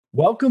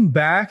Welcome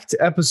back to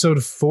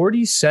episode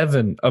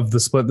 47 of the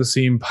Split the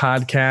Seam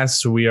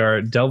podcast. We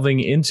are delving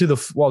into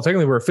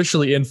technically we're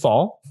officially in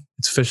fall.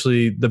 It's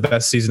officially the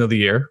best season of the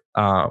year.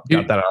 Got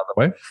that out of the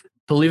way.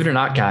 Believe it or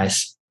not,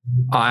 guys,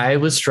 I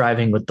was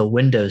driving with the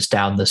windows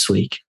down this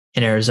week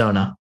in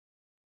Arizona.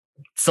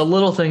 It's the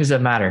little things that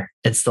matter.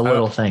 It's the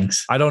little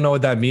things. I don't know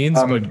what that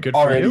means, but good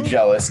for you. Already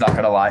jealous, not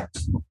going to lie.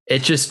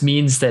 It just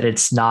means that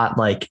it's not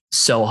like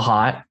so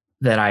hot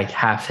that I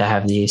have to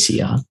have the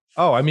AC on.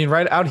 Oh, I mean,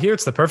 right out here,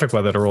 it's the perfect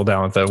weather to roll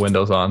down with the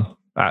windows on.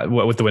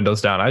 With the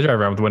windows down. I drive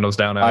around with the windows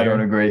down. I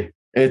don't agree.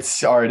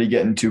 It's already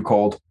getting too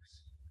cold.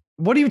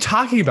 What are you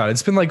talking about?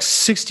 It's been like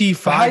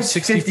 65,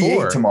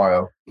 64. 58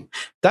 tomorrow.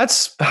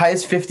 That's the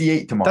highest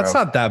 58 tomorrow. That's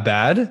not that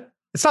bad.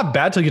 It's not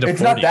bad till you get to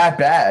 40. It's not that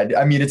bad.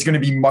 I mean, it's going to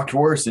be much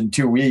worse in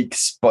 2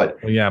 weeks, but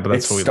but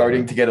that's it's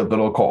starting to get a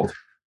little cold.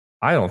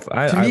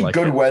 To me, like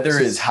good weather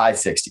is high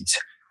 60s.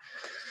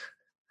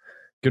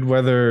 Good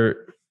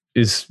weather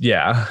is,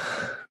 yeah.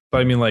 But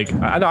I mean, like,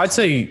 I'd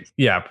say,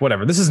 yeah,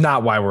 whatever. This is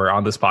not why we're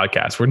on this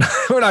podcast. We're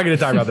not going to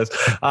talk about this.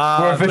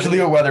 We're officially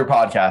a weather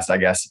podcast, I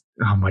guess.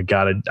 Oh my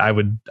God. I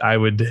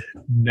would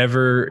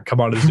never come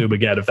on to Zoom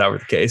again if that were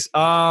the case.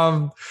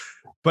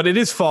 But it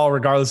is fall,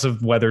 regardless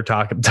of weather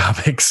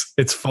topics.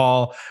 It's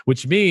fall,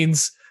 which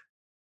means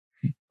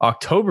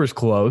October's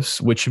close,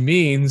 which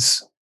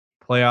means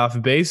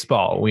playoff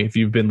baseball. If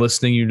you've been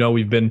listening, you know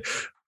we've been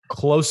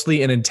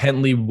closely and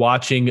intently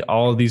watching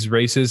all of these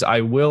races. I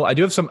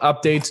do have some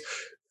updates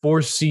for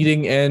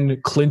seeding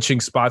and clinching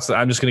spots that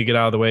I'm just going to get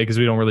out of the way because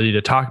we don't really need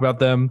to talk about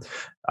them.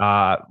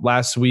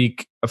 Last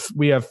week,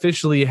 we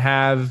officially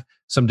have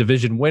some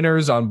division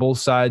winners on both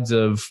sides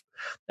and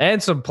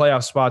some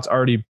playoff spots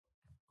already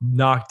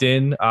knocked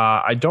in.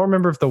 I don't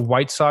remember if the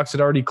White Sox had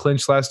already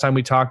clinched last time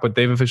we talked, but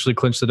they've officially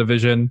clinched the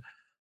division.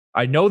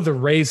 I know the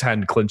Rays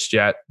hadn't clinched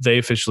yet. They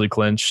officially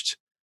clinched.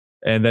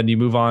 And then you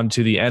move on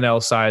to the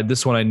NL side.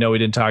 This one I know we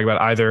didn't talk about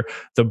either.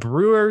 The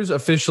Brewers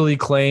officially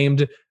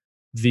claimed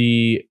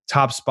the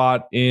top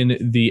spot in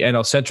the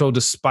NL Central,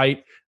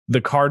 despite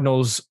the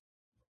Cardinals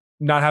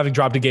not having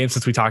dropped a game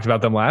since we talked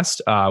about them last,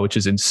 which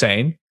is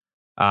insane.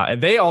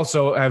 And they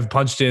also have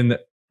punched in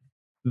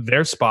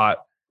their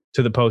spot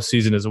to the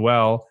postseason as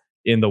well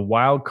in the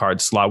wild card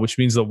slot, which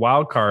means the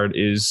wild card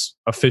is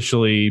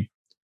officially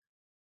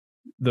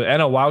the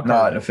NL wild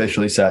card. Not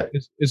officially set.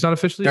 It's not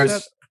officially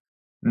set?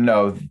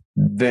 No,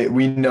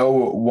 we know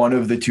one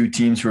of the two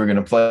teams who are going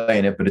to play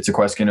in it, but it's a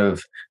question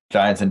of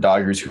Giants and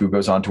Dodgers who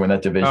goes on to win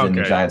that division. Okay.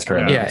 The Giants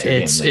currently. Yeah,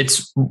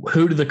 it's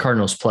who do the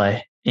Cardinals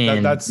play?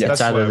 And that's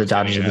either the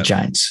Dodgers or the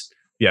Giants.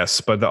 Yes,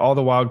 but all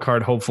the wild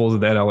card hopefuls of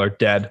the NL are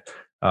dead.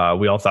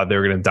 We all thought they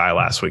were going to die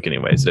last week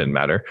anyways. It didn't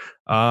matter.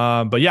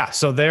 But yeah,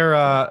 so they're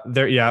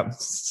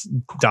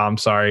Dom,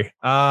 sorry.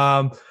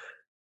 But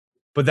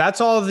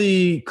that's all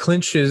the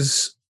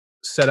clinches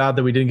set out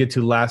that we didn't get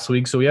to last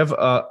week. So we have,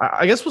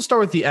 I guess we'll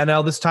start with the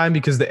NL this time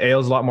because the AL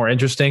is a lot more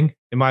interesting.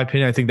 In my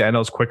opinion, I think the NL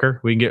is quicker.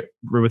 We can get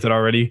through with it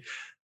already.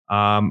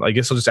 I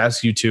guess I'll just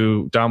ask you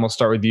two. Dom, I'll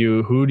start with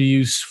you. Who do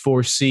you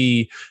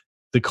foresee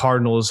the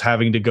Cardinals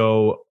having to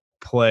go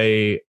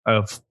play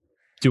a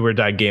do or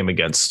die game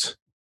against?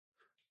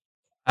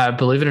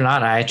 Believe it or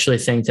not, I actually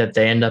think that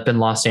they end up in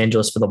Los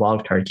Angeles for the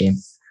wild card game.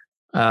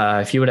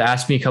 If you would have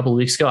asked me a couple of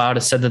weeks ago, I would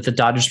have said that the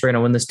Dodgers were going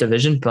to win this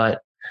division,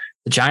 but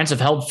the Giants have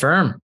held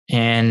firm,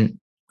 and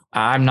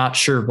I'm not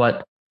sure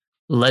what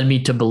led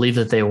me to believe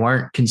that they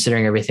weren't,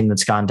 considering everything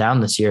that's gone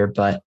down this year,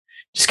 but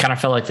just kind of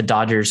felt like the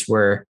Dodgers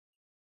were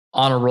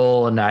on a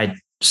roll, and I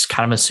just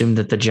kind of assumed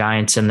that the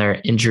Giants and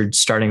their injured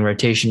starting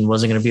rotation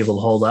wasn't going to be able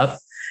to hold up.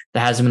 That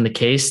hasn't been the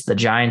case. The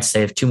Giants,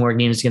 they have 2 more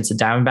games against the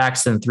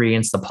Diamondbacks than 3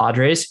 against the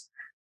Padres,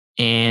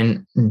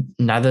 and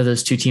neither of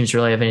those two teams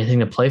really have anything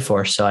to play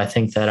for. So I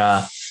think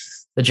that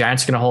the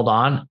Giants are going to hold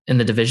on in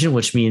the division,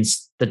 which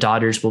means the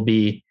Dodgers will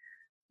be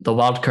the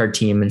wild card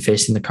team and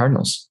facing the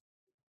Cardinals.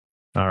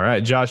 All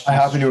right, Josh. I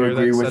happen to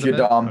agree with you,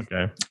 Dom.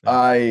 Okay.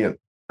 I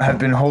have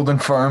been holding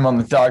firm on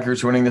the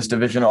Dodgers winning this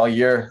division all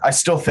year. I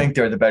still think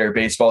they're the better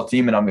baseball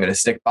team, and I'm going to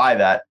stick by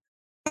that.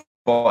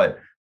 But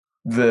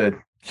the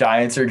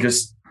Giants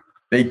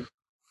they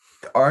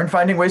aren't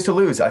finding ways to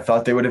lose. I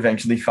thought they would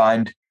eventually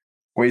find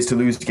ways to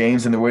lose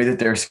games, and the way that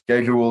their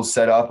schedule is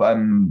set up,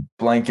 I'm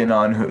blanking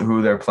on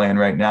who they're playing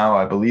right now.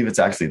 I believe it's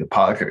actually the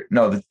Padres.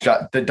 No,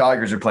 the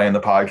Dodgers are playing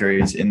the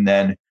Padres, and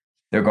then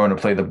they're going to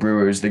play the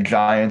Brewers. The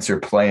Giants are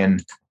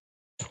playing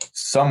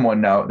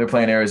someone now. They're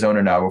playing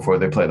Arizona now before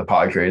they play the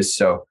Padres.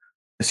 So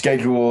the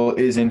schedule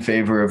is in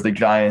favor of the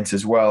Giants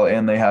as well,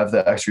 and they have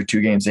the extra 2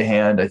 games in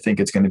hand. I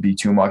think it's going to be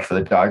too much for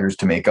the Dodgers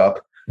to make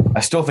up. I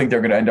still think they're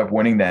going to end up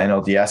winning the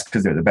NLDS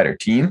because they're the better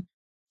team,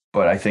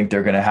 but I think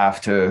they're going to have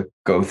to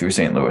go through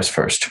St. Louis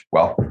first.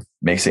 Well,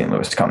 make St.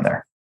 Louis come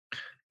there.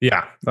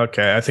 Yeah.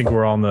 Okay. I think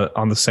we're on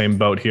the same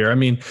boat here. I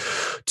mean,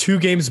 2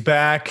 games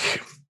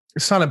back,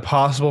 it's not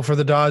impossible for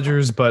the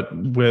Dodgers, but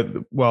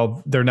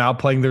they're now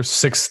playing their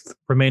 6th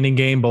remaining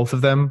game, both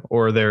of them,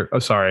 or let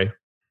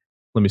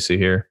me see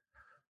here.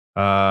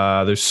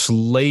 They're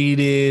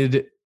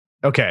slated.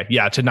 Okay.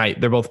 Yeah.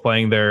 Tonight they're both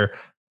playing their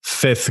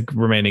fifth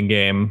remaining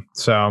game.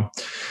 So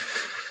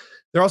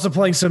they're also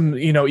playing some,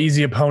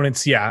 easy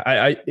opponents.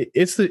 Yeah,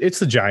 it's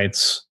the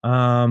Giants.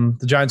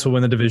 The Giants will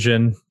win the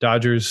division.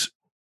 Dodgers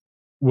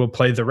will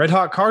play the Red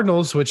Hot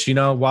Cardinals, which,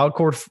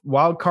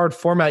 wild card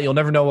format, you'll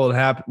never know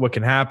what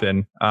can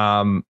happen.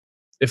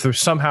 If there's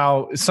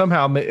somehow,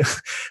 I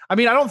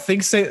mean, I don't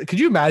think could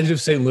you imagine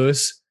if St.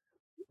 Louis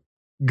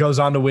goes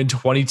on to win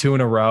 22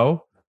 in a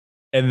row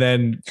and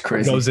then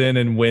goes in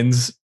and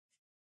wins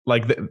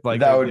like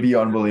that would be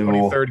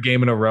unbelievable. 23rd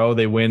game in a row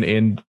they win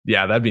in.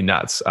 Yeah, that'd be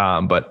nuts.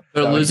 But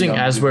they're losing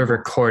as we're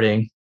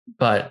recording,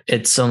 but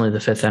it's only the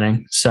fifth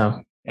inning.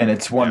 So, and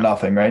it's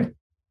 1-0, right?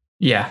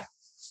 Yeah.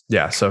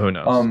 Yeah. So who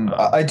knows?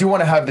 I do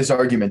want to have this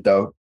argument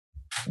though.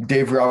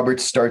 Dave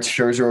Roberts starts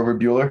Scherzer over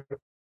Buehler.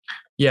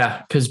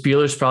 Yeah. Cause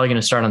Buehler's probably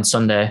going to start on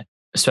Sunday,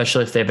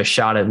 especially if they have a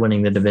shot at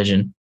winning the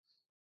division.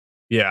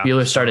 Yeah.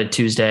 Buehler started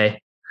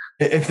Tuesday.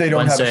 If they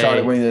don't Wednesday, have a shot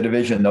at winning the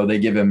division though, they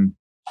give him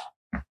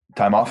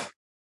time off.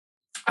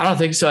 I don't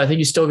think so. I think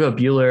you still go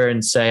Buehler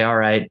and say, all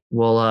right,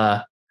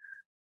 we'll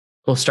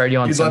start you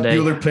on Sunday.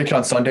 Let Buehler pitch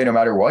on Sunday no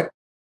matter what.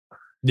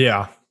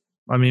 Yeah.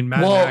 I mean,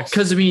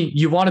 because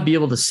you want to be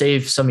able to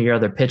save some of your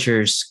other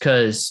pitchers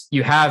because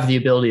you have the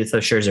ability to throw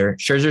Scherzer.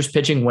 Scherzer's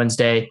pitching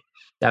Wednesday.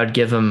 That would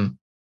give him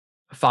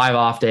 5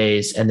 off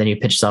days, and then he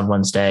pitches on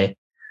Wednesday.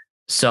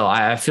 So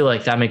I feel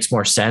like that makes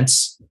more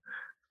sense.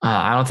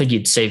 I don't think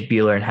you'd save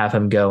Buehler and have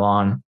him go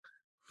on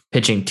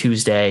pitching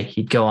Tuesday.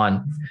 He'd go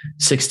on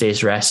 6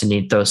 days rest and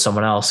he'd throw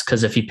someone else.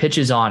 Because if he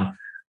pitches on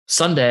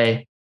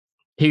Sunday,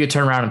 he could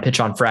turn around and pitch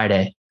on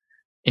Friday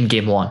in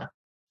game 1.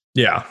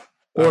 Yeah.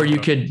 Or you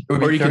could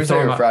Thursday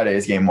or Friday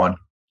is game 1.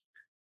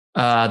 The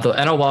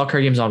NL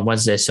wildcard game's on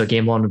Wednesday, so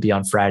game 1 would be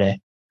on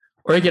Friday.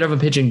 Or you could have him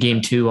pitch in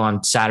game 2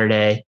 on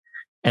Saturday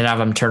and have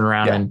him turn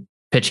around and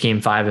pitch game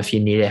 5 if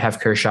you need it. Have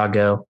Kershaw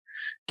go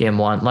game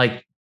 1.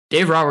 Like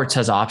Dave Roberts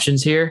has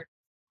options here,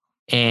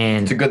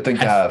 and it's a good thing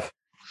to have.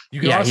 You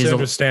can also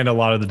understand a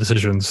lot of the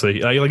decisions. Like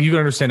you can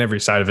understand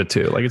every side of it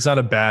too. Like it's not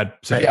a bad.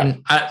 Yeah.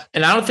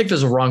 And I don't think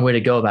there's a wrong way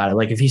to go about it.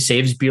 Like if he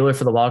saves Buehler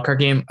for the wildcard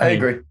game, I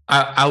agree.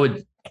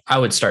 I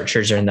would start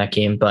Scherzer in that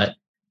game, but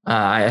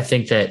I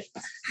think that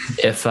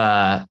if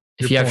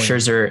you have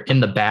Scherzer in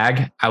the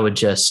bag, I would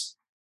just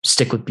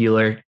stick with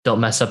Buehler.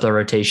 Don't mess up the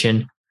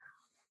rotation.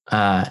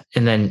 And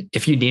then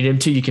if you need him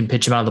to, you can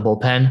pitch him out of the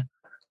bullpen.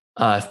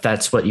 If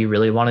that's what you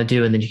really want to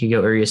do. And then you can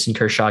go Urias and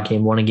Kershaw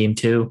game 1 and game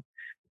 2,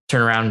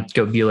 turn around,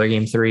 go Buehler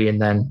game 3,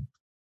 and then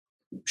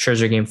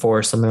Scherzer game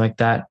 4, something like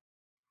that.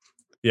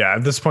 Yeah.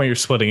 At this point you're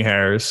splitting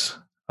hairs,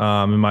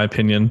 in my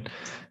opinion.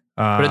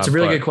 But it's a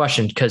really good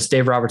question because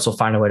Dave Roberts will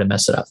find a way to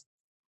mess it up.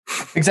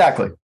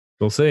 Exactly.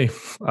 We'll see.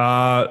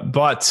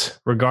 But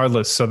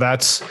regardless, so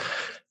that's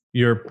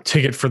your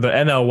ticket for the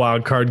NL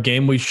wildcard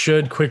game. We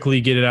should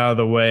quickly get it out of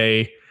the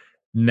way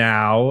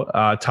now.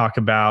 Talk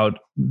about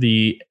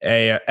the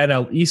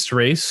NL East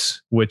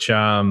race, which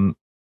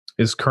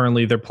is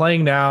currently they're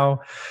playing now.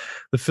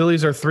 The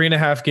Phillies are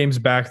 3.5 games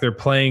back. They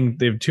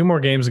have 2 more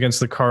games against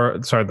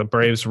the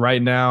Braves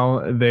right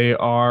now. They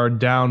are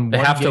down. They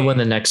have to win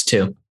the next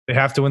 2. They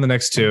have to win the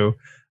next 2.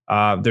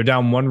 They're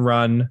down 1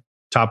 run,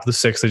 top of the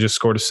 6th. They just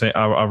scored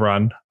a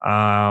run.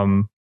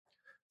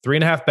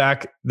 3.5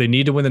 back. They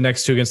need to win the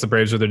next 2 against the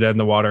Braves or they're dead in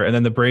the water. And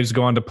then the Braves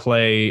go on to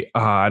play.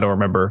 I don't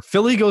remember.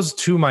 Philly goes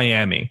to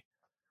Miami.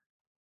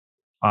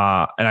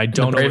 And I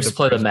don't know. The Braves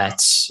play the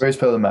Mets. Braves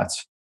play the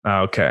Mets.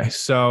 Okay.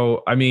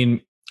 So, I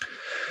mean,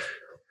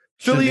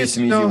 Philly is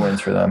some easy wins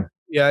for them.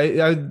 Yeah.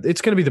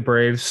 It's going to be the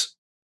Braves.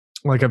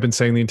 Like I've been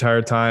saying the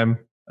entire time.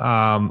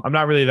 I'm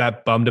not really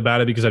that bummed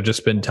about it because I've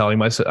just been telling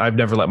myself I've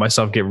never let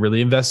myself get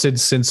really invested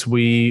since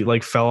we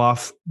fell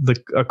off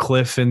a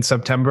cliff in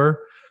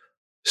September.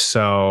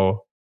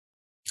 So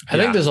I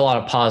think there's a lot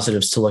of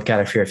positives to look at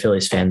if you're a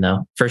Phillies fan,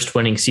 though. First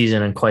winning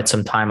season in quite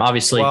some time.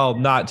 Obviously, well,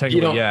 not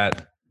technically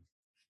yet.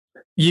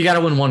 You got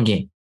to win 1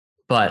 game,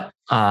 but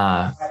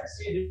the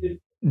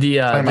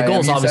goal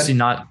is obviously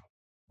not.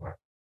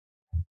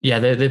 Yeah,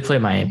 they play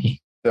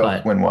Miami.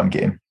 They'll win 1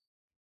 game.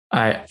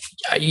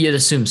 You'd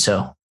assume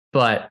so,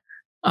 but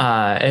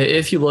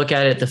if you look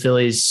at it, the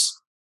Phillies.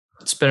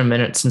 It's been a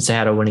minute since they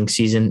had a winning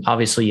season.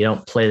 Obviously, you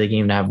don't play the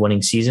game to have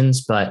winning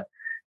seasons, but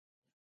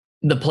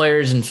the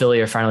players in Philly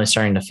are finally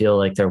starting to feel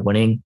like they're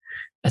winning.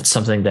 That's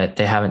something that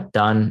they haven't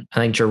done. I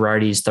think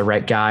Girardi's the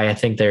right guy. I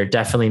think they're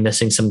definitely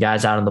missing some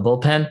guys out in the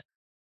bullpen.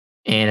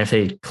 And if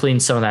they clean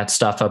some of that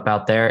stuff up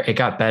out there, it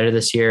got better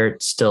this year.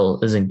 It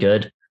still isn't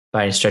good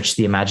by any stretch of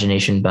the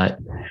imagination. But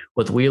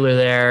with Wheeler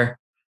there,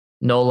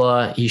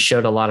 Nola, he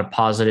showed a lot of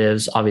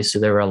positives. Obviously,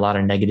 there were a lot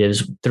of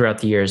negatives throughout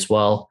the year as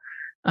well.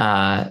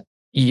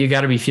 You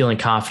got to be feeling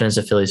confident as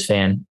a Phillies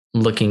fan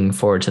looking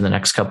forward to the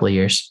next couple of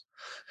years.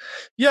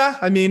 Yeah,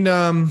 I mean,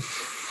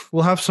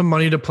 we'll have some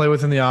money to play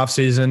with in the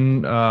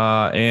offseason.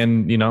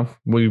 And,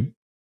 we,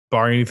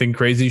 barring anything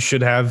crazy,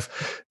 should have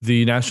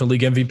the National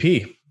League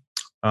MVP.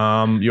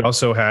 You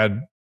also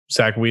had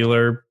Zach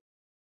Wheeler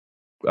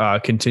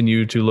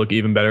continue to look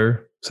even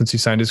better since he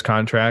signed his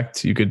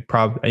contract. You could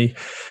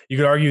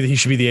argue that he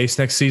should be the ace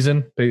next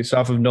season based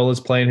off of Nola's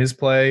play and his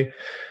play.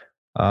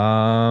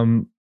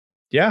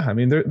 Yeah, I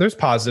mean, there's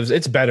positives.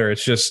 It's better.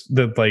 It's just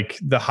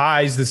the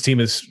highs this team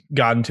has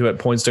gotten to at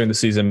points during the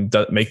season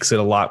that makes it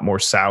a lot more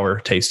sour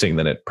tasting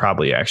than it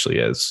probably actually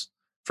is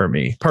for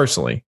me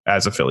personally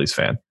as a Phillies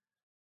fan.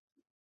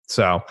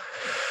 So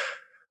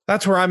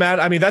that's where I'm at.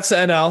 I mean, that's the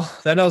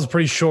NL. The NL is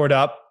pretty short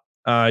up.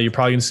 You're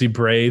probably going to see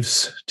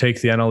Braves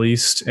take the NL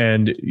East,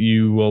 and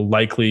you will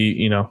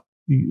likely,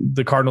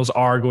 the Cardinals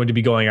are going to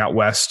be going out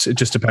west. It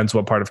just depends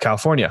what part of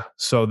California.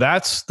 So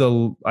that's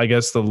the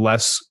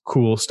less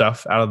cool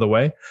stuff out of the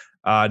way.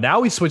 Now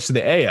we switch to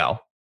the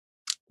AL,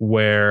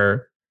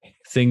 where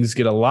things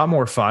get a lot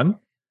more fun.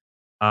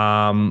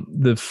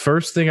 The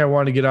first thing I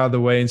want to get out of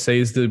the way and say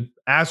is the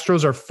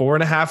Astros are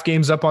 4.5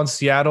 games up on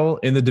Seattle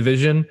in the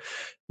division,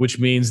 which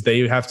means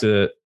they have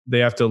to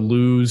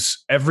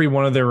lose every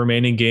one of their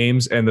remaining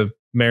games, and the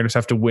Mariners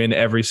have to win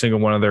every single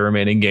one of their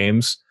remaining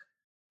games.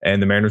 And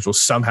the Mariners will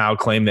somehow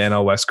claim the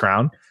NL West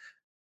crown,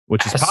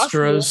 which is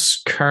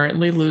Astros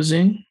currently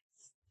losing.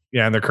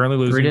 Yeah, and they're currently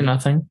losing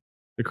 3-0.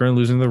 They're currently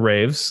losing the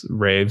Rays.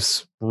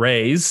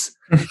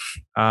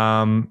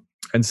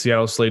 And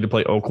Seattle's slated to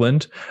play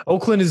Oakland.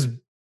 Oakland is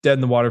dead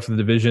in the water for the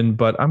division,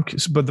 but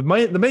the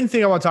main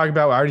thing I want to talk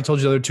about, I already told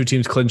you the other two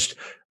teams clinched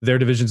their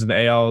divisions in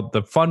the AL.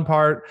 The fun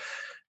part,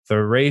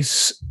 the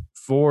race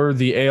for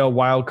the AL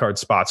wildcard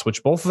spots,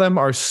 which both of them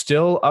are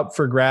still up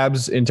for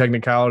grabs in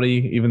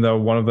technicality, even though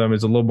one of them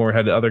is a little more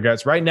ahead of other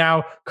guys. Right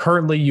now,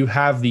 currently, you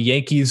have the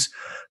Yankees,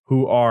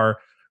 who are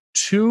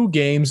 2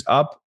 games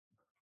up.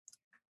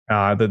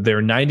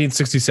 They're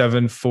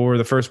 90-67 for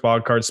the first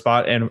wildcard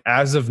spot. And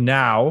as of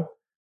now,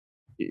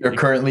 they're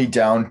currently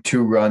down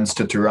 2 runs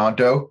to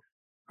Toronto,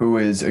 who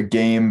is a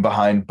game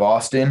behind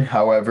Boston.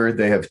 However,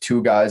 they have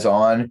 2 guys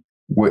on,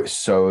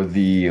 so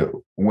the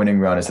winning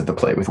run is at the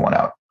plate with 1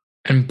 out.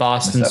 And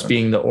Boston's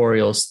being the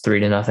Orioles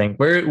 3-0.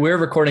 We're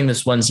recording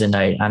this Wednesday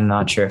night. I'm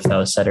not sure if that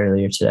was said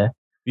earlier today.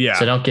 Yeah.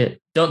 So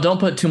don't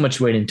put too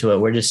much weight into it.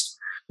 We're just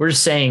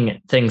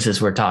saying things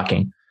as we're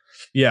talking.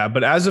 Yeah,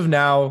 but as of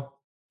now,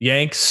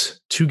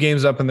 Yanks 2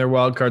 games up in their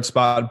wild card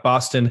spot.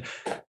 Boston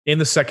in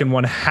the second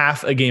one,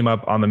 half a game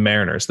up on the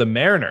Mariners. The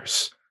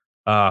Mariners,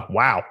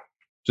 wow,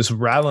 just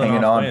rattling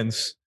off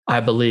wins.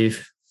 I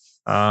believe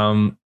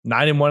 9-1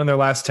 in their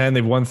last 10.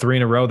 They've won 3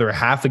 in a row. They're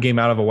half a game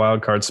out of a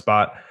wild card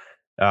spot.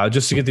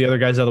 Just to get the other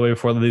guys out of the way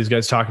before these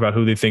guys talk about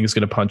who they think is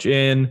going to punch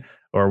in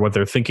or what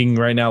they're thinking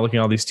right now, looking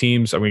at all these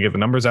teams. I'm going to get the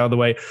numbers out of the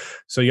way.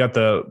 So you got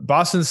the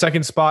Boston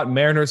second spot,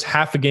 Mariners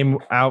half a game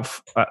out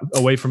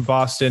away from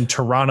Boston,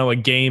 Toronto a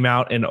game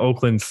out, and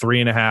Oakland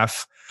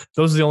 3.5.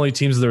 Those are the only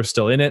teams that are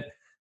still in it.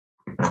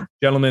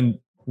 Gentlemen,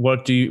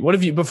 what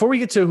have you, before we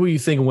get to who you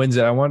think wins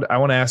it, I want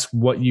to ask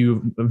what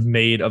you've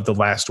made of the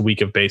last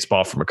week of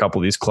baseball from a couple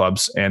of these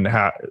clubs and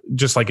how,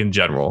 just like in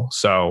general.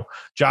 So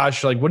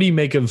Josh, what do you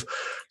make of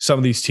some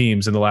of these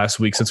teams in the last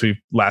week since we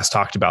last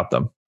talked about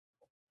them?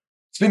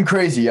 It's been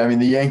crazy. I mean,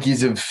 the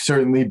Yankees have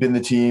certainly been the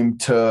team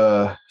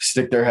to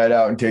stick their head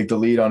out and take the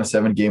lead on a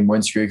 7-game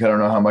win streak. I don't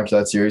know how much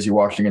that series you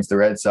watched against the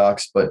Red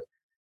Sox, but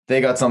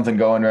they got something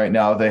going right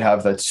now. They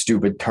have that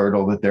stupid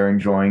turtle that they're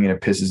enjoying, and it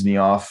pisses me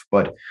off.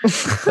 But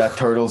that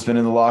turtle's been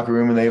in the locker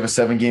room, and they have a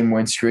 7-game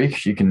win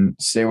streak. You can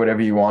say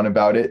whatever you want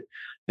about it.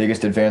 They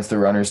just advanced the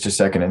runners to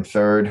second and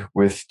third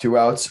with 2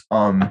 outs.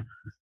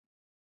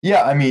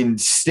 Yeah, I mean,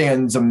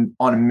 Stan's on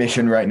a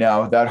mission right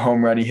now. That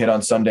home run he hit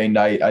on Sunday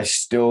night, I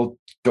still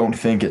don't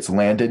think it's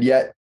landed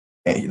yet.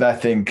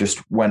 That thing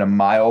just went a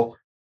mile.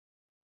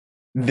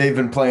 They've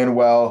been playing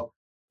well.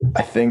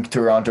 I think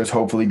Toronto's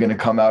hopefully going to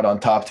come out on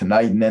top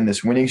tonight and end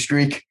this winning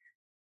streak.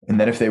 And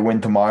then if they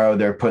win tomorrow,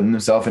 they're putting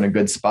themselves in a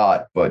good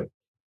spot. But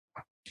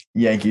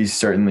Yankees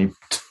certainly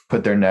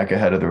put their neck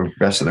ahead of the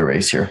rest of the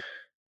race here.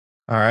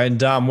 All right,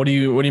 Dom, what do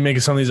you make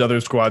of some of these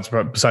other squads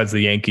besides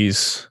the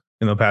Yankees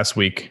in the past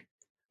week?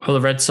 Well,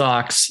 the Red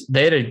Sox,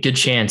 they had a good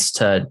chance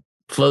to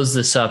close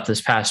this up this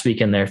past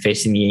weekend. They're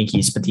facing the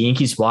Yankees, but the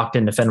Yankees walked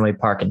into Fenway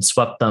Park and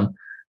swept them,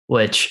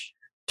 which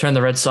turned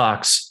the Red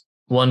Sox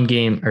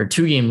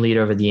 2-game lead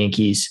over the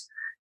Yankees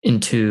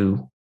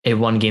into a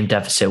 1-game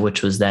deficit,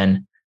 which was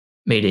then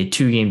made a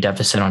 2-game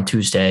deficit on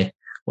Tuesday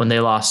when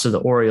they lost to the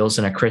Orioles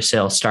in a Chris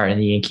Sale start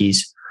and the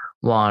Yankees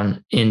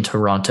won in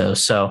Toronto.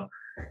 So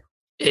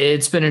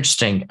it's been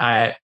interesting.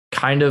 I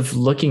kind of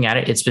looking at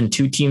it, it's been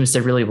 2 teams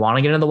that really want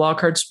to get in the wild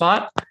card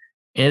spot.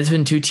 And it's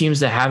been 2 teams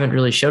that haven't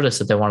really showed us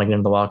that they want to get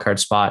in the wild card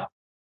spot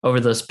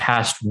over this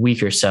past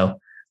week or so.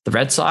 The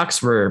Red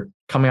Sox were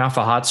coming off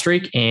a hot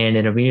streak and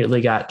it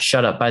immediately got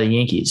shut up by the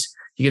Yankees.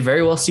 You could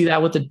very well see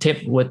that with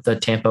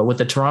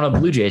the Toronto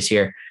Blue Jays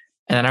here.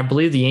 And I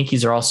believe the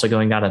Yankees are also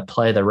going down to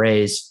play the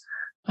Rays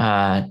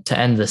to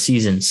end the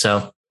season.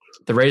 So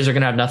the Rays are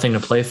going to have nothing to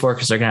play for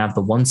because they're going to have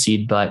the 1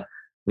 seed, but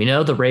we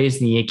know the Rays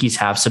and the Yankees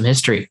have some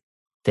history.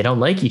 They don't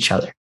like each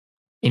other.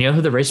 And you know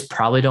who the Rays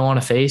probably don't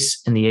want to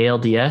face in the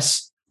ALDS?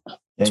 Yankees.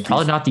 It's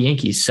probably not the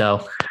Yankees.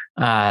 So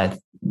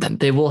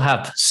they will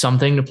have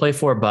something to play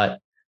for, but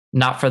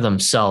not for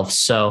themselves.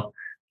 So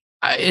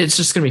it's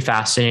just going to be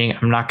fascinating.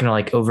 I'm not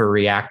going to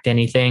overreact to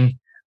anything,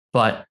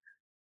 but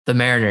the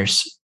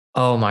Mariners,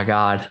 oh my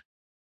God.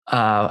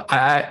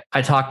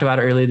 I talked about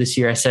it earlier this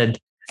year. I said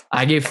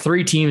I gave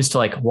 3 teams to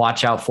like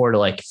watch out for to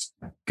like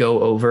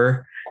go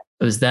over.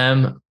 It was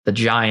them, the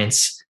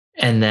Giants,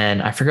 and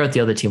then I forgot what the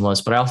other team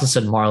was, but I also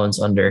said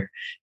Marlins under.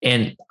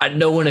 And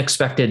no one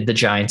expected the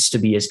Giants to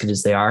be as good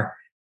as they are.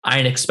 I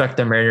didn't expect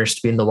the Mariners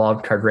to be in the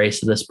wild card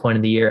race at this point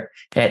of the year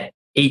at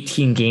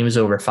 18 games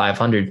over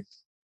 500.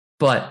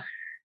 But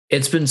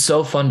it's been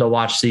so fun to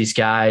watch these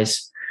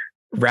guys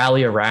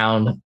rally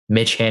around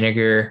Mitch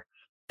Haniger,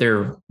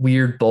 their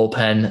weird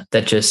bullpen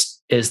that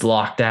just is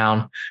locked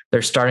down,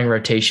 their starting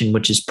rotation,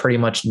 which is pretty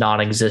much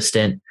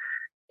non-existent,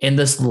 in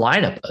this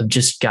lineup of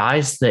just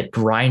guys that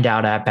grind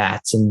out at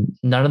bats. And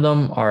none of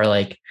them are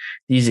like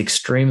these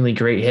extremely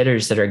great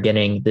hitters that are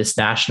getting this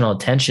national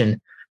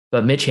attention.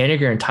 But Mitch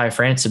Haniger and Ty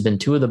France have been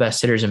 2 of the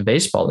best hitters in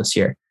baseball this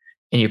year.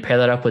 And you pair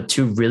that up with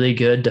 2 really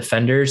good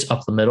defenders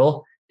up the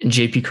middle and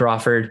JP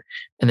Crawford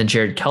and then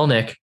Jared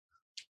Kelenic.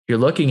 You're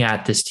looking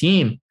at this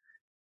team.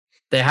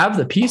 They have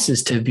the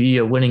pieces to be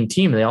a winning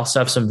team. They also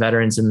have some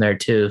veterans in there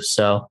too.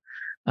 So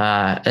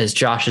as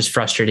Josh is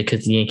frustrated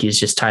because the Yankees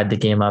just tied the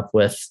game up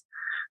with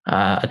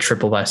a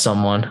triple by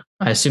someone,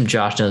 I assume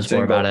Josh knows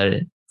more about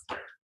it.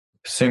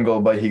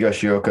 Single by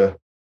Higashioka.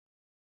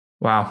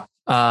 Wow.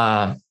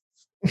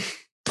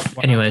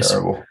 Anyways,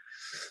 Terrible.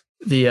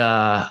 the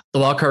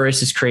wild card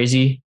race is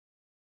crazy.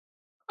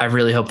 I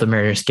really hope the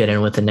Mariners get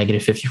in with a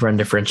negative 50 run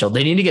differential.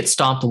 They need to get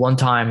stomped one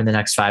time in the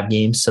next 5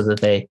 games so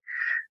that they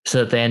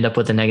end up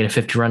with a negative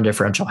 50 run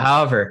differential.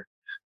 However,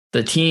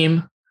 the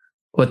team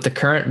with the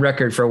current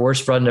record for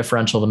worst run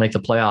differential to make the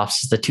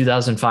playoffs is the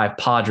 2005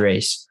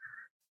 Padres.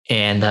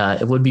 And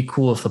it would be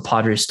cool if the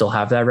Padres still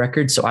have that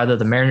record. So either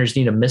the Mariners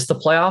need to miss the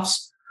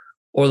playoffs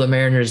or the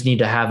Mariners need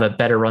to have a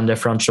better run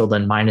differential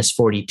than minus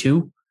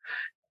 42.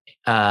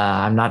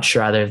 I'm not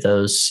sure either of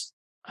those.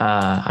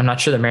 I'm not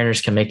sure the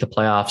Mariners can make the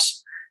playoffs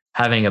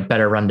having a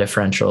better run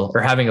differential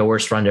or having a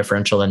worse run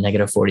differential than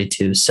negative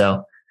 42.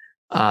 So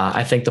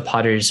I think the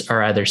Padres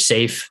are either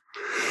safe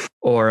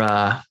or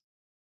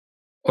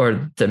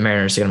the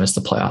Mariners are going to miss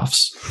the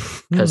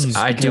playoffs, because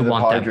I do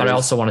want that, but I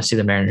also want to see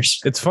the Mariners.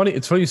 It's funny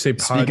you say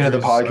Padres. Speaking of the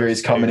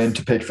Padres coming in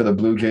to pitch for the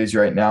Blue Jays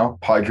right now,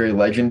 Padre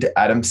legend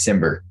Adam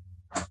Simber.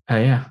 Oh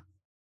yeah.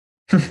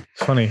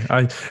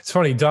 It's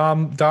funny.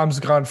 Dom's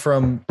gone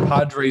from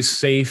Padres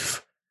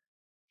safe,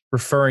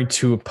 referring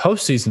to a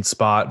postseason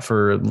spot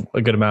for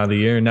a good amount of the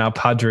year. Now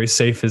Padres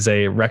safe is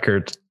a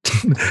record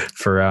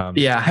for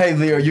yeah. Hey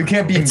Leo, you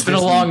can't be. It's been a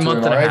long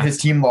month and a half. His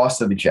team lost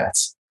to the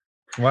Jets.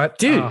 What,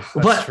 dude?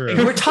 But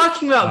we're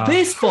talking about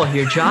baseball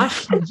here,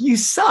 Josh. You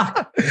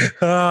suck.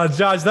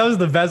 Josh, that was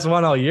the best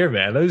one all year,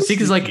 man.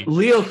 Because like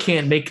Leo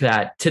can't make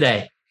that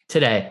today.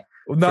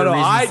 No,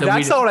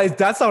 that's not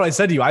what I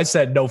said to you. I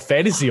said no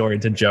fantasy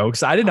oriented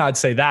jokes. I did not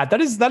say that. That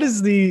is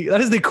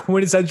the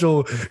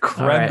quintessential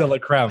creme de la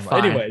creme.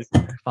 Fine.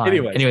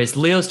 Anyways,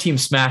 Leo's team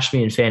smashed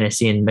me in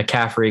fantasy and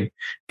McCaffrey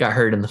got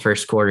hurt in the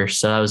first quarter.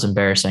 So that was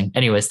embarrassing.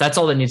 Anyways, that's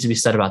all that needs to be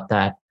said about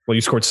that. Well,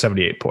 you scored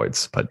 78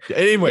 points, but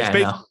anyways,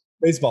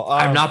 baseball.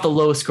 I'm not the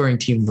lowest scoring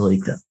team in the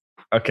league though.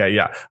 Okay.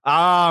 Yeah.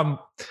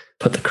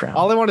 Put the crown.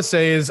 All I want to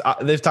say is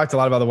they've talked a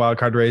lot about the wild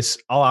card race.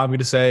 All I'm going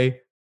to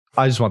say,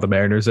 I just want the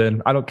Mariners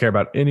in. I don't care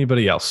about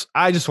anybody else.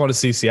 I just want to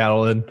see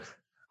Seattle in.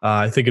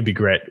 I think it'd be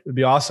great. It'd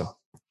be awesome.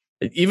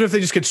 Even if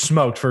they just get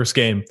smoked first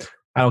game,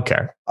 I don't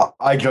care.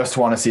 I just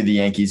want to see the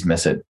Yankees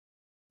miss it.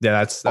 Yeah,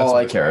 that's all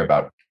I care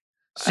about.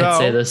 So, I'd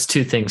say those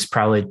two things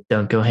probably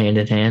don't go hand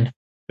in hand.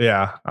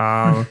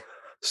 Yeah.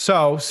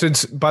 So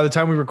since by the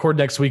time we record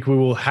next week, we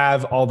will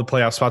have all the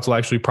playoff spots will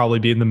actually probably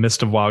be in the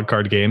midst of wild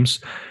card games.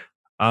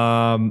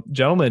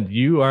 Gentlemen,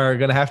 you are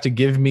going to have to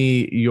give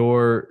me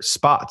your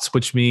spots,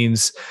 which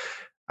means,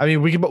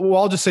 we'll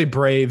all just say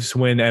Braves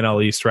win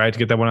NL East, right? To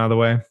get that one out of the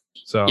way.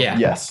 So yeah.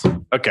 Yes.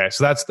 Okay.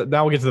 So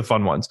now we'll get to the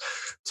fun ones.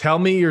 Tell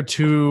me your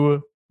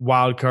 2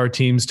 wild card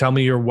teams. Tell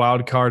me your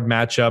wild card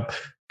matchup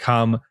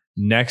come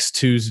next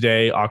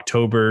Tuesday,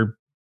 October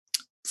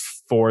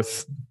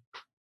 4th.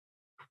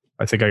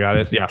 I think I got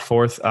it. Yeah.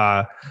 4th.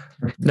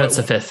 No, it's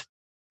the 5th.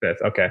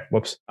 5th. Okay.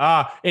 Whoops.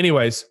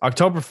 Anyways,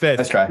 October 5th.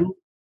 Let's try.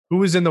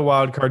 Who is in the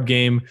wild card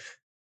game?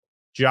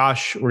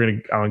 Josh,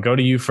 I'm gonna go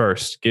to you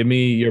first. Give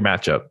me your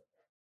matchup.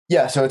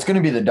 Yeah, so it's going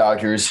to be the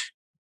Dodgers.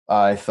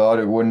 I thought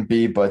it wouldn't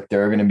be, but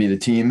they're going to be the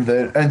team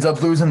that ends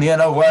up losing the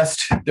NL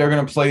West. They're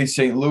going to play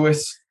St. Louis.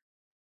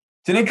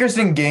 It's an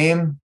interesting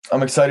game.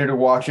 I'm excited to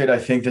watch it. I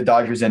think the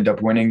Dodgers end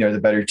up winning. They're the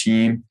better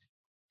team.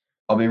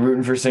 I'll be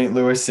rooting for St.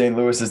 Louis. St.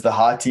 Louis is the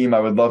hot team. I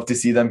would love to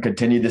see them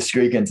continue the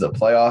streak into the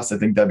playoffs. I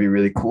think that'd be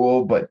really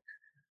cool, but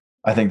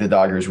I think the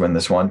Dodgers win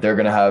this one. They're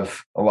going to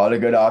have a lot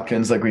of good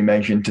options, like we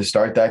mentioned, to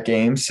start that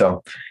game.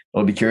 So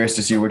I'll be curious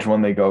to see which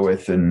one they go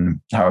with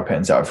and how it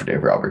pans out for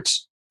Dave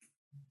Roberts.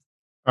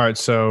 All right.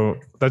 So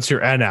that's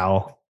your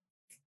NL.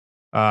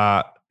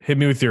 Hit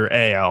me with your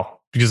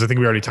AL, because I think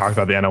we already talked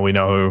about the NL. We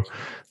know who.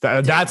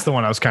 That's the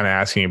one I was kind of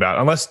asking about.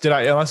 Unless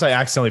I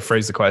accidentally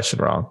phrased the question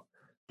wrong.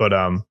 But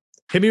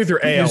hit me with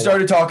your AL. You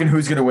started talking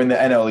who's going to win the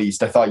NL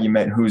East. I thought you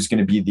meant who's going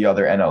to be the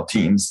other NL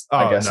teams.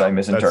 I guess I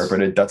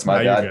misinterpreted. That's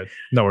my bad.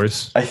 No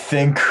worries. I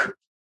think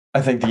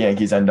I think the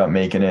Yankees end up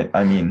making it.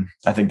 I mean,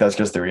 I think that's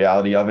just the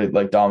reality of it.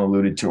 Like Dom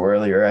alluded to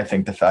earlier, I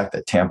think the fact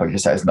that Tampa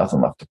just has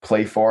nothing left to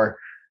play for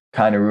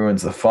kind of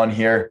ruins the fun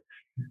here.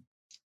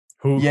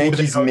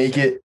 Yankees make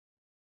it.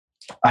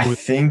 I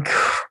think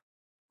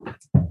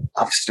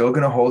I'm still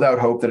going to hold out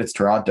hope that it's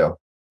Toronto.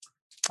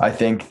 I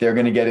think they're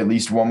going to get at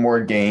least one more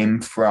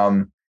game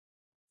from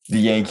the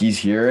Yankees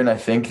here, and I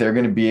think they're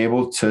going to be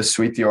able to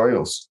sweep the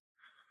Orioles.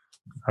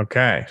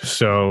 Okay,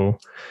 so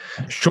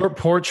Short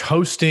Porch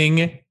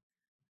hosting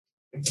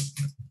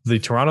the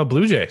Toronto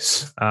Blue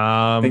Jays.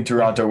 I think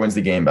Toronto wins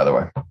the game, by the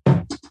way.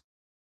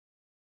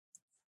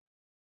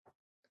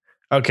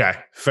 Okay,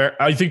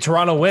 fair. I think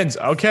Toronto wins.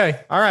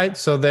 Okay, all right.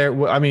 So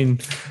there. I mean,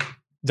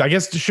 I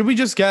guess should we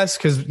just guess?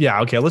 Because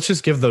okay. Let's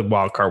just give the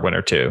wild card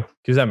winner too,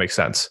 because that makes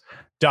sense.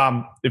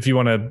 Dom, if you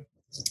want to,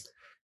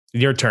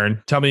 your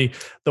turn. Tell me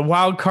the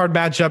wild card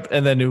matchup,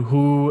 and then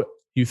who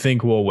you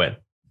think will win.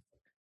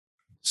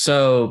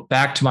 So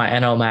back to my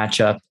NL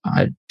matchup,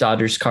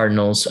 Dodgers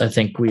Cardinals. I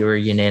think we were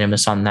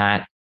unanimous on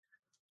that.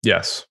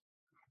 Yes.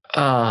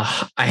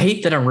 I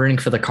hate that I'm rooting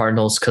for the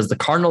Cardinals because the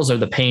Cardinals are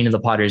the pain of the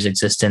Padres'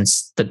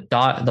 existence.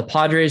 The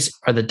Padres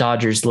are the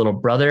Dodgers' little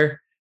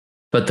brother,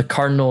 but the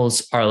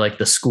Cardinals are like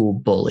the school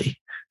bully.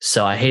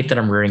 So I hate that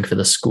I'm rooting for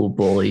the school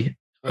bully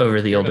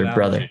over the older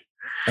brother.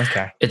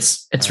 Okay.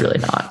 It's really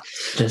not.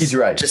 He's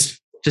right.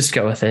 Just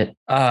go with it.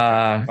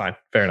 Fine.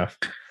 Fair enough.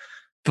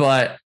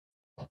 But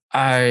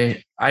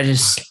I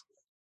mean,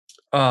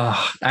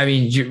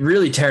 you're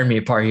really tearing me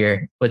apart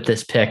here with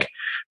this pick.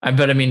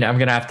 But I mean, I'm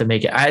going to have to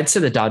make it. I'd say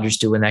the Dodgers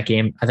do win that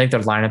game. I think their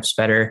lineup's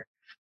better.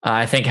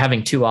 I think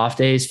having 2 off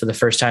days for the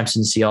first time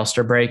since the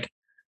All-Star break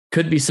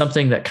could be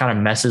something that kind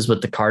of messes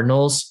with the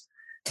Cardinals.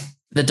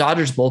 The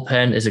Dodgers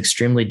bullpen is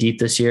extremely deep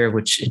this year,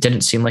 which it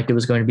didn't seem like it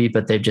was going to be,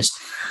 but they've just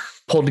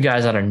pulled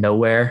guys out of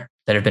nowhere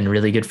that have been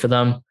really good for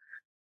them.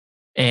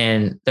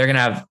 And they're going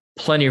to have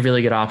plenty of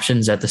really good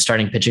options at the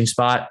starting pitching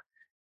spot.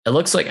 It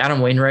looks like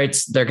Adam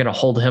Wainwright's, they're going to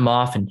hold him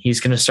off and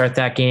he's going to start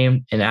that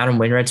game. And Adam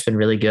Wainwright's been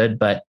really good,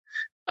 but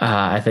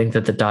I think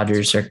that the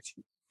Dodgers are,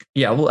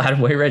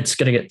 Adam Wainwright's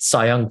going to get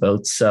Cy Young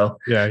votes. So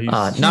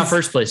not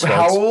first place votes.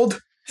 How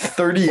old?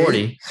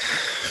 38?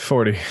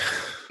 40.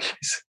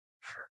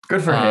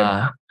 Good for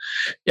him.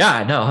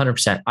 Yeah, no,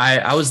 100%.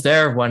 I was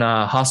there when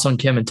Ha-Seong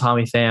Kim and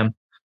Tommy Pham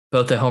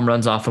both hit home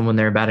runs off him when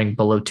they were batting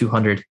below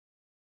 200.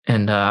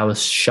 And I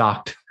was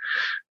shocked.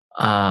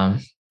 I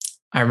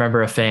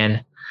remember a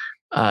fan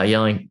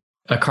yelling,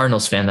 a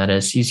Cardinals fan, that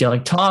is, he's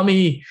yelling,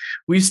 "Tommy,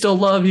 we still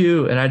love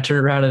you." And I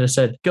turned around and I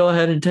said, "Go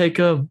ahead and take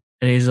him."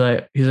 And he's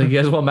like, "You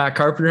guys want Matt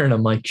Carpenter?" And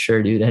I'm like,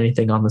 "Sure, dude,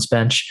 anything on this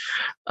bench."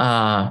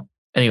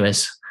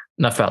 Anyways,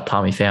 enough about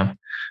Tommy Pham.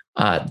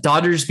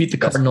 Dodgers beat the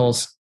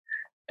Cardinals.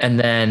 And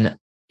then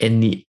in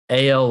the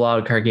AL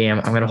wildcard game,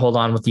 I'm going to hold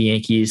on with the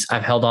Yankees.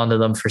 I've held on to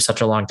them for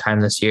such a long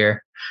time this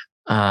year.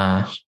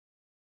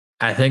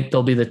 I think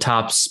they'll be the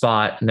top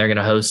spot and they're going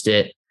to host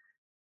it.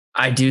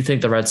 I do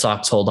think the Red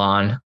Sox hold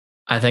on.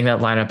 I think that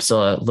lineup's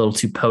a little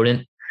too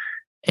potent.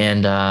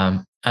 And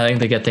I think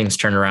they get things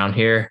turned around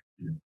here.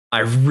 I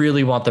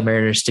really want the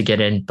Mariners to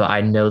get in, but I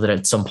know that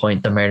at some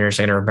point the Mariners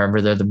are going to remember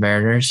they're the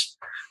Mariners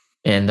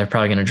and they're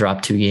probably going to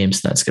drop 2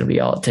 games. And that's going to be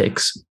all it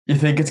takes. You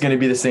think it's going to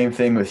be the same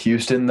thing with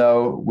Houston,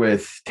 though,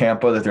 with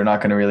Tampa, that they're not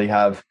going to really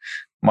have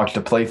much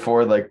to play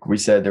for? Like we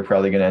said, they're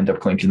probably going to end up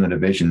clinching the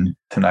division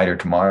tonight or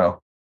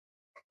tomorrow.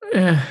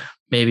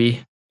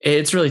 Maybe.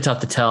 It's really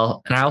tough to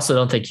tell. And I also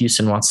don't think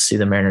Houston wants to see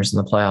the Mariners in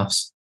the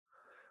playoffs.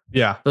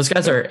 Yeah. Those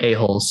guys are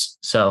a-holes,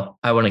 so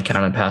I wouldn't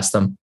count it past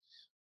them.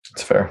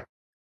 That's fair.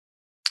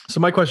 So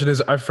my question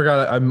is, I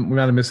forgot, I'm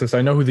going to miss this.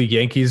 I know who the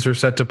Yankees are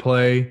set to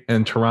play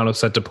and Toronto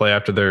set to play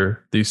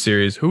after these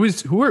series. Who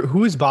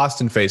is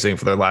Boston facing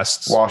for their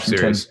last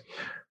Washington series?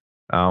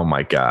 Oh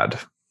my God.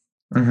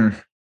 Mm-hmm.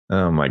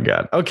 Oh my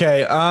God.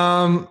 Okay.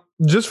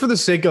 Just for the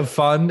sake of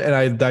fun, and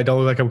I don't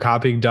look like I'm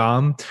copying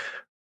Dom,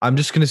 I'm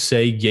just going to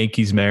say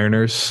Yankees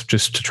Mariners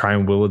just to try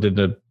and will it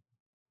into.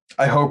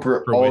 I hope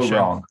we're all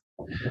wrong.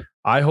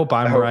 I hope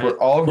I'm right. We're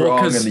all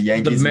wrong and the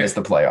Yankees miss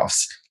the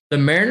playoffs. The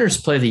Mariners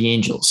play the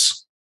Angels.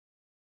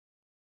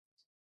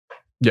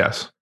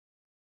 Yes.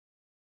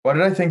 What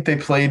did I think they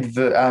played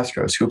the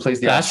Astros? Who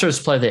plays the Astros?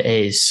 Astros play the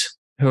A's,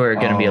 who are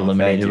going to be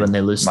eliminated when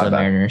they lose to the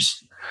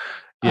Mariners.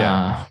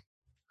 Yeah.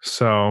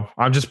 So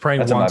I'm just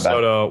praying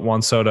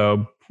Juan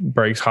Soto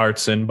breaks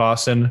hearts in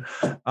Boston.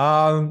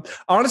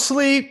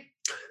 Honestly,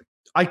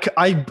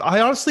 I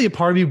honestly, a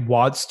part of me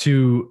wants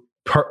to,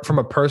 from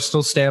a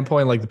personal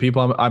standpoint, like the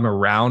people I'm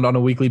around on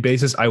a weekly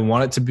basis, I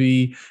want it to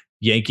be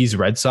Yankees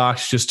Red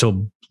Sox just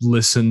to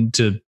listen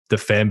to the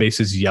fan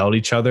bases yell at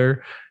each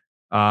other.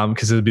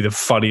 Because it would be the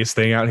funniest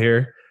thing out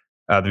here.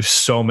 There's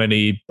so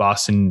many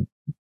Boston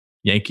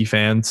Yankee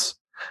fans,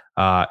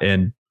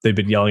 and they've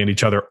been yelling at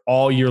each other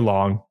all year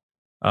long.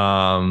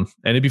 And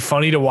it'd be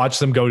funny to watch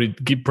them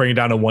bring it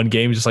down to one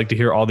game, just like to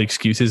hear all the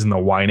excuses and the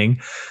whining.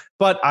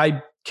 But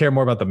I care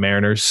more about the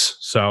Mariners.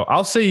 So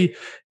I'll say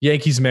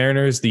Yankees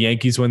Mariners. The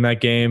Yankees win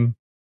that game.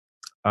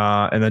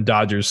 And then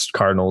Dodgers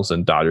Cardinals,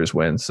 and Dodgers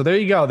win. So there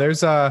you go.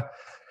 There's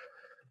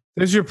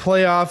your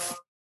playoff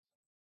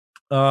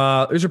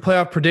There's your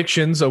playoff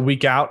predictions a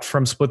week out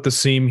from Split the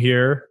Seam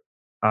here,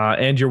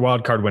 and your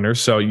wild card winners.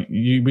 So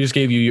we just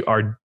gave you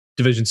our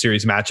division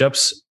series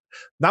matchups.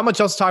 Not much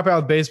else to talk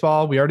about with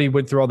baseball. We already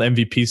went through all the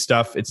MVP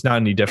stuff. It's not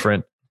any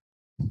different.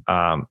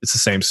 It's the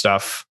same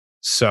stuff.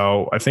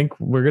 So I think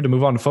we're good to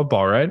move on to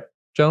football, right,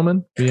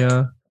 gentlemen?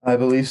 I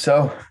believe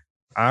so.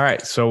 All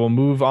right. So we'll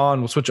move on.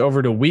 We'll switch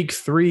over to week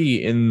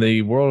 3 in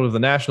the world of the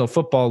National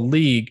Football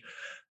League.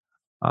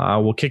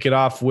 We'll kick it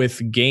off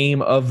with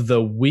game of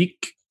the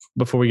week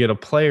before we get a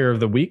player of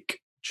the week.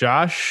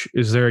 Josh,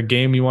 is there a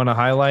game you want to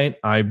highlight?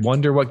 I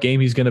wonder what game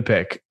he's going to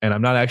pick. And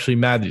I'm not actually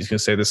mad that he's going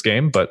to say this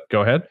game, but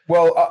go ahead.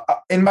 Well,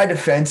 in my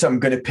defense, I'm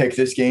going to pick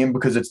this game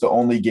because it's the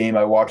only game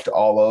I watched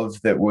all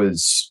of that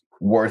was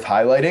worth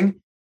highlighting.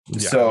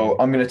 Yeah,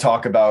 I'm going to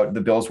talk about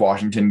the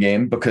Bills-Washington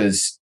game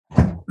because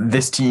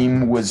this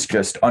team was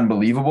just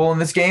unbelievable in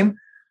this game.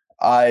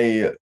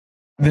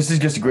 This is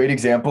just a great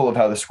example of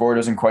how the score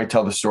doesn't quite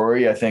tell the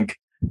story. I think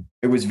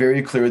it was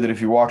very clear that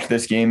if you watched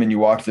this game and you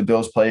watched the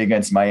Bills play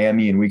against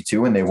Miami in week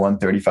 2 and they won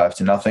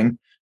 35-0,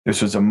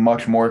 this was a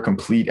much more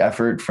complete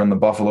effort from the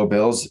Buffalo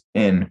Bills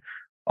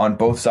on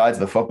both sides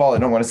of the football. I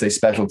don't want to say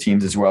special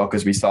teams as well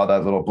because we saw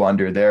that little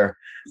blunder there.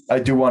 I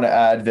do want to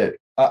add that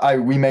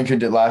we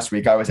mentioned it last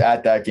week. I was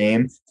at that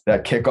game,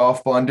 that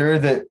kickoff blunder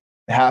that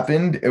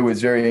happened. It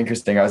was very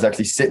interesting. I was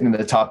actually sitting in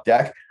the top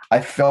deck. I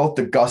felt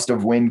the gust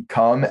of wind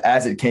come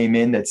as it came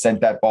in that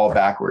sent that ball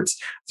backwards.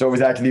 So it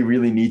was actually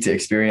really neat to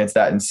experience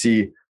that and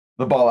see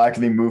the ball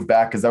actually move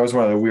back because that was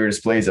one of the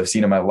weirdest plays I've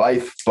seen in my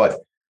life. But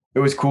it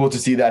was cool to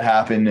see that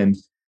happen. And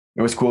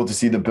it was cool to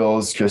see the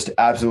Bills just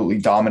absolutely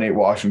dominate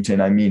Washington.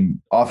 I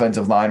mean,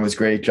 offensive line was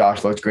great.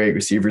 Josh looked great.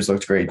 Receivers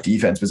looked great.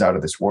 Defense was out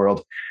of this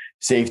world.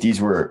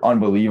 Safeties were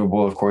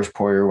unbelievable. Of course,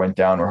 Poyer went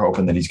down. We're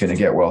hoping that he's going to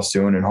get well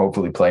soon and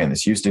hopefully play in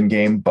this Houston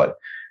game. But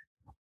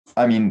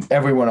I mean,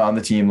 everyone on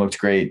the team looked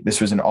great. This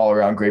was an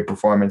all-around great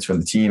performance from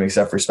the team,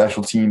 except for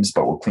special teams,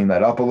 but we'll clean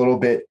that up a little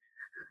bit.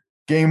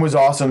 Game was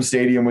awesome.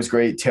 Stadium was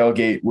great.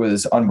 Tailgate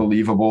was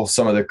unbelievable.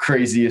 Some of the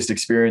craziest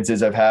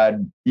experiences I've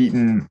had,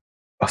 eating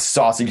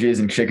sausages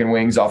and chicken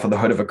wings off of the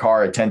hood of a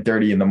car at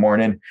 10:30 in the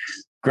morning.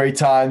 Great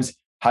times.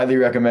 Highly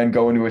recommend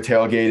going to a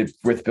tailgate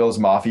with Bills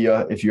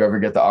Mafia if you ever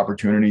get the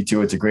opportunity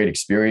to. It's a great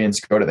experience.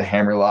 Go to the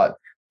Hammer Lot.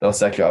 They'll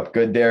set you up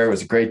good there. It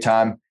was a great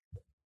time.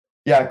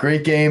 Yeah,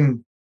 great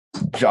game.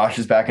 Josh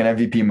is back in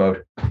MVP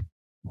mode.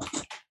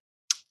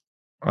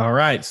 All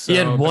right. So he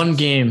had one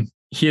game.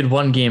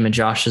 And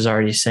Josh is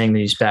already saying that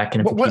he's back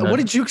in MVP mode. What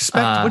did you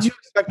expect? What did you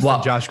expect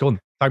from Josh Golden?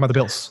 Talking about the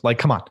Bills. Like,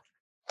 come on.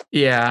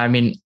 Yeah, I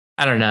mean,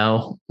 I don't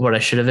know what I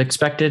should have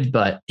expected,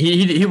 but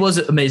he was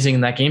amazing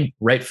in that game,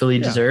 rightfully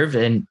deserved,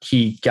 and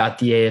he got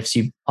the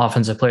AFC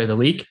Offensive Player of the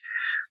Week.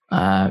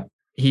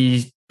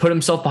 He put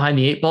himself behind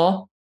the 8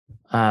 ball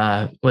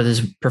with his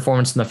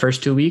performance in the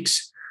first 2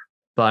 weeks,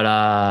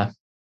 but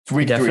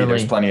week 3,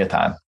 there's plenty of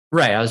time.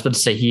 Right, I was about to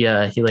say he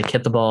like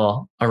hit the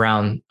ball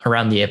around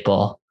the 8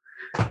 ball.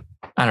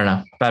 I don't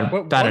know,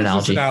 bad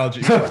analogy. All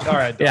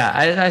right, yeah,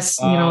 I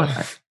you know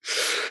what.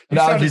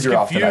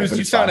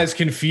 You sound as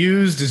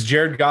confused as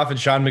Jared Goff and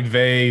Sean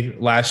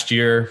McVay last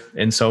year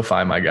in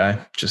SoFi, my guy.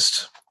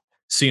 Just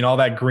seeing all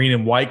that green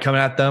and white coming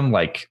at them,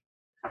 like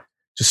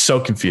just so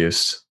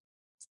confused.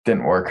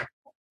 Didn't work.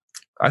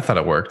 I thought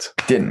it worked.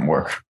 Didn't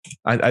work.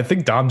 I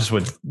think Dom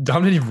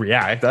didn't even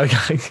react.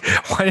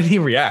 Why did he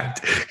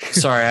react?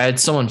 Sorry, I had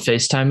someone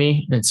FaceTime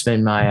me. It's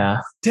been my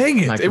dang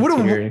it. It would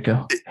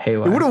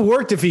have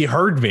worked if he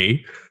heard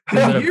me.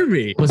 Hear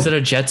me. Was it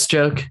a Jets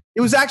joke?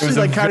 It was actually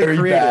like kind of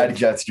creative. Bad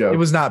Jets joke. It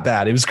was not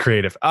bad. It was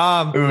creative.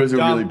 It was a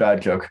really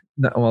bad joke.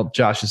 No, well,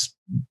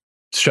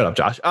 shut up,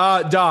 Josh.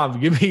 Dom,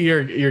 give me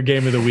your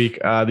game of the week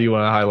that you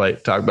want to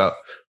highlight, talk about.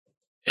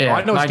 Yeah,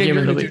 I know it's game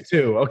of the week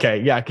too.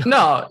 Okay, yeah.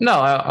 No,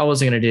 I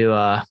wasn't gonna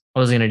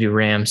do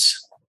Rams.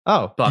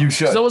 Oh, but you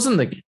should. It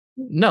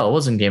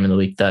wasn't game of the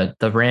week.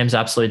 The Rams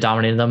absolutely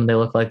dominated them. They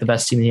look like the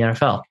best team in the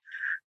NFL.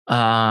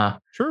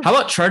 Sure. How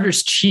about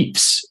Chargers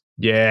Chiefs?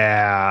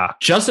 Yeah.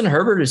 Justin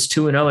Herbert is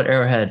 2-0 at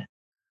Arrowhead.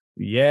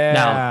 Yeah.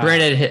 Now,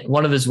 granted,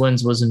 one of his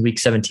wins was in week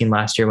 17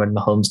 last year when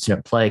Mahomes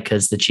didn't play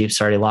because the Chiefs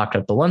already locked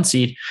up the 1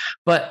 seed,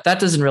 but that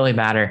doesn't really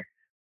matter.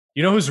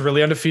 You know who's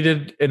really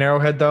undefeated in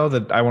Arrowhead, though,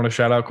 that I want to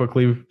shout out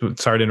quickly?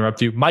 Sorry to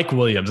interrupt you. Mike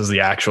Williams is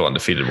the actual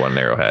undefeated one in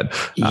Arrowhead.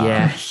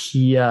 Yeah,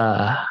 he's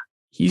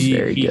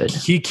very good.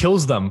 He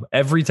kills them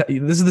every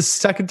time. This is the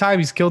second time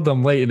he's killed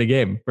them late in the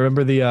game.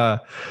 Remember there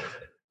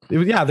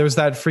was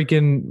that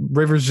freaking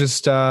Rivers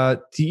just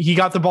he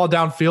got the ball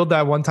downfield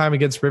that one time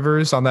against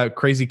Rivers on that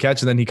crazy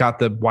catch, and then he got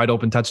the wide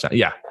open touchdown.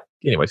 Yeah.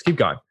 Anyways, keep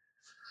going.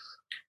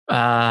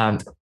 I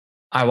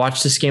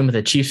watched this game with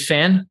a Chiefs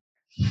fan.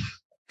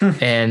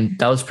 And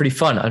that was pretty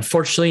fun.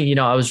 Unfortunately,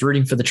 I was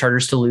rooting for the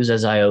Chargers to lose,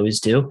 as I always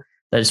do.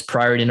 That is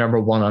priority number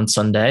 1 on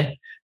Sunday.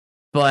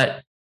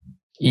 But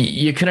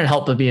you couldn't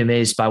help but be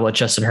amazed by what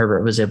Justin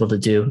Herbert was able to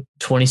do.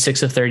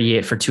 26 of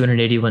 38 for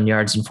 281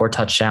 yards and 4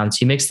 touchdowns.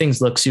 He makes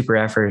things look super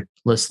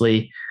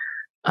effortlessly.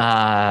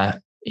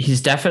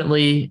 He's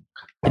definitely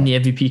in the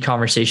MVP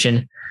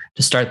conversation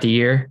to start the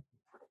year.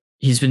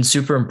 he's been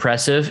super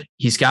impressive.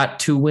 He's got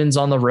 2 wins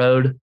on the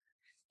road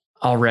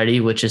already,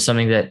 which is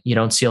something that you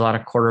don't see a lot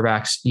of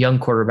quarterbacks, young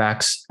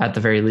quarterbacks at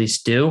the very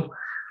least, do.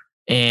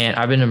 And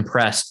I've been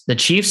impressed. The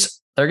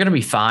Chiefs, they're going to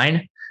be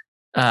fine.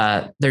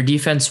 Their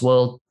defense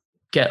will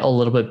get a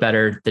little bit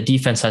better. The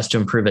defense has to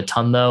improve a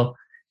ton, though.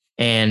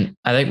 And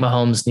I think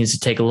Mahomes needs to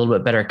take a little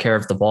bit better care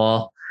of the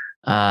ball.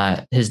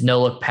 His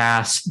no-look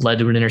pass led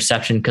to an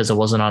interception because it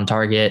wasn't on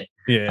target.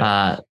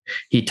 Yeah.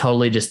 He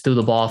totally just threw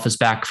the ball off his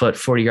back foot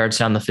 40 yards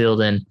down the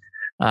field. And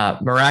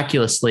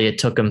miraculously, it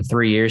took him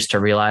 3 years to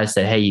realize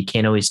that, hey, you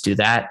can't always do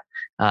that.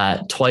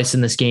 Twice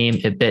in this game,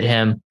 it bit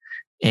him.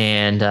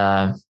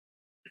 And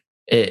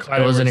it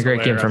wasn't a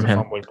great game from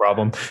him.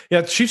 Problem.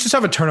 Yeah, the Chiefs just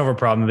have a turnover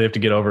problem they have to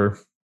get over.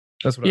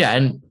 That's what.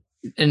 Yeah,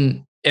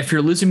 and if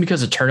you're losing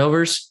because of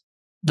turnovers,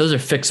 those are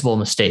fixable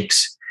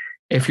mistakes.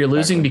 If you're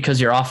losing because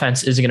your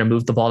offense isn't going to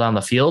move the ball down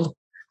the field,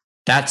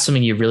 that's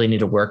something you really need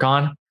to work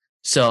on.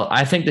 So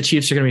I think the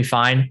Chiefs are going to be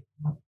fine.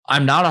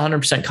 I'm not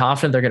 100%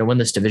 confident they're going to win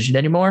this division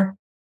anymore,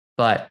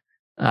 but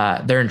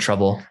they're in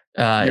trouble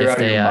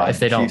if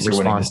they don't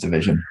respond. This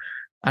division.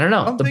 I don't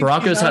know. The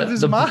Broncos have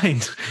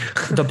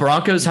the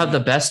Broncos have the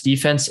best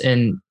defense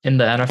in the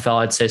NFL,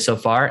 I'd say, so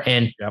far,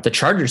 and the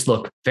Chargers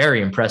look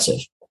very impressive.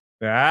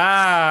 Who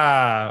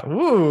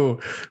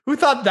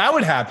thought that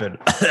would happen?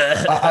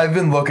 I've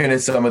been looking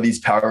at some of these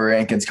power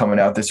rankings coming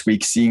out this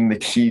week, seeing the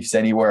Chiefs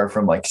anywhere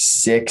from like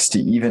 6 to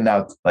even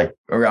now like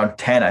around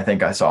 10. I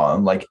think I saw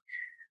them. Like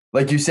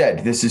you said,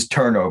 this is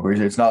turnovers.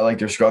 It's not like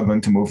they're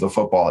struggling to move the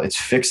football. It's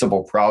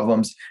fixable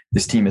problems.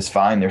 This team is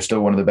fine. They're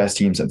still one of the best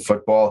teams in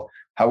football.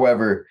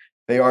 However,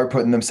 they are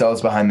putting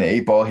themselves behind the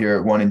 8 ball here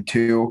at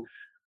 1-2.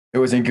 It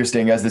was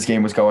interesting as this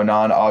game was going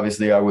on.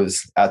 Obviously, I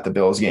was at the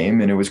Bills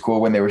game, and it was cool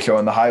when they were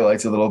showing the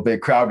highlights a little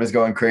bit. Crowd was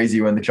going crazy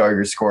when the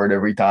Chargers scored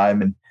every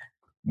time. And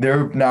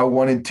they're now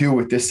 1-2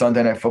 with this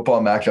Sunday Night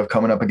Football matchup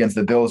coming up against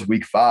the Bills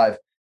week 5.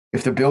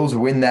 If the Bills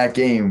win that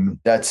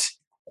game, I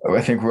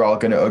think we're all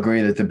going to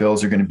agree that the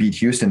Bills are going to beat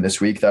Houston this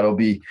week. That'll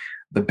be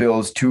the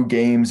Bills 2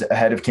 games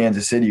ahead of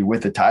Kansas City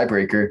with the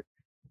tiebreaker.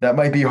 That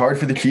might be hard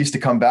for the Chiefs to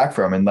come back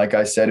from. And like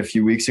I said a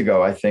few weeks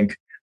ago, I think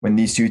when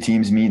these 2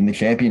 teams meet in the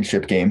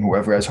championship game,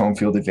 whoever has home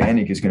field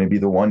advantage is going to be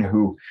the one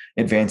who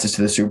advances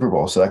to the Super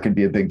Bowl. So that could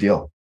be a big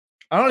deal.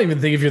 I don't even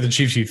think if you're the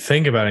Chiefs, you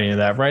think about any of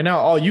that. Right now,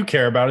 all you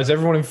care about is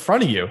everyone in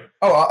front of you.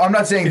 Oh, I'm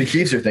not saying the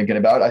Chiefs are thinking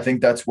about. I think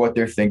that's what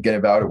they're thinking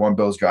about at One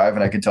Bills Drive.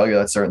 And I can tell you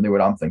that's certainly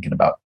what I'm thinking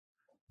about.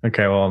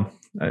 Okay, well,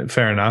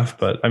 fair enough.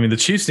 But I mean, the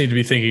Chiefs need to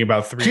be thinking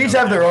about 3. Chiefs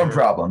have their own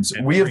problems.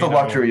 We have the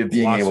luxury of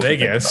being able to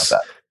think about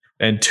that.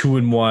 And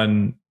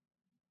 2-1.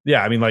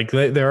 Yeah, I mean, like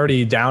they're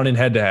already down in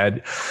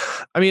head-to-head.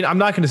 I mean, I'm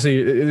not going to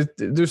say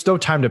there's no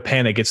time to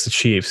panic. It's the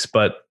Chiefs,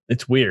 but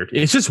it's weird.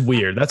 It's just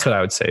weird. That's what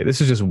I would say.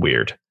 This is just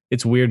weird.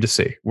 It's weird to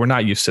see. We're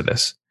not used to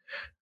this.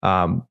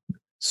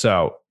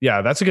 So,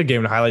 yeah, that's a good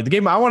game to highlight. The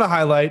game I want to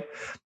highlight,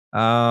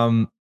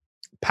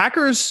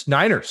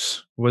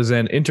 Packers-Niners was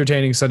an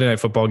entertaining Sunday Night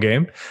Football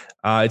game.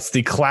 It's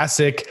the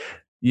classic,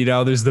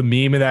 there's the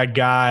meme of that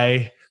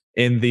guy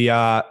in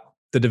the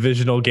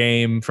divisional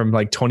game from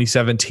like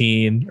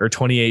 2017 or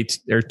 28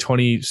 or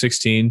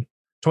 2016,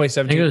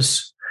 2017.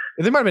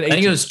 It might have been 18. I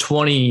think it was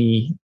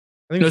 20.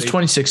 I think it was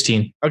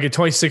 2016. Okay,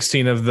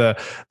 2016 of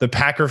the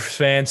Packer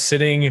fans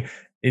sitting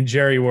in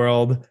Jerry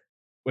World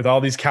with all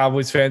these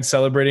Cowboys fans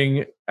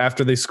celebrating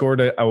after they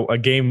scored a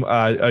game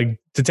to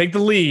take the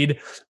lead.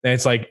 And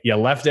it's like, you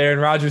left Aaron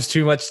Rodgers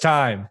too much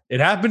time. It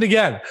happened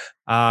again.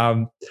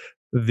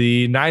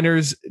 The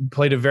Niners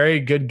played a very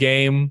good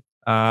game.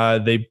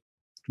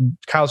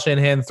 Kyle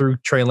Shanahan threw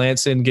Trey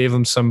Lance in, gave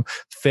him some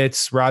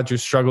fits.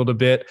 Rodgers struggled a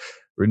bit.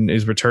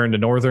 His return to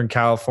Northern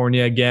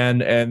California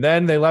again. And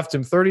then they left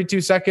him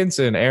 32 seconds,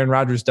 and Aaron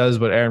Rodgers does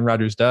what Aaron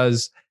Rodgers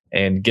does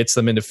and gets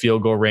them into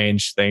field goal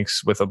range,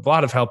 thanks with a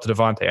lot of help to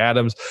Devontae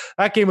Adams.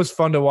 That game was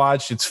fun to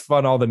watch. It's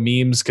fun, all the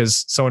memes,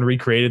 because someone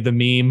recreated the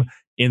meme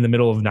in the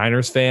middle of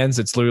Niners fans.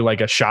 It's literally like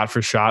a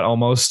shot-for-shot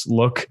almost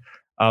look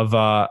of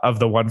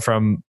the one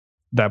from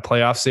that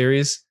playoff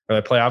series or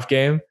that playoff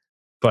game.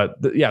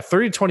 But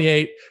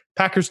 30-28,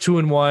 Packers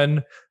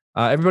 2-1.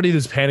 Everybody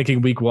who's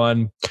panicking week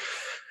 1,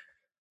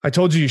 I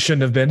told you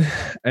shouldn't have been.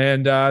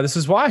 And this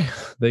is why.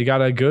 They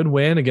got a good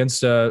win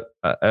against a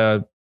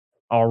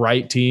all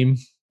right team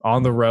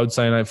on the road,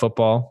 Sunday Night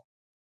Football.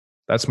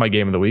 That's my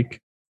game of the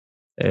week.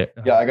 Yeah,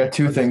 I got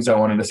 2 things I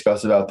want to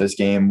discuss about this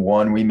game.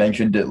 One, we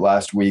mentioned it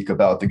last week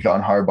about the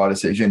John Harbaugh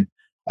decision.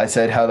 I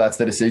said how that's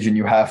the decision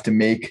you have to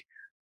make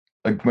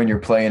when you're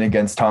playing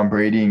against Tom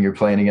Brady and you're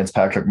playing against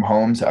Patrick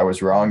Mahomes. I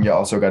was wrong. You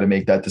also got to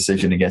make that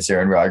decision against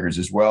Aaron Rodgers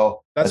as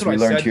well. As we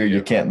learned here,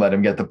 you can't let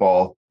him get the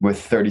ball with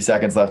 30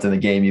 seconds left in the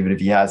game. Even if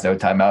he has no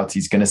timeouts,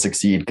 he's going to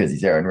succeed because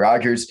he's Aaron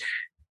Rodgers.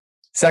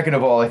 Second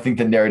of all, I think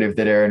the narrative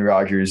that Aaron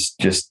Rodgers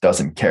just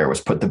doesn't care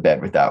was put to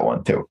bed with that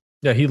one too.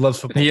 Yeah, he loves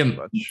football so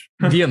much.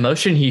 The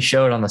emotion he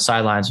showed on the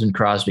sidelines when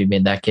Crosby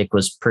made that kick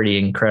was pretty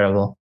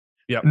incredible.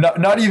 Yeah,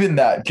 not even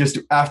that. Just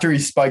after he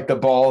spiked the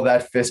ball,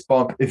 that fist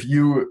bump.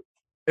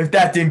 If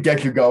that didn't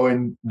get you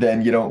going,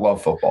 then you don't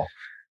love football.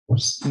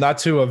 not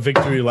to a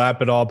victory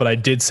lap at all, but I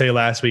did say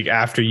last week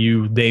after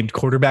you named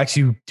quarterbacks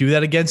you do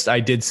that against, I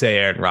did say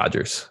Aaron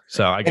Rodgers.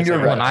 So I guess you're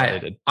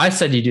right. I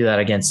said you do that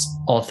against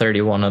all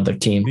 31 other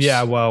teams.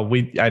 Yeah, well,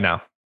 I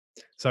know.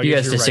 So you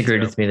guys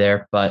disagreed with me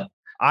there, but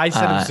I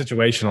said it was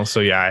situational. So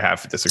yeah, I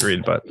have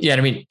disagreed, but yeah,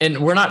 I mean, and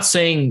we're not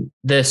saying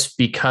this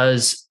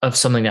because of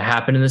something that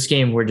happened in this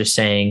game. We're just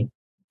saying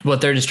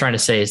what they're just trying to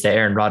say is that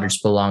Aaron Rodgers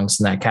belongs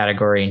in that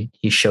category, and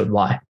he showed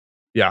why.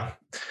 Yeah.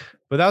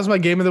 But that was my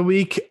game of the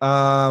week.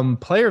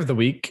 Player of the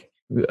week.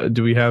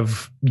 Do we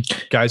have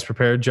guys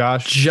prepared,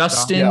 Josh?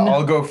 Justin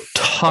I'll go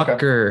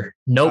Tucker. Okay.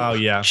 Nope. Oh,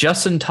 yeah.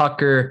 Justin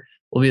Tucker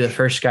will be the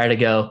first guy to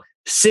go.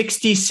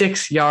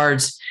 66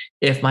 yards.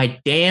 If my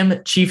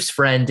damn Chiefs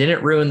friend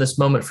didn't ruin this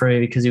moment for me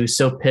because he was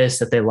so pissed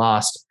that they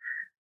lost.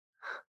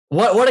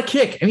 What a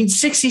kick. I mean,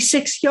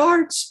 66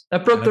 yards.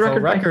 That broke the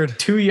record by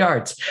 2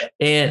 yards.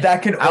 And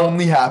that can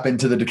only happen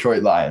to the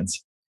Detroit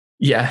Lions.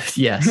 Yeah,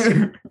 yes.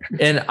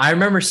 And I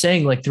remember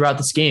saying like throughout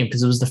this game,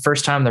 because it was the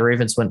first time the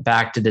Ravens went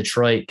back to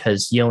Detroit,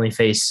 because you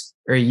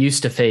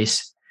used to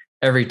face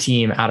every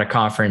team out of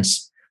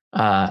conference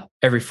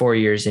every 4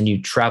 years, and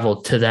you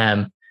traveled to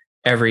them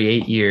every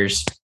 8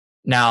 years.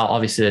 Now,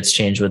 obviously that's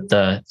changed with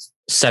the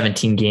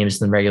 17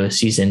 games in the regular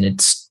season.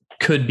 It's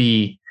could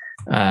be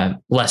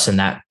less than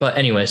that. But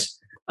anyways,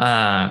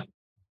 I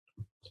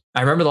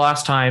remember the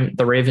last time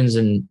the Ravens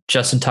and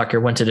Justin Tucker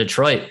went to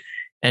Detroit,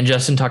 and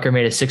Justin Tucker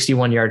made a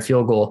 61-yard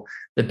field goal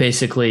that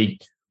basically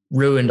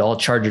ruined all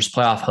Chargers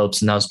playoff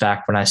hopes. And that was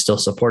back when I still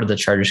supported the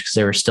Chargers because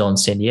they were still in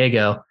San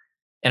Diego.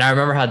 And I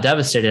remember how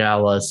devastated I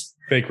was.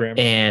 Fake Ram.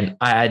 And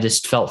I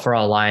just felt for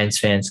all Lions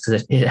fans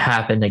because it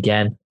happened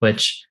again,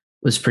 which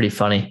was pretty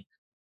funny.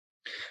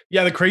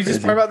 Yeah, the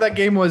craziest part about that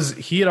game was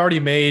he had already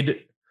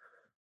made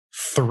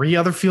 3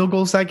 other field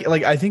goals. He'd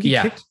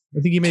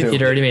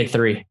already made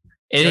 3.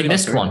 And he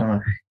missed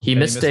one. He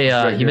missed a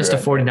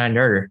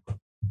 49-yarder.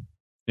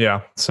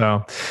 Yeah.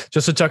 So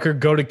Justin Tucker,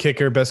 go to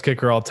kicker, best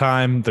kicker all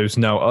time. There's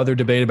no other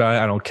debate about it.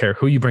 I don't care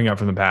who you bring up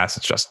from the past.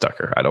 It's Justin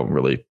Tucker. I don't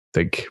really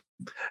think.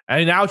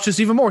 And now it's just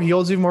even more. He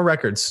holds even more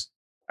records.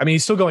 I mean,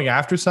 he's still going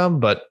after some,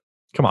 but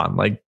come on.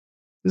 Like,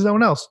 there's no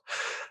one else.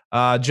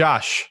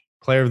 Josh,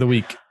 player of the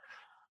week.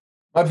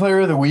 My player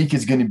of the week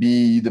is going to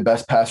be the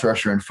best pass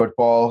rusher in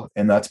football,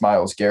 and that's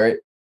Myles Garrett.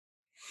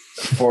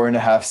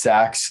 4.5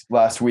 sacks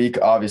last week,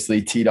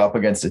 obviously teed up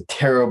against a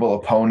terrible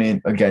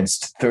opponent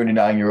against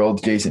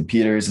 39-year-old Jason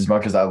Peters. As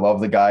much as I love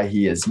the guy,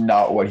 he is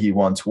not what he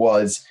once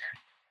was.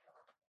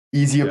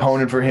 Easy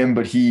opponent for him,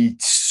 but he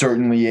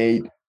certainly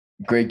ate.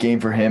 Great game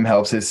for him,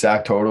 helps his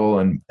sack total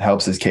and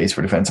helps his case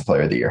for defensive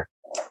player of the year.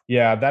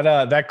 Yeah,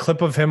 that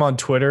clip of him on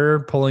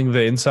Twitter pulling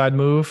the inside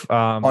move.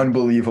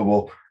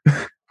 Unbelievable.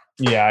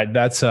 Yeah,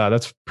 that's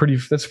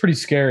pretty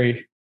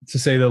scary to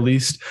say the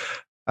least.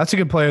 That's a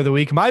good player of the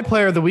week. My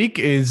player of the week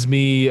is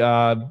me.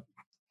 What's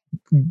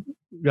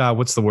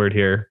the word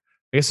here?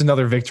 I guess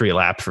another victory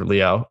lap for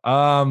Leo.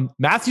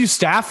 Matthew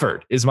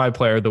Stafford is my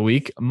player of the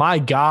week. My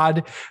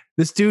God,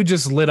 this dude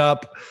just lit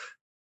up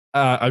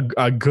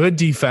a good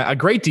defense, a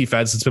great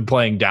defense that's been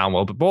playing down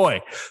well. But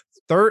boy,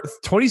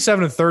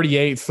 27 of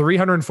 38,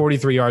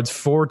 343 yards,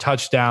 4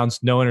 touchdowns,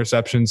 no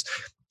interceptions.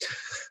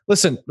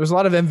 Listen, there's a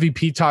lot of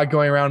MVP talk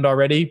going around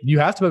already. You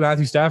have to put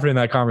Matthew Stafford in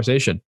that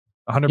conversation.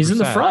 100%. He's in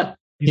the front.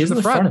 He's in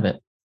the front of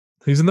it.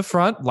 He's in the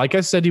front. Like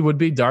I said, he would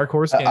be dark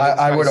horse.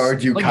 I would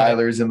argue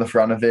Kyler's in the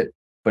front of it,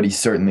 but he's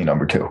certainly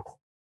number 2.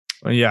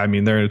 Yeah, I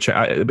mean, they're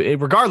in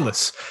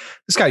regardless,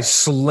 this guy's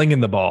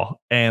slinging the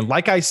ball. And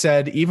like I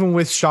said, even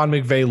with Sean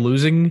McVay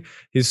losing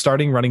his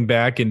starting running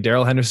back and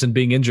Darrell Henderson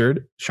being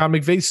injured, Sean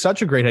McVay's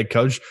such a great head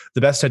coach,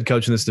 the best head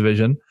coach in this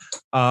division,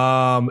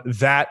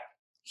 that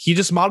he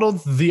just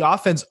modeled the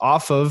offense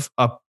off of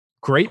a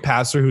great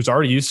passer who's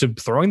already used to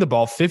throwing the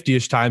ball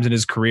 50-ish times in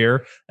his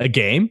career a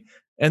game.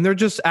 And they're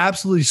just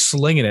absolutely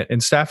slinging it.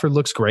 And Stafford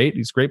looks great.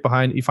 He's great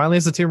behind. He finally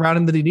has the team around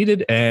him that he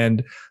needed.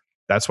 And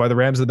that's why the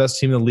Rams are the best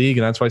team in the league.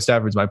 And that's why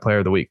Stafford's my player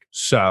of the week.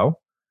 So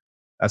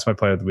that's my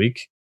player of the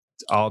week.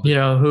 You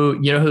know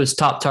who his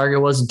top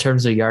target was in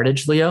terms of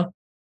yardage, Leo?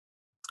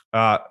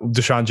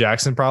 Deshaun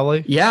Jackson,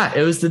 probably. Yeah,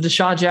 it was the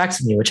Deshaun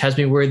Jackson, which has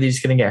me worried he's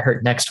going to get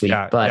hurt next week.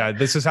 But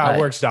this is how it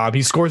works, Dom.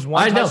 He scores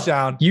one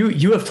touchdown.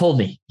 You have told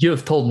me.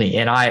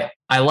 And I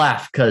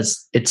laugh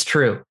because it's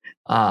true.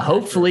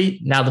 Hopefully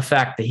now the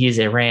fact that he's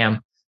a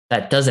Ram,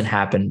 that doesn't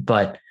happen.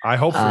 But I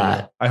hope for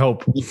you. I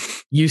hope.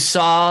 You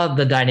saw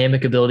the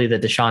dynamic ability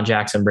that Deshaun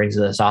Jackson brings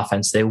to this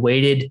offense. They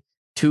waited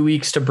 2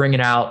 weeks to bring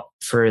it out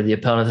for the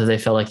opponent that they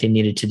felt like they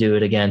needed to do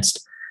it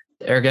against.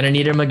 They're going to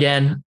need him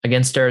again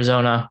against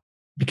Arizona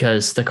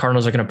because the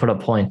Cardinals are going to put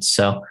up points.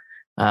 So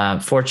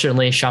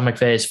fortunately, Sean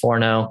McVay is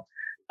 4-0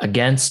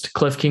 against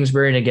Cliff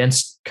Kingsbury and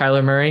against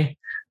Kyler Murray.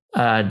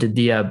 Did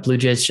the Blue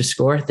Jays just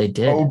score? They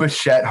did. Oh,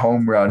 Bichette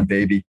home run,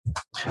 baby.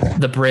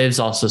 The Braves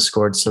also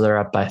scored, so they're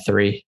up by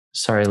 3.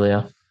 Sorry,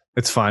 Leo.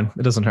 It's fine.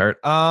 It doesn't hurt.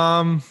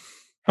 But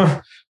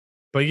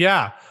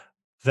yeah,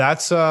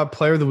 That's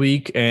player of the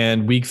week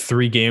and week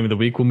 3 game of the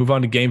week. We'll move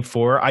on to game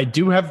 4. I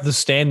do have the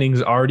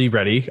standings already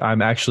ready.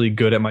 I'm actually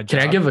good at my job.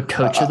 Can I give a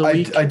coach of the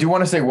week? I do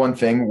want to say one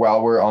thing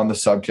while we're on the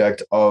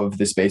subject of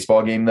this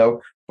baseball game,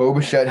 though. Bo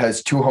Bichette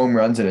has 2 home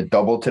runs and a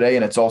double today,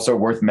 and it's also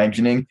worth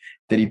mentioning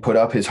that he put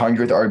up his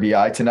 100th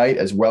RBI tonight,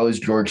 as well as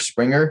George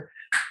Springer.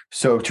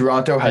 So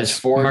Toronto has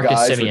 4 Marcus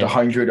guys Semien with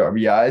 100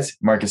 RBIs.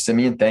 Marcus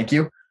Semien, thank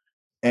you.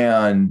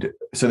 And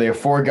so they have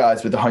 4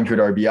 guys with 100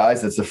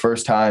 RBIs. That's the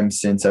first time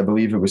since I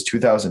believe it was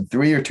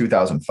 2003 or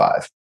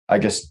 2005. I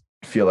just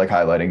feel like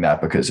highlighting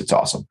that because it's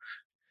awesome.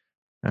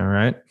 All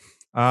right.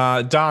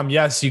 Dom,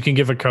 yes, you can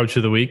give a coach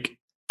of the week.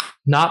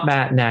 Not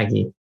Matt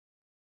Nagy.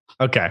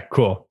 Okay,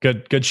 cool.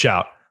 Good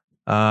shout.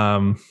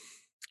 I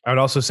would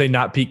also say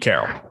not Pete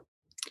Carroll.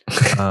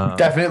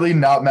 Definitely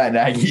not Matt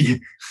Nagy.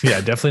 Yeah,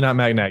 definitely not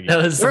Matt Nagy.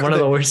 That was one of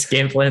the worst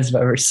game plans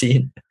I've ever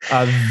seen.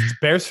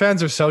 Bears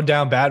fans are so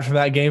down bad from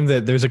that game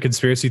that there's a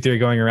conspiracy theory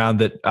going around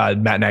that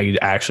Matt Nagy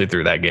actually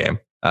threw that game,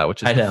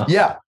 which is I know.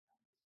 Yeah.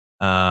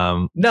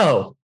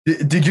 No.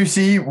 Did you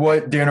see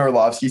what Dan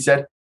Orlovsky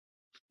said?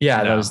 Yeah,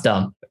 No. that was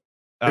dumb.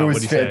 It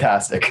was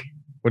fantastic.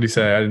 What did he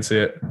say? I didn't see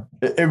it.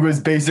 It was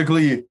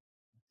basically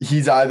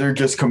he's either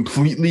just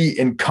completely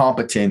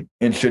incompetent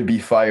and should be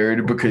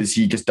fired because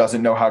he just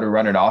doesn't know how to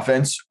run an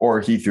offense,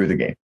 or he threw the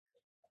game.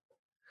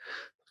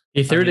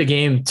 He threw the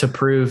game to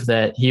prove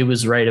that he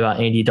was right about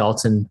Andy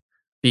Dalton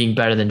being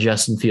better than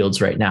Justin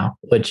Fields right now,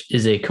 which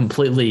is a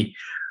completely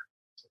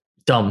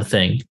dumb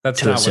thing.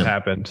 That's not what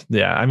happened.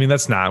 Yeah, I mean,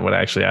 that's not what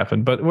actually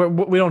happened. But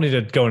we don't need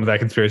to go into that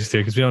conspiracy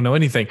theory because we don't know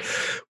anything.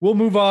 We'll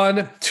move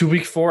on to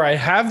week 4. I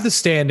have the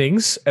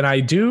standings, and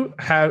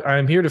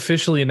I'm here to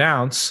officially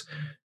announce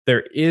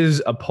there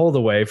is a pull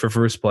away for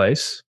first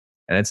place,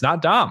 and it's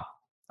not Dom.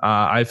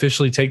 I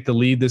officially take the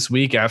lead this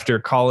week after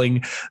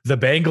calling the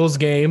Bengals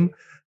game,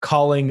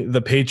 calling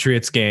the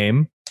Patriots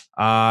game.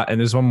 And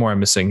there's one more I'm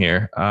missing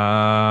here.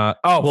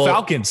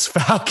 Falcons.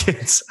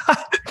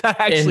 That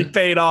actually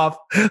paid off.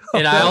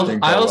 And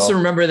I also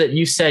remember that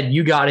you said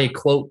you got a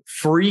quote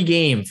free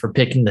game for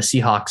picking the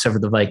Seahawks over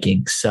the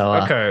Vikings. So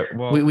okay,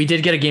 well, we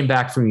did get a game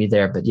back from you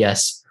there, but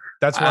yes,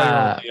 that's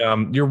why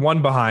you're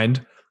one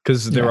behind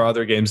because there were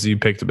other games that you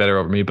picked better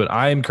over me. But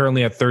I am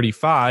currently at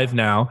 35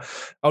 now.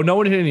 Oh, no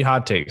one hit any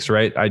hot takes,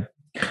 right?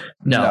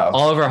 No.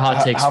 All of our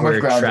hot takes were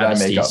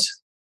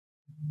travesties.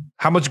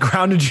 How much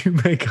ground did you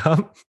make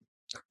up?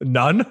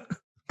 None.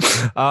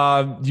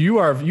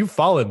 You've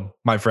fallen,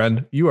 my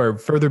friend. You are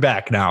further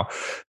back now.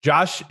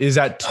 Josh is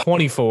at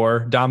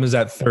 24. Dom is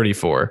at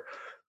 34.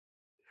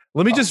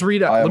 Let me just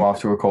read out. I am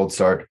off to a cold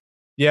start.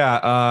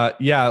 Yeah.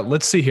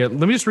 Let's see here.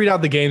 Let me just read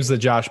out the games that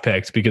Josh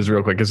picked because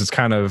it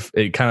kind of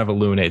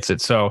illuminates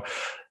it. So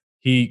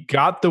he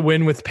got the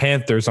win with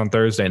Panthers on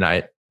Thursday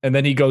night. And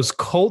then he goes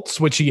Colts,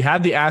 which he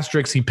had the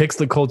asterisks. He picks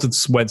the Colts.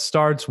 It's Wentz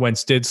starts.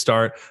 Wentz did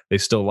start. They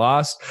still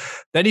lost.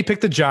 Then he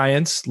picked the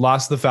Giants,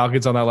 lost the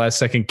Falcons on that last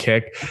second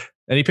kick.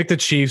 Then he picked the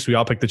Chiefs. We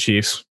all picked the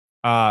Chiefs.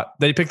 Then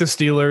he picked the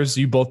Steelers.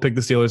 You both picked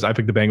the Steelers. I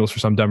picked the Bengals for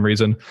some dumb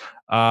reason.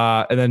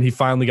 And then he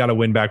finally got a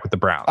win back with the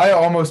Browns. I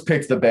almost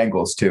picked the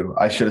Bengals too.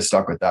 I should have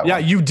stuck with that one. Yeah,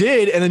 you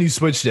did. And then you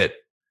switched it.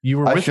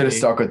 I should have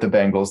stuck with the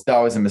Bengals. That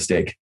was a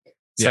mistake.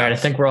 Sorry, I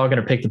think we're all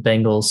going to pick the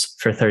Bengals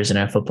for Thursday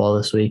Night Football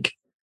this week.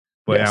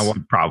 But yeah,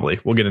 probably.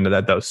 We'll get into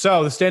that though.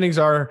 So the standings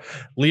are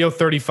Leo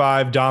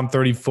 35, Dom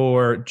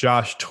 34,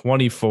 Josh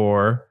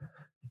 24.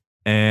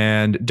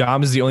 And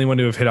Dom is the only one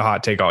to have hit a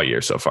hot take all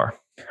year so far.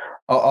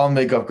 I'll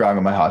make up ground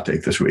on my hot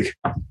take this week.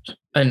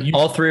 And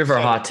all 3 of our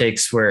hot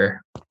takes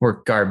were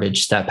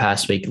garbage that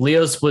past week.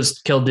 Leo's was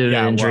killed due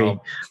to injury.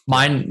 Well,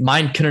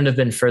 mine couldn't have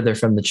been further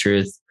from the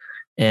truth.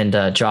 And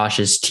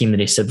Josh's team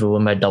that he said would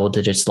win by double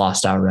digits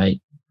lost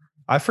outright.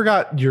 I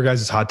forgot your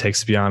guys' hot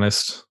takes, to be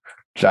honest.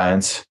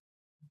 Giants.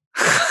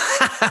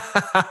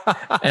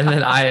 And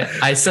then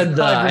I said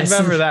I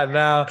remember that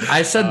now.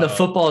 I said the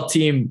football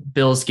team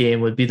Bills game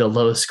would be the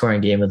lowest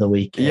scoring game of the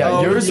week.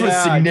 Yeah, yours was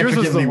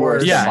significantly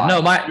worse. Yeah, no,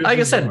 like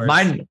I said,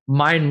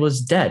 mine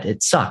was dead.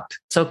 It sucked.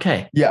 It's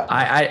okay. Yeah,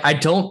 I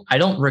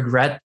don't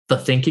regret the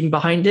thinking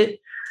behind it.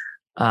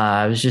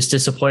 I was just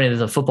disappointed that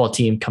the football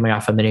team coming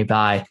off a mini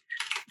bye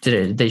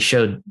they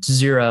showed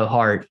zero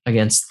heart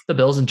against the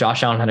Bills, and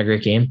Josh Allen had a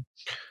great game.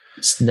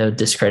 Just no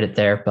discredit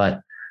there,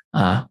 but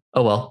oh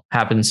well,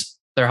 happens.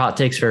 They're hot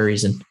takes for a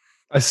reason.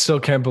 I still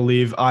can't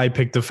believe I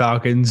picked the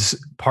Falcons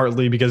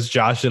partly because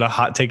Josh did a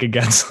hot take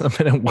against them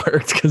and it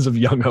worked because of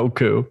Young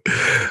Hoku.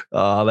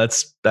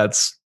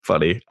 That's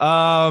funny.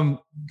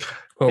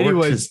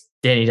 Anyways,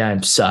 Danny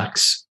Dimes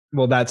sucks.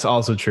 Well, that's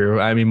also true.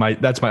 I mean,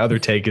 that's my other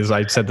take is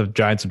I said the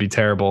Giants would be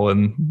terrible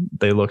and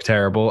they look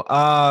terrible.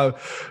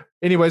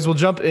 Anyways, we'll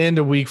jump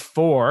into week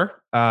 4.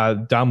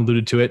 Dom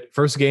alluded to it.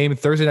 First game,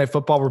 Thursday Night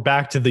Football. We're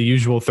back to the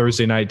usual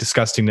Thursday night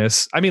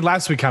disgustingness. I mean,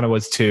 last week kind of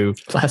was too.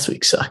 Last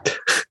week sucked.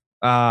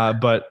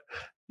 But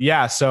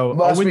yeah, so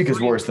last week is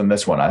worse than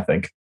this one, I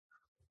think.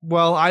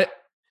 Well, I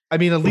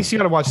mean, at least you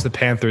got to watch the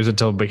Panthers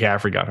until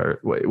McCaffrey got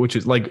hurt, which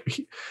is like,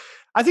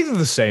 I think they're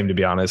the same, to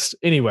be honest.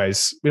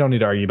 Anyways, we don't need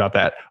to argue about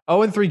that.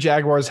 0-3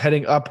 Jaguars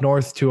heading up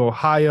north to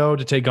Ohio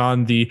to take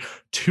on the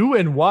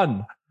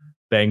 2-1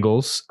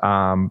 Bengals.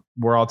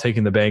 We're all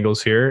taking the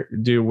Bengals here.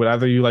 Would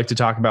either you like to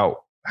talk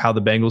about how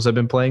the Bengals have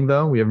been playing,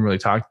 though? We haven't really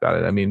talked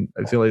about it. I mean,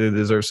 I feel like they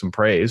deserve some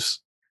praise.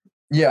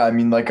 Yeah, I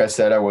mean, like I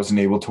said, I wasn't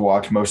able to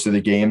watch most of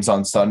the games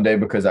on Sunday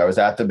because I was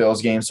at the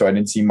Bills game, so I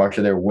didn't see much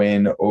of their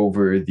win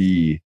over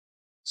the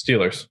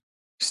Steelers.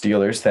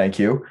 Thank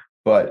you.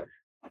 But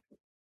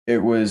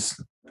it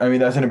was, I mean,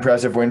 that's an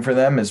impressive win for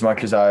them, as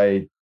much as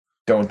I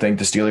don't think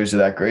the Steelers are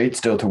that great.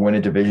 Still, to win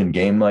a division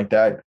game like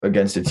that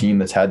against a team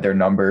that's had their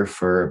number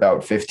for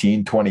about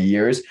 15, 20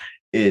 years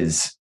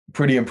is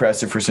pretty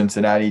impressive for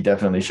Cincinnati.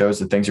 Definitely shows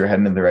that things are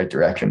heading in the right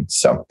direction.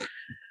 So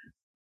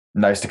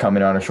nice to come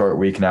in on a short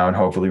week now and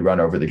hopefully run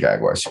over the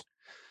Jaguars.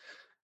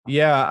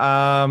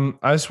 Yeah,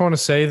 I just want to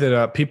say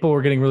that people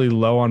were getting really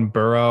low on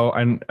Burrow,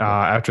 and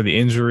after the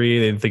injury,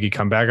 they didn't think he'd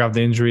come back off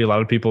the injury. A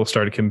lot of people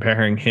started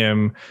comparing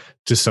him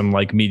to some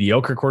like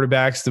mediocre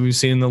quarterbacks that we've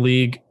seen in the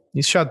league.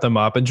 He's shut them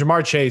up, and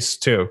Jamar Chase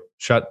too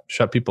shut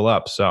people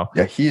up. So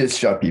yeah, he has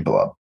shut people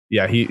up.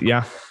 Yeah,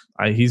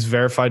 he's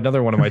verified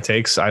another one of my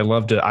takes. I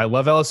love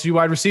LSU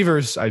wide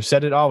receivers. I've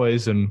said it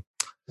always, and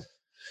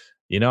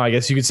I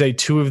guess you could say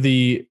two of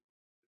the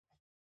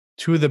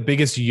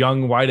biggest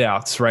young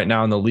wideouts right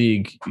now in the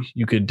league,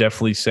 you could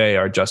definitely say,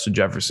 are Justin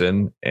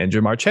Jefferson and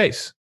Jamar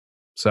Chase.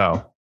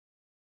 So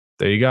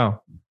there you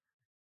go.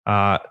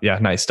 Yeah,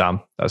 nice,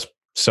 Dom. That was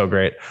so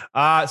great.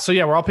 So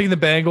yeah, we're all picking the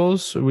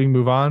Bengals. We can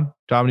move on.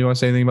 Dom, do you want to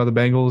say anything about the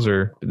Bengals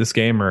or this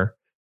game? Or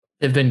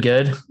they've been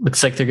good.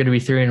 Looks like they're going to be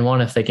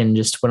 3-1 if they can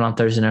just win on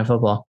Thursday Night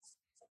Football.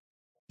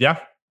 Yeah,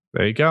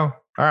 there you go. All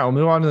right, we'll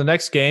move on to the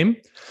next game,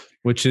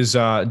 which is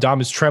Dom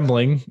is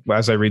trembling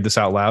as I read this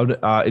out loud.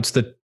 It's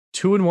the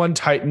 2-1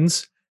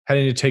 Titans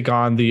heading to take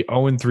on the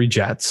 0-3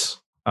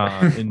 Jets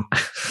in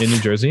New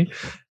Jersey.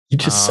 You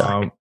just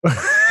suck.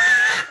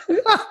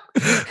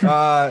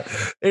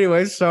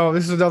 Anyway, so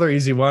this is another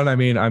easy one. I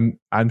mean,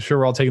 I'm sure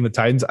we're all taking the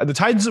Titans. The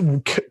Titans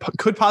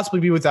could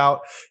possibly be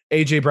without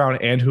AJ Brown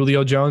and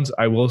Julio Jones.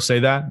 I will say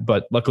that,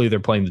 but luckily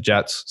they're playing the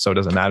Jets, so it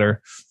doesn't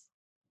matter.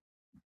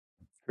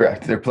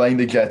 Correct. They're playing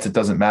the Jets. It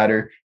doesn't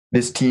matter.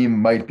 This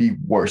team might be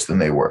worse than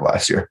they were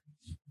last year.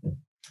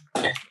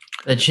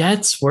 The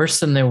Jets worse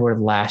than they were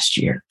last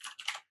year.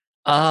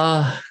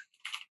 I'm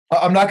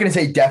not going to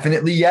say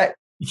definitely yet.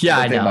 Yeah,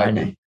 I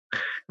know.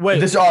 Wait,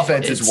 this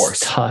offense is worse.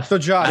 Tough. So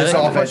Josh, this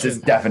offense is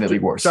definitely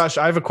worse. Josh,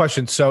 I have a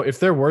question. So if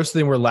they're worse than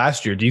they were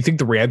last year, do you think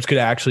the Rams could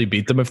actually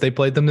beat them if they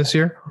played them this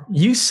year?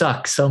 You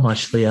suck so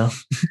much, Leo.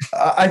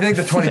 I think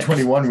the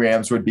 2021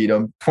 Rams would beat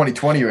them.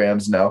 2020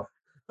 Rams, no.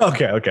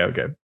 Okay.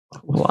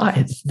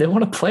 Why? They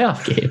won a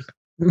playoff game.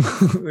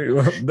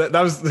 that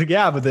was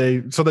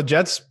but the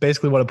Jets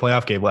basically won a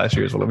playoff game last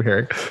year is what I'm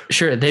hearing.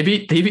 Sure, they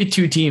beat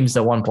two teams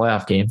that won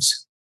playoff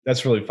games.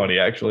 That's really funny,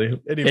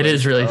 actually. Anyway, it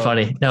is really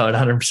funny. No, it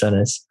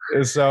 100% is.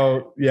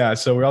 So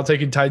we're all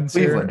taking Titans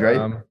Cleveland, here,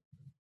 right?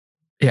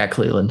 Yeah,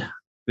 Cleveland.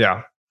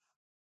 Yeah.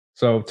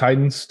 So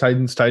Titans,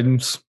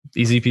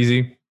 easy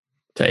peasy.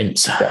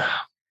 Titans. Yeah.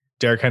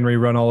 Derrick Henry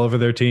run all over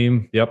their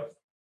team. Yep.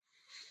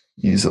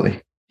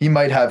 Easily. He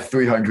might have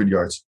 300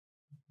 yards.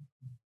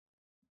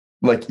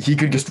 Like, he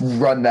could just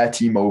run that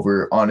team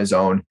over on his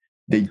own.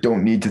 They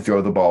don't need to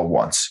throw the ball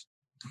once.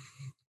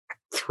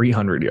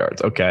 300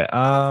 yards. Okay.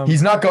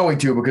 He's not going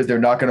to, because they're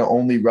not going to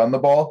only run the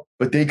ball,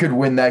 but they could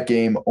win that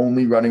game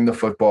only running the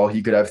football.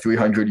 He could have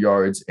 300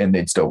 yards and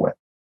they'd still win.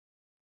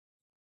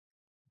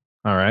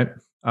 All right.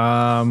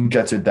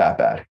 Jets are that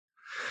bad.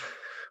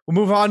 We'll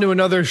move on to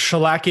another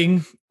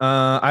shellacking.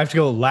 I have to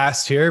go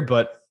last here,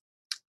 but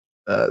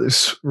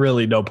there's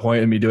really no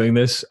point in me doing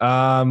this.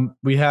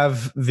 We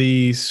have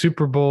the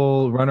Super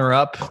Bowl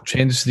runner-up,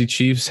 Kansas City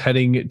Chiefs,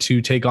 heading to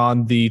take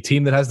on the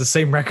team that has the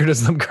same record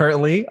as them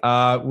currently,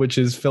 which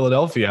is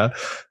Philadelphia.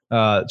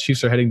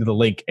 Chiefs are heading to the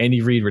Link.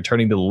 Andy Reid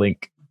returning to the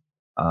Link.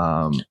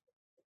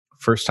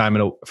 First time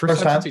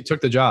since he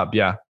took the job.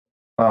 Yeah.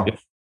 Oh.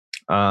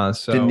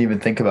 So didn't even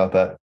think about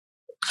that.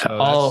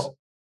 I'll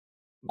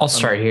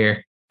start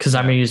here because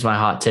I'm going to use my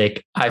hot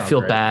take. I feel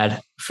bad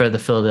for the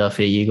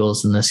Philadelphia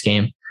Eagles in this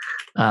game.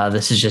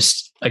 This is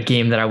just a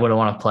game that I wouldn't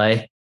want to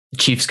play. The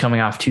Chiefs coming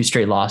off 2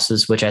 straight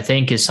losses, which I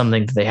think is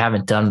something that they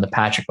haven't done in the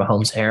Patrick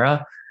Mahomes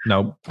era.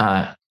 Nope.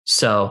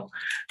 So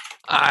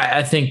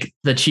I think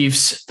the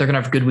Chiefs, they're going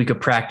to have a good week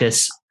of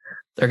practice.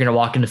 They're going to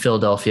walk into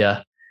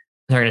Philadelphia.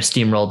 They're going to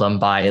steamroll them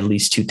by at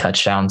least 2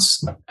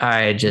 touchdowns.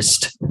 I feel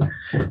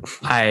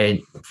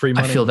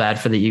bad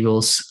for the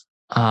Eagles.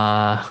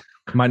 Might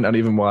not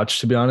even watch,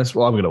 to be honest.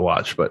 Well, I'm going to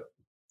watch, but.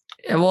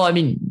 Well, I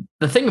mean,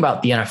 the thing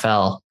about the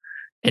NFL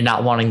and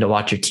not wanting to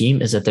watch your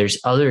team is that there's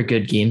other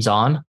good games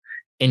on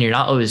and you're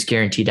not always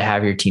guaranteed to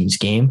have your team's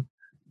game.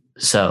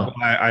 So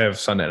I have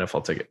Sunday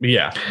NFL ticket.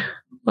 Yeah.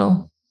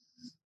 Well,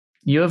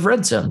 you have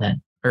Red Zone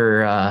then,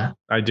 or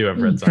I do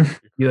have Red Zone.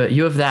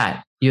 You have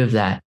that.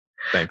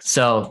 Thanks.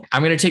 So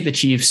I'm going to take the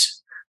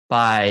Chiefs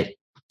by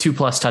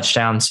 2+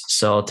 touchdowns.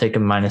 So I'll take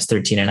them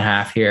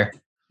 -13.5 here.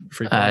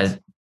 They're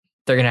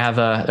going to have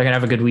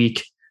a good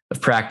week.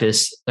 of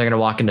practice. They're going to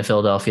walk into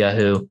Philadelphia,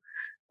 who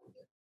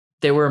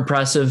they were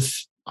impressive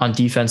on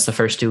defense the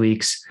first 2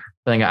 weeks,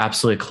 but then got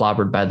absolutely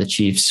clobbered by the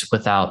Chiefs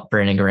without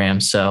Brandon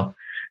Graham. So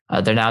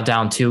they're now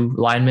down 2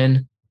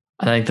 linemen.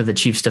 I think that the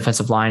Chiefs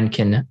defensive line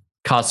can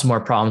cause some more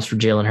problems for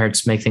Jalen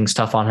Hurts, make things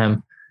tough on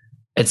him.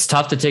 It's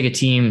tough to take a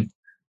team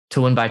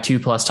to win by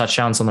 2+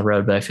 touchdowns on the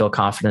road, but I feel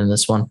confident in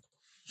this one.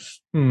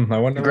 I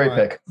wonder. Great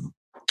pick.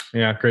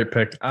 Yeah, great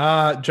pick.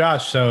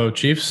 Josh, so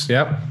Chiefs,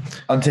 yep.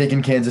 I'm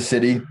taking Kansas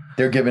City.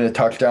 They're given a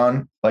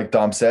touchdown. Like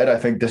Dom said, I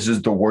think this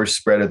is the worst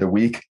spread of the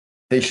week.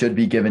 They should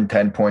be given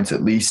 10 points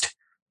at least.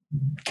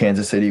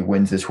 Kansas City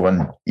wins this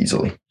one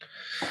easily.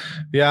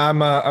 Yeah,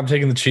 I'm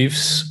taking the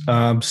Chiefs.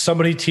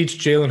 Somebody teach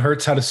Jalen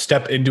Hurts how to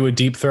step into a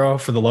deep throw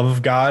for the love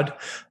of God.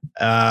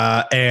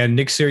 And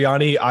Nick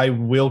Sirianni, I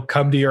will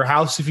come to your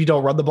house if you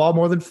don't run the ball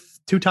more than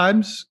 2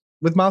 times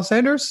with Miles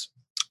Sanders.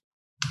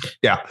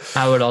 Yeah,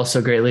 I would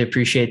also greatly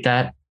appreciate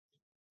that.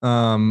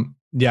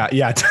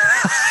 Yeah.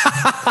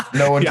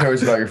 No one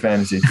cares about your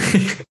fantasy.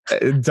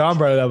 Dom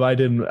brought it up. I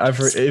didn't.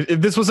 If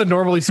this was a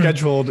normally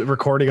scheduled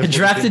recording, I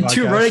drafted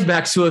 2 running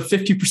backs who have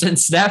 50%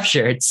 snap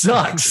share. It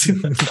sucks.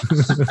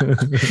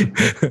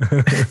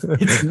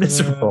 It's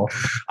miserable.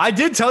 I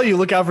did tell you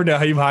look out for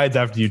Naheem Hines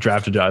after you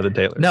drafted Jonathan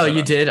Taylor. No,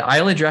 you did. I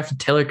only drafted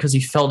Taylor because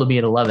he fell to me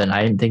at 11.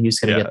 I didn't think he was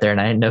going to get there, and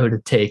I didn't know who to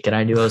take, and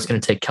I knew I was going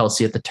to take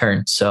Kelsey at the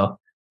turn. So,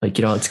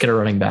 let's get a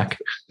running back.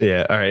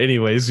 Yeah. All right.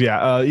 Anyways,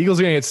 yeah. Eagles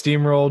are going to get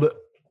steamrolled.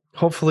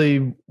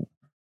 Hopefully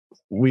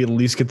we at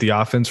least get the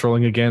offense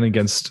rolling again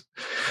against.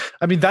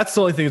 I mean, that's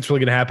the only thing that's really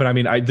going to happen. I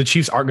mean, the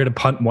Chiefs aren't going to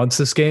punt once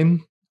this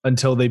game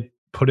until they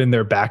put in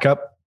their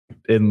backup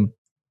in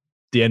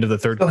the end of the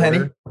third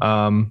quarter.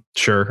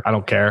 Sure. I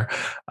don't care.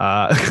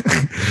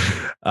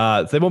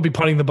 They won't be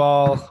punting the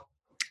ball.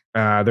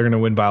 They're going to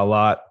win by a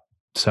lot.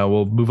 So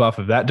we'll move off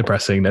of that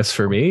depressingness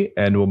for me,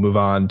 and we'll move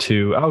on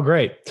to,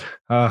 great.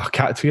 We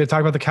got to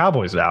talk about the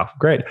Cowboys now.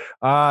 Great.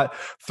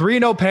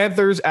 3-0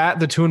 Panthers at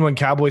the 2-1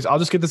 Cowboys. I'll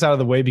just get this out of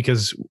the way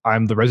because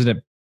I'm the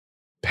resident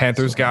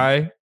Panthers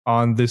guy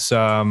on this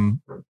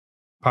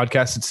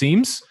podcast, it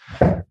seems.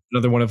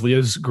 Another one of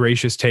Leah's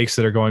gracious takes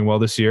that are going well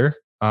this year.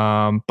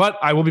 But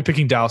I will be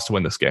picking Dallas to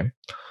win this game.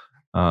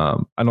 I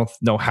don't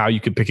know how you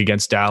could pick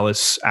against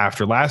Dallas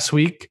after last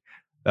week.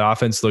 The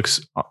offense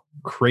looks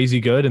crazy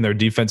good, and their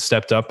defense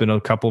stepped up in a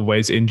couple of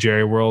ways in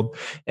Jerry World.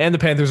 And the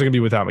Panthers are going to be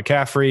without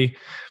McCaffrey.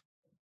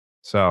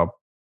 So,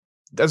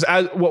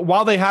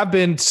 while they have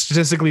been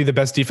statistically the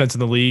best defense in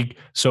the league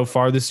so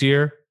far this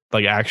year,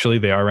 actually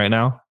they are right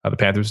now, the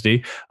Panthers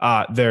D.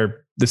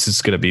 This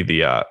is going to be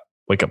the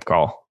wake up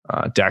call.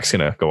 Dak's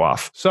going to go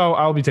off. So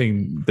I'll be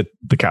taking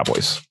the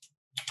Cowboys.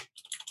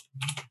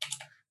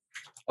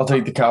 I'll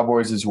take the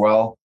Cowboys as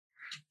well.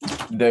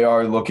 They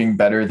are looking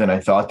better than I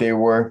thought they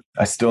were.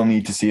 I still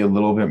need to see a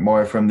little bit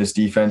more from this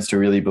defense to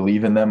really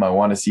believe in them. I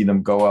want to see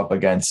them go up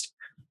against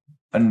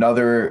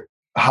another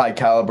high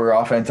caliber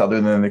offense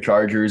other than the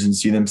Chargers and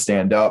see them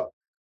stand up.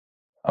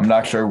 I'm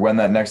not sure when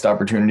that next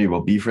opportunity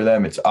will be for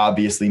them. It's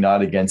obviously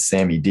not against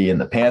Sammy D and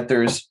the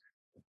Panthers,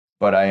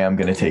 but I am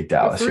going to take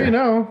Dallas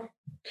here.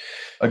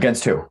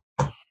 Against who?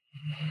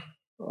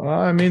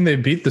 I mean, they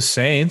beat the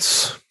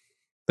Saints.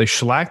 They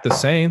shellacked the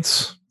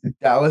Saints.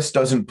 Dallas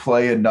doesn't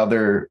play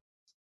another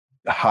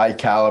high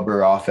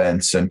caliber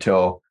offense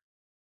until,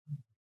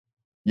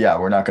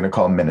 we're not going to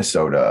call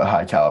Minnesota a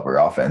high caliber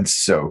offense.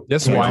 So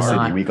yes, why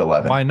not? Week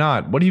 11. Why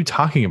not? What are you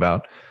talking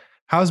about?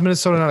 How is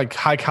Minnesota not a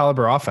high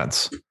caliber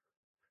offense?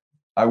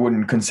 I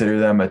wouldn't consider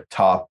them a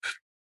top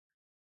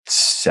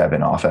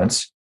 7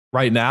 offense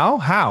right now.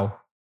 How?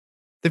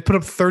 They've put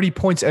up 30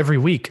 points every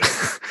week.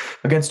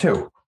 Against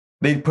who?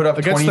 They put up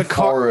against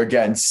 24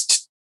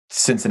 against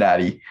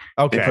Cincinnati.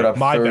 Okay, they put up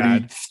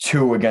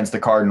 32 against the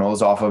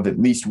Cardinals off of at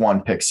least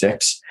 1 pick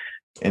 6.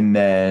 And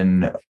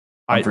then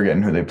I'm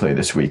forgetting who they play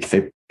this week.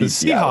 They beat the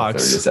Seahawks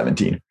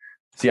 30-17.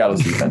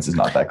 Seattle's defense is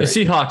not that great.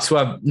 The Seahawks,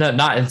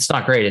 it's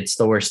not great. It's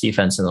the worst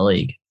defense in the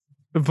league.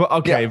 But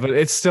but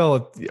it's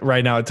still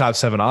right now a top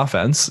 7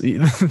 offense.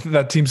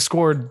 That team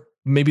scored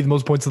maybe the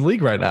most points in the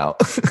league right now.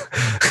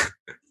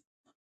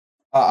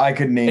 I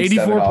could name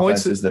 84 7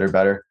 points offenses that are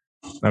better.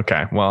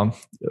 Okay. Well,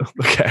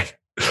 okay.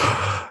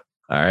 All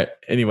right.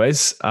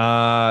 Anyways,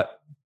 so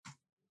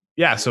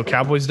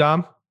Cowboys,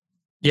 Dom?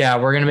 Yeah,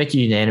 we're going to make it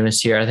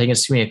unanimous here. I think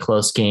it's going to be a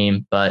close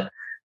game, but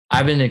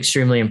I've been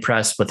extremely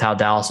impressed with how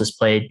Dallas has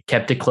played,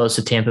 kept it close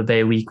to Tampa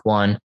Bay week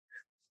 1.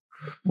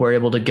 We're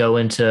able to go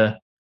into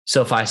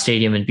SoFi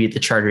Stadium and beat the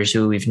Chargers,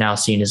 who we've now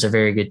seen is a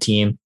very good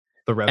team.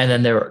 And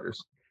then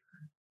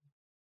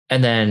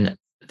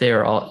they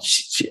were all,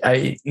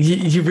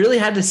 you really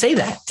had to say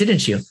that,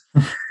 didn't you?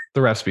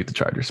 The refs beat the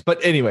Chargers.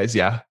 But anyways,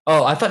 yeah.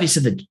 Oh, I thought you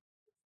said the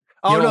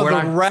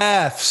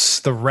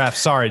refs. The refs.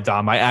 Sorry,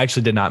 Dom. I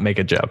actually did not make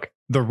a joke.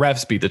 The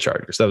refs beat the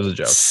Chargers. That was a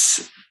joke.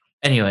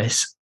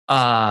 Anyways.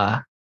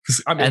 I'm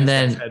and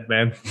then, head,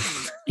 man.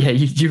 Yeah,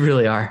 you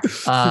really are.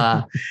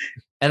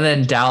 And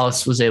then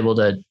Dallas was able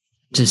to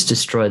just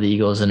destroy the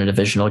Eagles in a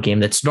divisional game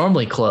that's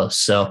normally close.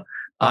 So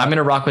I'm going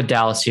to rock with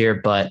Dallas here.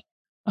 But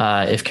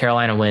if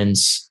Carolina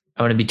wins,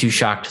 I wouldn't be too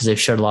shocked because they've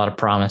showed a lot of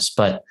promise.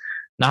 But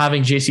not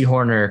having J.C.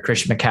 Horner or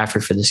Christian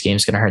McCaffrey for this game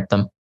is going to hurt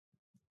them.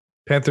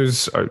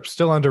 Panthers are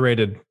still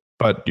underrated,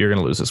 but you're going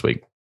to lose this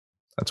week.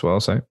 That's what I'll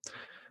say.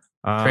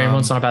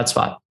 Everyone's not a bad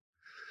spot.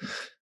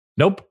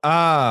 Nope.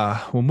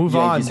 We'll move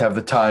on. Yankees have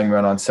the tying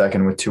run on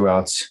second with 2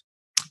 outs.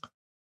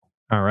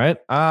 All right.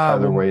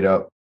 Either weight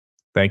up.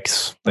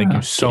 Thanks. Thank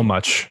you so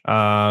much.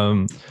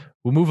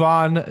 We'll move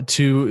on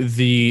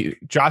to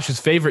Josh's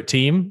favorite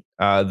team,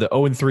 the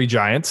 0-3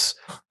 Giants,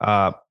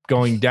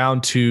 going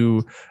down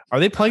to. Are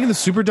they playing in the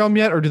Superdome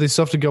yet, or do they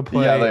still have to go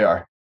play? Yeah, they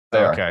are. They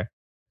are. Okay.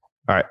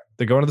 All right.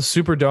 They're going to the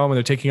Superdome and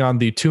they're taking on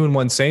the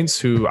 2-1 Saints,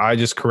 who I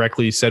just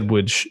correctly said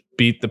would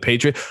beat the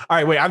Patriots. All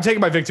right, wait. I'm taking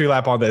my victory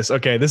lap on this.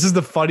 Okay, this is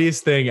the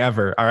funniest thing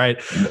ever. All right.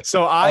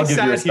 So I'll give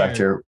you respect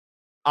here.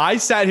 I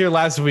sat here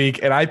last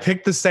week and I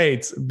picked the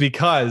Saints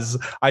because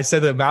I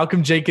said that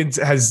Malcolm Jenkins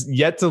has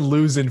yet to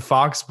lose in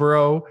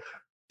Foxborough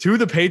to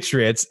the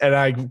Patriots. And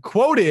I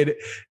quoted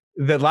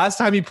that last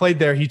time he played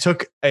there, he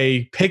took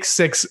a pick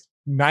six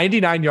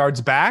 99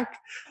 yards back.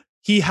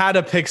 He had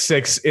a pick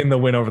six in the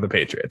win over the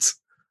Patriots.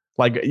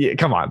 Like, yeah,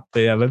 come on.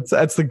 Yeah,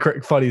 that's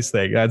the funniest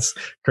thing. That's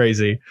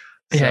crazy.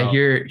 Yeah,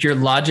 your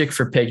logic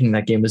for picking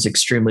that game was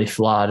extremely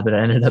flawed, but it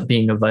ended up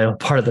being a vital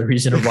part of the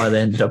reason of why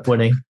they ended up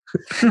winning.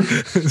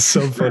 It's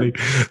so funny.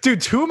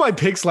 Dude, 2 of my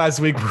picks last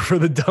week were for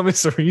the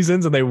dumbest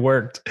reasons and they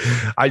worked.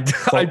 I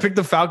picked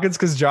the Falcons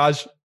because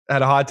Josh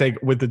had a hot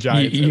take with the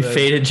Giants. You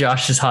faded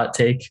Josh's hot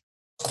take.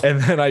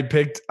 And then I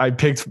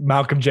picked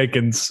Malcolm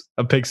Jenkins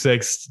a pick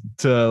six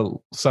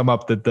to sum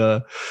up that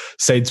the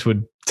Saints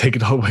would take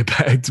it all the way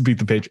back to beat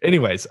the Patriots.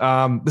 Anyways,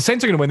 the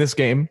Saints are going to win this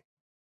game.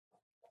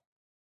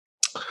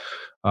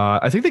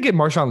 I think they get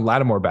Marshawn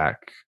Lattimore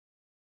back,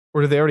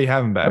 or do they already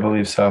have him back? I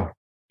believe so.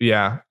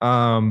 Yeah.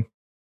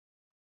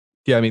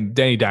 Yeah. I mean,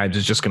 Danny Dimes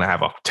is just going to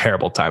have a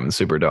terrible time in the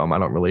Superdome. I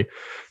don't really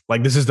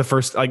like. This is the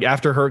first, like,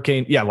 after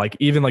Hurricane. Yeah, like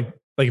even like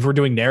if we're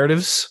doing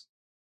narratives,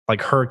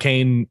 like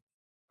Hurricane.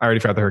 I already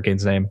forgot the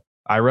Hurricane's name.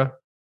 Ida.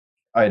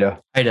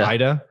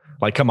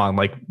 Like, come on,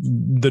 like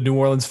the New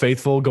Orleans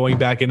faithful going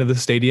back into the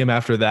stadium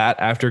after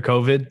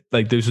COVID.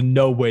 Like, there's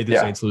no way the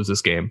Saints lose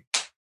this game.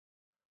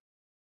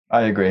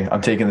 I agree.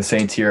 I'm taking the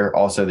Saints here.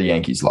 Also, the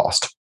Yankees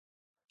lost.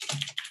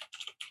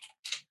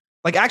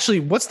 Like, actually,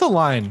 what's the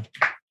line?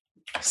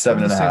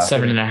 7.5.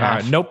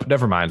 7.5. Nope.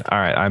 Never mind. All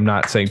right. I'm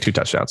not saying 2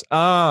 touchdowns.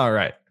 All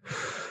right.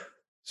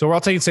 So we're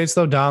all taking Saints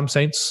though. Dom,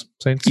 Saints.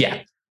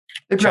 Yeah.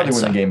 They probably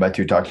win the game by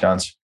 2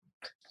 touchdowns.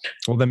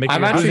 Well, then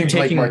I'm actually taking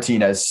Blake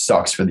Martinez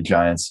sucks for the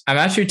Giants. I'm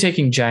actually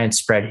taking Giants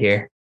spread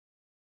here.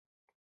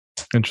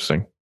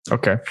 Interesting.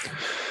 Okay.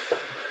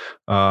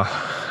 Well,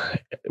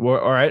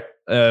 all right.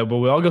 Well,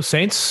 we all go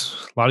Saints.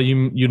 A lot of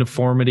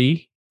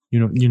uniformity,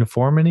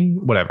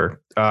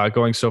 whatever.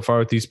 Going so far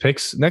with these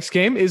picks. Next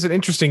game is an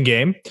interesting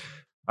game.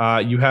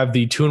 You have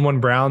the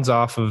 2-1 Browns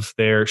off of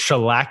their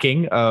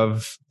shellacking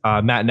of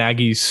Matt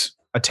Nagy's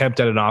attempt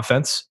at an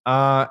offense.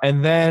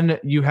 And then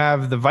you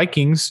have the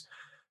Vikings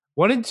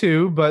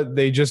 1-2, but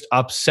they just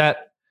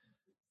upset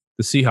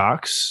the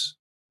Seahawks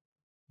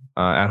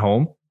at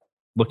home,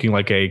 looking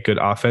like a good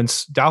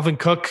offense. Dalvin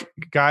Cook,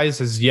 guys,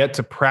 has yet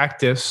to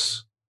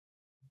practice.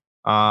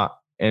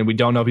 And we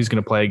don't know if he's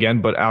going to play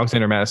again, but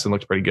Alexander Madison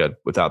looked pretty good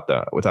without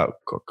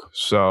Cook.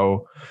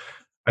 So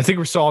I think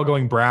we're still all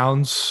going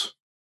Browns.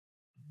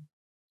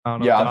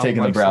 Yeah, I'm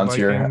taking the Browns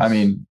here. I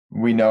mean,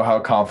 we know how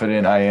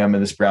confident I am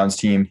in this Browns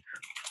team.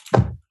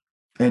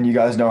 And you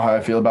guys know how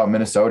I feel about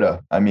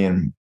Minnesota. I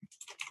mean,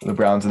 the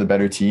Browns are the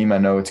better team. I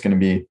know it's going to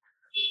be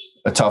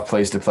a tough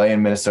place to play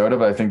in Minnesota,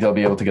 but I think they'll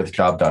be able to get the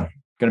job done.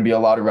 Going to be a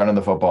lot of running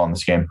the football in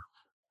this game.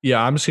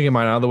 Yeah, I'm just going to get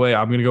mine out of the way.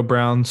 I'm going to go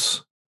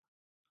Browns.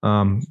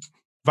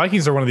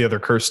 Vikings are one of the other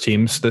cursed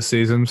teams this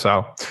season,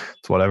 so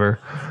it's whatever.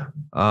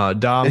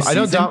 Dom, I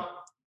know Dom.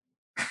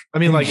 I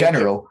mean, like in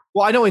general.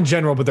 Well, I know in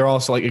general, but they're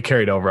also like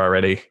carried over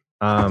already.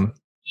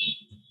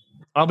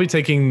 I'll be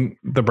taking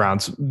the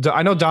Browns.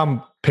 I know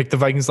Dom picked the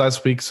Vikings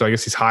last week, so I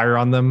guess he's higher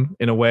on them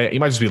in a way. He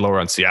might just be lower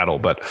on Seattle,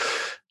 but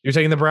you're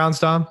taking the Browns,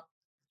 Dom?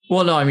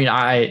 Well, no, I mean,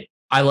 I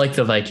like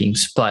the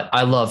Vikings, but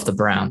I love the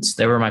Browns.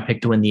 They were my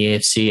pick to win the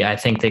AFC. I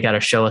think they got to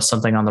show us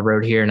something on the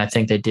road here, and I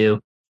think they do.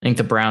 I think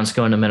the Browns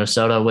going to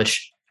Minnesota,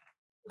 which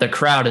the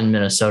crowd in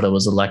Minnesota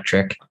was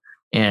electric,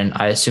 and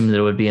I assumed that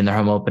it would be in their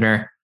home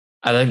opener.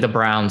 I think the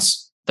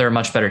Browns, they're a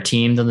much better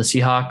team than the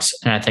Seahawks,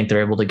 and I think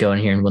they're able to go in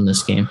here and win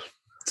this game.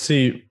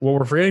 See, what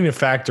we're forgetting to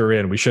factor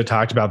in, we should have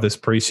talked about this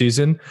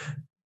preseason.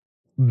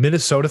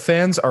 Minnesota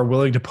fans are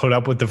willing to put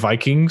up with the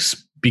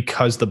Vikings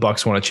because the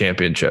Bucs won a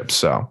championship.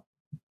 So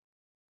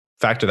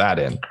factor that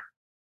in.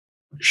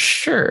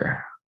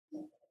 Sure.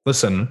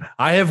 Listen,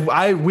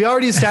 we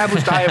already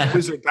established I have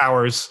wizard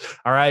powers.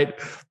 All right.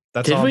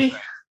 That's Did all. we?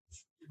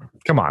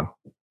 Come on.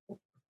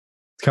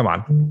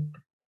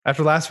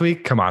 After last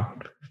week, come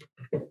on.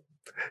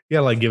 You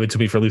gotta like give it to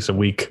me for at least a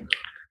week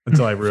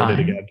until I ruin it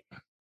again.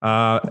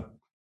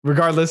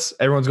 Regardless,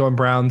 everyone's going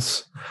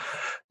Browns.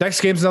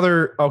 Next game's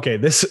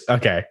Next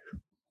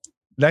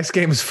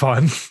game is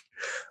fun.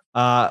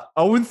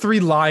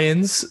 0-3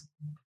 Lions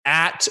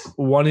at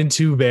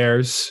 1-2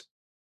 Bears.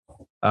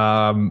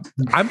 I'm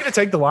going to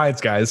take the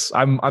Lions, guys.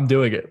 I'm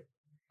doing it.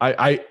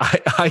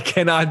 I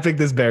cannot pick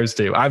this Bears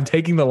team. I'm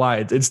taking the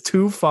Lions. It's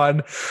too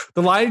fun.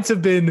 The Lions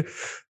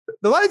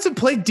have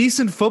played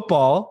decent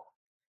football.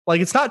 Like,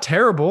 it's not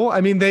terrible.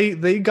 I mean, they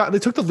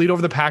took the lead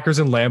over the Packers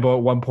in Lambeau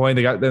at one point.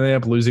 They ended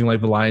up losing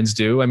like the Lions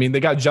do. I mean, they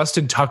got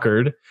Justin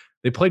Tuckered.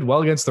 They played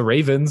well against the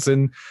Ravens,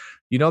 and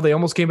they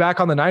almost came back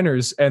on the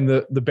Niners. And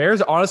the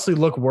Bears honestly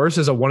look worse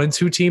as a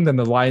 1-2 team than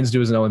the Lions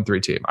do as an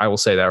 0-3 team. I will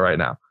say that right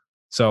now.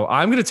 So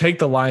I'm going to take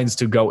the Lions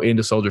to go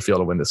into Soldier Field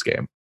and win this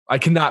game. I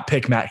cannot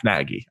pick Matt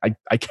Nagy.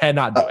 I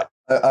cannot do it.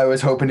 I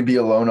was hoping to be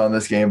alone on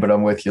this game, but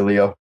I'm with you,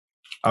 Leo.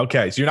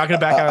 Okay, so you're not going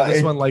to back out of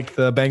this one like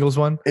the Bengals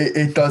one?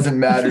 It doesn't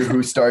matter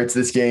who starts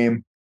this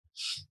game.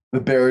 The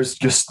Bears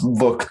just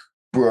look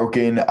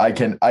broken. I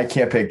can't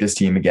pick this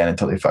team again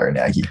until they fire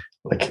Nagy.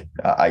 Like,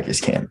 I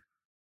just can't.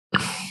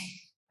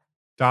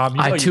 Dom,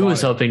 I too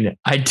was hoping to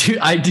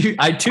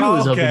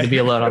be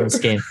alone on this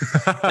game.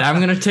 And I'm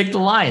going to take the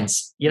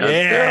Lions.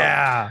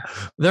 Yeah,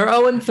 they're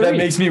 0-3. That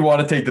makes me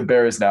want to take the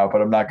Bears now, but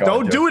I'm not going.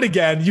 Don't do it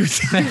again. You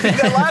did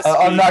that last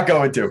I'm not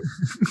going to.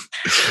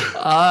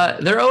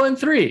 They're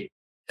 0-3.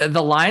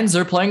 The Lions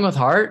are playing with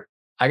heart.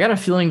 I got a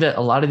feeling that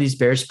a lot of these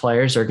Bears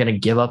players are going to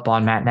give up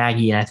on Matt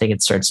Nagy, and I think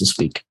it starts this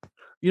week.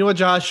 You know what,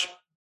 Josh?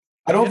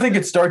 I don't think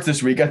it starts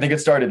this week. I think it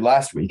started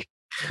last week.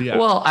 Yeah.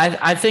 Well,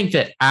 I think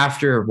that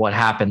after what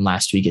happened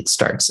last week, it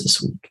starts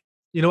this week.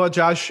 You know what,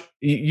 Josh?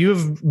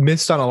 You've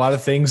missed on a lot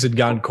of things and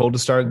gotten cold to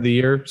start the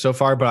year so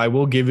far, but I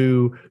will give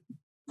you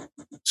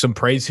some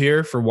praise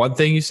here for one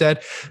thing you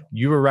said.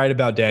 You were right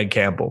about Dan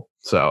Campbell,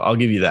 so I'll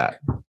give you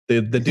that.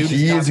 The dude,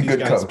 he is a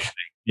good coach.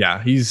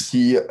 Yeah,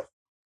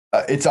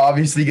 it's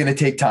obviously going to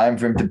take time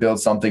for him to build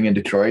something in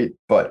Detroit,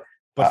 but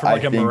from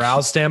like a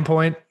morale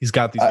standpoint, he's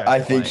got these guys.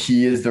 I think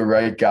he is the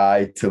right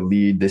guy to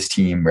lead this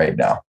team right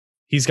now.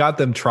 He's got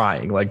them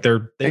trying. Like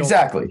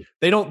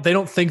they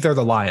don't think they're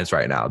the Lions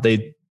right now.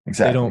 They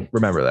don't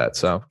remember that.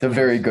 So it's a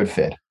very good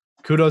fit.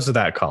 Kudos to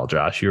that call,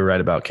 Josh. You were right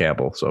about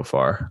Campbell so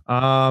far.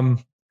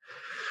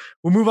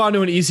 We'll move on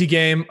to an easy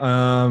game.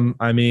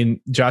 I mean,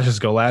 Josh's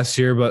go last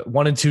year, but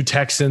 1-2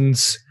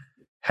 Texans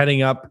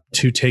heading up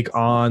to take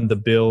on the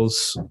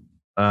Bills.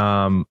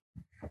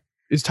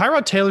 Is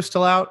Tyrod Taylor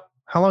still out?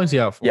 How long is he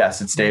out for?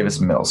 Yes, it's Davis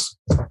Mills.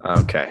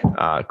 Okay,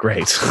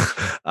 great.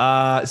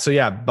 So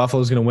yeah,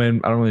 Buffalo's going to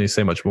win. I don't really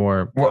say much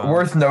more.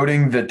 Worth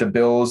noting that the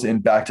Bills in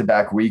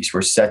back-to-back weeks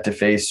were set to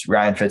face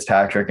Ryan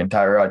Fitzpatrick and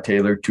Tyrod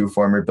Taylor, two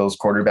former Bills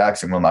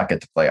quarterbacks, and will not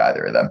get to play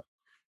either of them.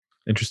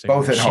 Interesting.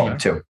 Both at home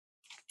too.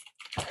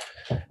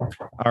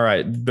 All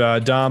right,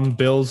 Dom,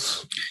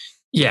 Bills.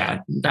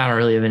 Yeah, I don't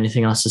really have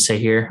anything else to say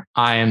here.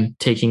 I am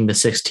taking the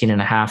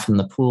 16.5 in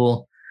the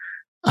pool.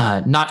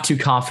 Not too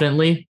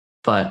confidently,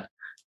 but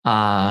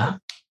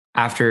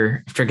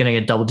after getting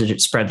a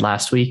double-digit spread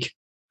last week,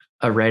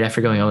 right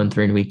after going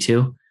 0-3 in week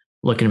 2,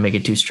 looking to make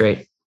it 2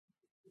 straight.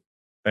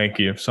 Thank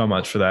you so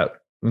much for that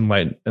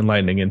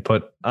enlightening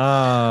input.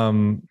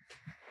 You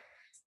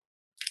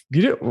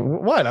do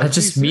what? That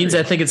just means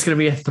I think it's going to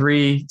be a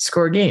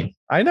 3-score game.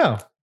 I know.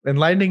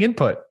 Enlightening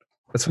input.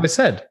 That's what I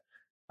said.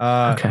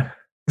 Okay.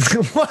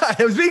 What?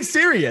 I was being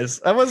serious.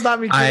 That was not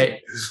me.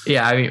 I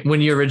mean, when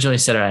you originally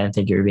said it, I didn't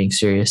think you were being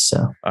serious.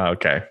 So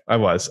okay, I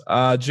was.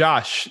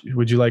 Josh,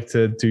 would you like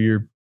to do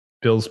your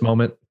Bills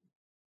moment?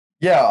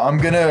 Yeah, I'm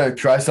gonna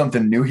try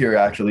something new here.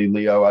 Actually,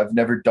 Leo, I've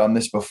never done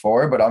this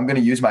before, but I'm gonna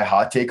use my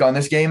hot take on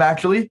this game.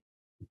 Actually,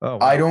 wow.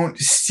 I don't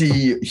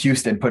see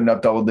Houston putting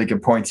up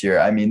double-digit points here.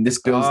 I mean, this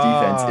Bills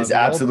defense is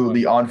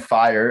absolutely on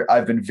fire.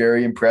 I've been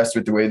very impressed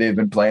with the way they've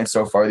been playing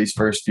so far these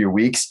first few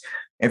weeks.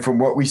 And from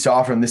what we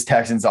saw from this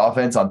Texans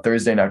offense on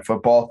Thursday Night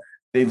Football,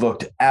 they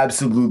looked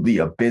absolutely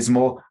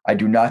abysmal. I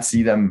do not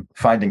see them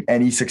finding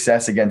any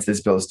success against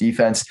this Bills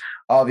defense.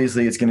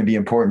 Obviously, it's going to be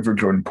important for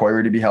Jordan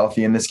Poyer to be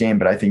healthy in this game,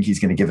 but I think he's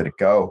going to give it a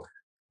go.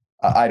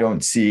 I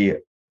don't see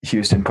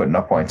Houston putting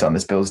up points on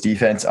this Bills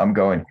defense. I'm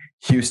going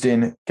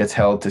Houston gets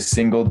held to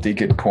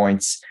single-digit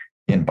points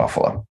in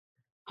Buffalo.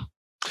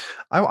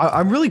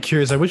 I'm really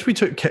curious. I wish we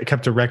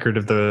kept a record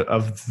of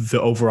the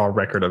overall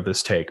record of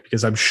this take,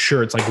 because I'm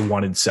sure it's like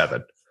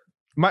 1-7.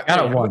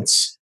 Got it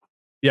once.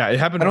 Yeah, it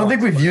happened. I don't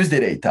think we've used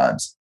it 8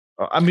 times.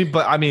 I think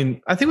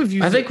we've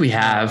used. I think we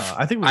have.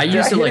 I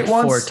used it like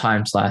 4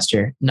 times last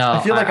year. No,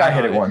 I feel like I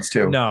hit it once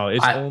too. No,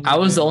 I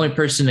was the only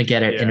person to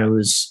get it, and it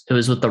was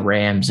with the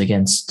Rams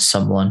against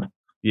someone.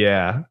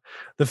 Yeah.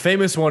 The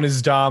famous one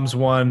is Dom's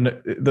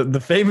one.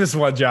 The famous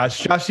one, Josh.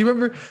 Josh, you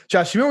remember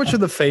which of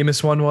the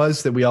famous one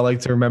was that we all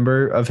like to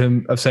remember of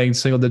him of saying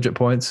single-digit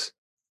points?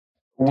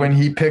 When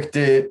he picked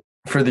it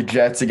for the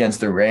Jets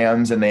against the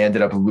Rams and they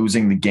ended up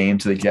losing the game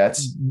to the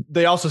Jets.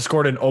 They also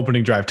scored an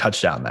opening drive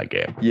touchdown that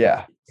game.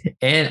 Yeah.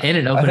 And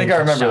an opening I think I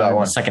remember that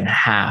one. Second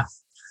half.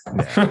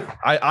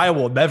 I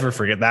will never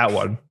forget that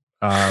one.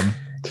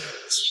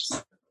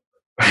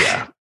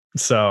 Yeah.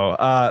 So,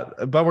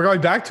 but we're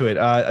going back to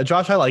it.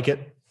 Josh, I like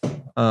it.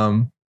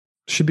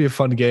 Should be a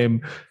fun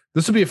game.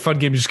 This would be a fun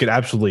game. You just get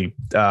absolutely,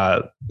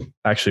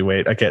 actually,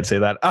 wait, I can't say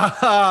that.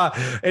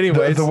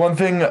 Anyways. The one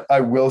thing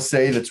I will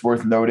say that's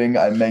worth noting,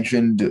 I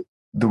mentioned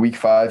the Week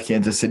 5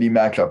 Kansas City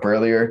matchup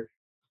earlier.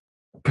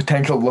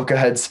 Potential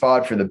look-ahead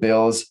spot for the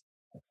Bills.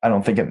 I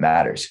don't think it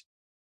matters.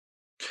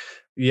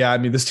 Yeah, I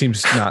mean, this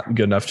team's not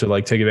good enough to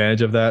like take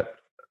advantage of that.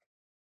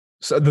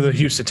 So the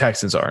Houston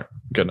Texans aren't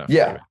good enough.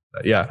 Yeah.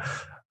 Yeah.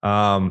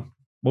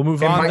 We'll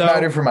move It on. might Though.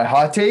 matter for my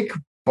hot take,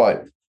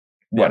 but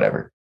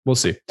whatever. We'll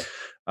see.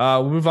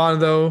 We'll move on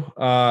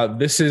though.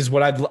 This is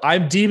what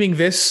I'm deeming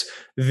this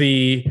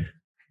the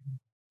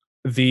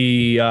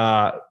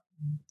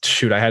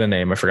shoot, I had a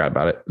name. I forgot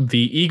about it.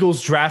 The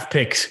Eagles draft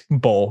pick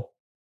bowl,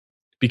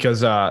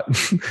 because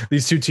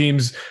these two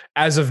teams,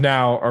 as of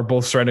now, are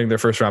both surrendering their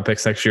first round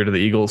picks next year to the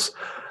Eagles.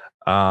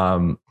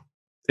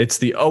 It's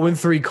the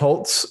 0-3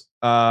 Colts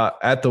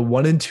at the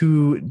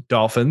 1-2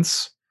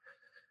 Dolphins.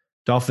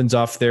 Dolphins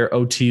off their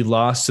OT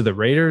loss to the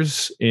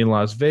Raiders in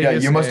Las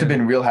Vegas. Yeah, you must have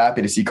been real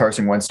happy to see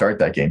Carson Wentz start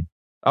that game.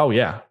 Oh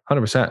yeah,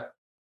 100%.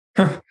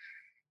 I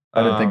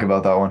didn't think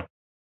about that one.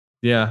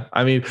 Yeah,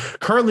 I mean,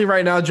 currently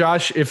right now,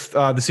 Josh, if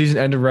the season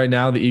ended right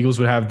now, the Eagles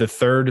would have the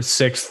 3rd,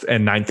 6th,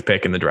 and 9th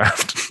pick in the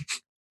draft.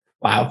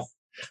 Wow.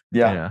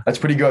 Yeah, that's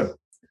pretty good.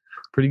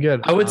 Pretty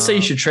good. I would say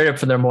you should trade up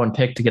for their one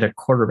pick to get a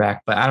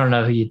quarterback, but I don't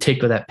know who you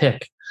take with that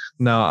pick.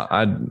 No,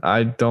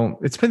 I don't.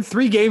 It's been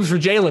 3 games for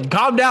Jalen.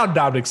 Calm down,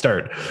 Dominic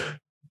Stern.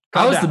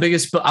 I was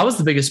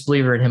the biggest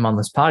believer in him on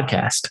this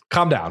podcast.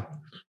 Calm down.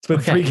 It's been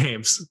 3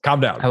 games. Calm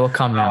down. I will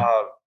calm down.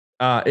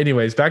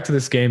 Anyways, back to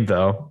this game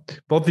though.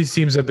 Both these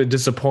teams have been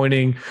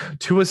disappointing.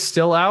 Tua's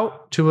still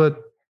out. Tua's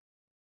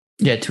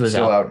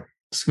still out.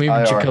 It's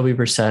gonna be Jacoby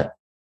Brissett.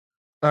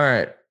 All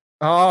right.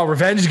 Oh,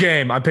 revenge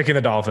game. I'm picking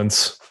the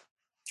Dolphins.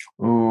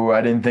 Ooh,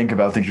 I didn't think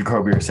about the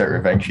Jacoby Brissett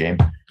revenge game.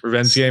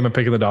 Revenge game. I'm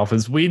picking the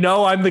Dolphins. We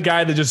know I'm the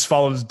guy that just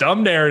follows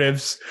dumb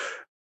narratives.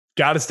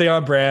 Got to stay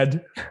on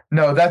brand.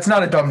 No, that's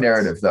not a dumb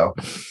narrative, though.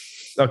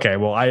 Okay,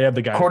 well, I am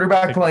the guy.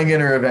 Quarterback playing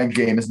in a revenge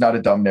game is not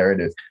a dumb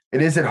narrative.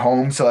 It is at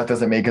home, so that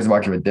doesn't make as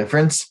much of a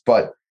difference.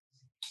 But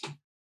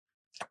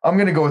I'm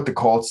going to go with the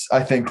Colts.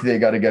 I think they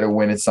got to get a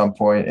win at some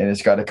point, and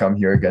it's got to come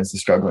here against the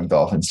struggling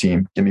Dolphins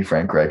team. Give me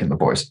Frank Reich and the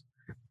boys.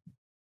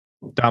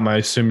 Dom, I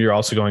assume you're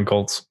also going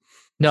Colts.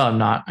 No, I'm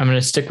not. I'm going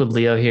to stick with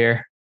Leo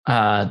here.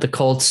 The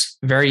Colts,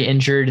 very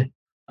injured.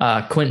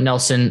 Quentin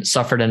Nelson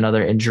suffered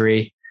another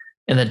injury.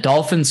 And the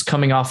Dolphins,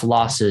 coming off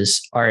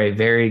losses, are a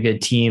very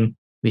good team.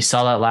 We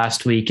saw that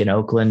last week in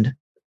Oakland,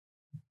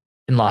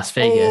 in Las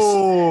Vegas.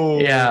 Oh,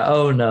 yeah.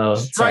 Oh, no.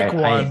 Strike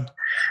one.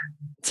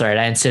 It's all right.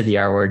 I didn't say the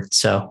R word,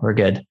 so we're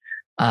good.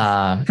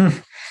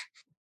 Miami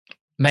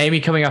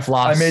coming off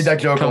loss. I made that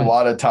joke a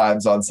lot of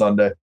times on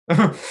Sunday.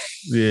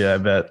 Yeah, I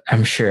bet.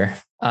 I'm sure.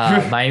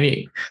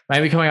 Miami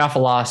coming off a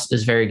loss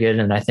is very good.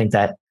 And I think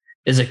that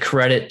is a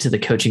credit to the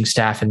coaching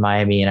staff in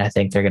Miami. And I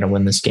think they're going to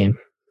win this game.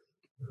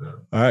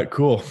 All right,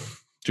 cool.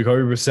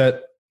 Jacoby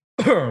Brissett,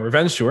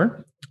 revenge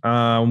tour.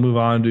 We'll move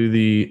on to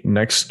the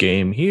next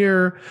game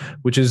here,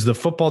 which is the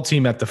football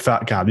team at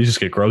the God, these just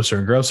get grosser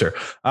and grosser.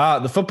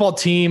 The football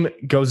team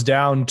goes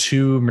down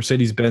to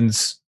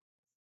Mercedes-Benz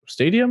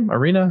Stadium,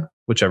 Arena,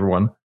 whichever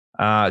one,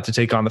 to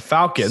take on the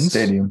Falcons.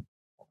 Stadium.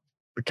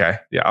 Okay.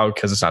 Yeah. Oh,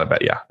 because it's not a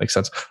bet. Yeah. Makes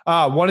sense.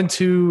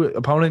 1-2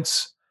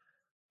 opponents.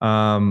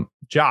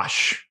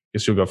 Josh,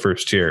 guess you'll go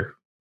first here.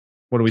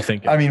 What do we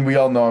think? I mean, we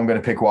all know I'm going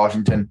to pick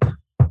Washington.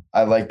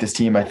 I like this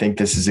team. I think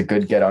this is a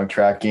good get on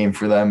track game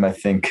for them. I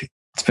think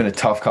it's been a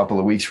tough couple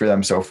of weeks for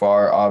them so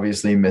far.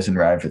 Obviously, missing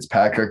Ryan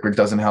Fitzpatrick, which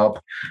doesn't help.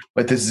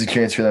 But this is a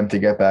chance for them to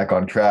get back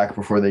on track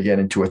before they get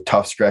into a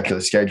tough stretch of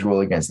the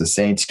schedule against the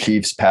Saints,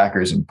 Chiefs,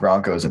 Packers, and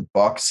Broncos and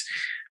Bucks.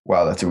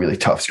 Wow, that's a really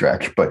tough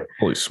stretch. But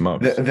holy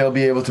smokes, they'll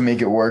be able to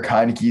make it work.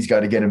 Heineke's got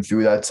to get him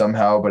through that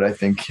somehow, but I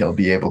think he'll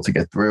be able to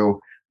get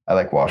through. I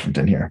like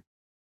Washington here.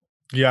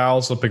 Yeah, I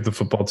also picked the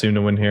football team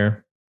to win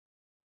here.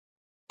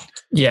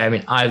 Yeah, I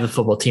mean, I have the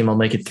football team. I'll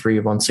make it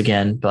 3 once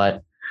again,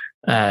 but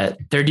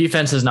their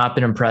defense has not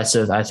been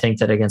impressive. I think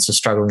that against a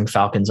struggling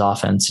Falcons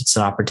offense, it's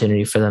an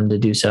opportunity for them to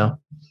do so.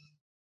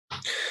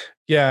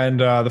 Yeah, and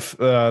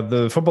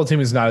the football team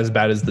is not as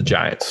bad as the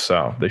Giants,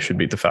 so they should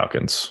beat the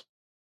Falcons.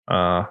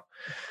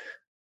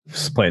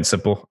 Just plain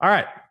simple. All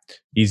right,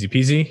 easy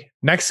peasy.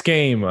 Next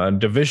game, a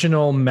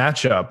divisional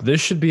matchup. This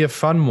should be a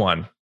fun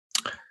one.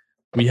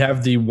 We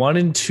have the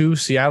 1-2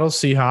 Seattle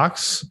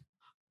Seahawks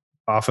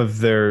off of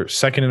their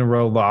second in a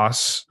row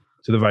loss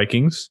to the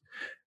Vikings,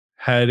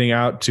 heading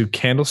out to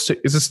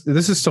Candlestick. This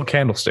is still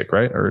Candlestick,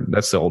 right? Or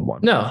that's the old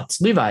one? No,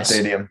 it's Levi's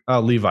Stadium. Oh,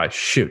 Levi.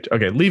 Shoot.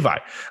 Okay,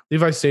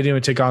 Levi Stadium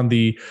would take on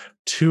the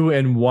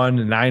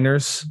 2-1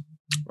 Niners.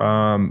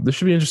 This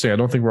should be interesting. I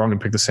don't think we're all going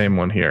to pick the same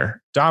one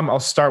here. Dom, I'll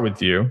start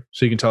with you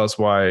so you can tell us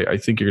why I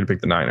think you're going to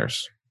pick the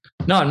Niners.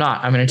 No, I'm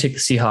not. I'm going to take the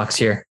Seahawks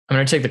here. I'm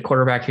going to take the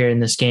quarterback here in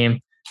this game.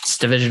 It's a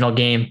divisional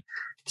game.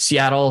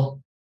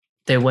 Seattle,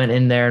 they went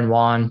in there and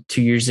won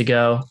 2 years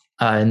ago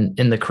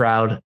in the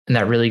crowd in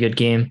that really good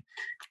game.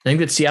 I think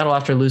that Seattle,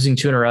 after losing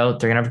 2 in a row,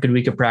 they're going to have a good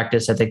week of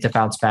practice. I think they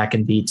bounce back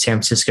and beat San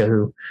Francisco,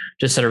 who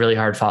just had a really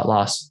hard-fought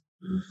loss.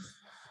 All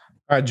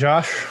right,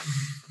 Josh.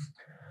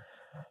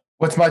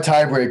 What's my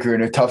tiebreaker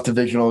in a tough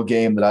divisional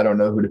game that I don't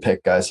know who to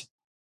pick, guys?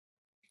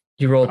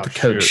 You roll with the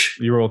coach.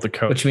 Shoot. You roll with the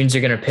coach. Which means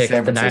you're going to pick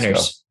the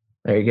Niners.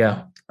 There you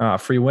go.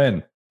 Free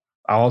win.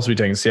 I'll also be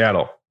taking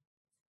Seattle.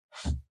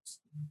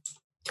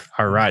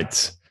 All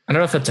right. I don't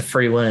know if that's a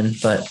free win,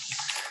 but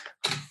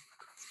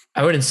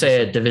I wouldn't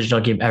say a divisional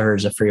game ever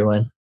is a free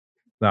win.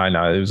 No, I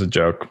know. It was a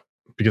joke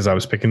because I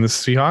was picking the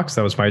Seahawks.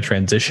 That was my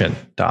transition,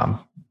 Dom.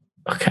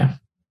 Okay.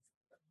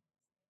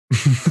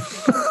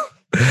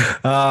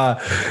 I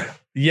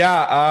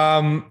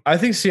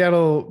think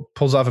Seattle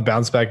pulls off a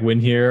bounce back win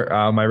here.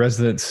 My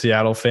resident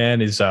Seattle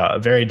fan is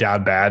very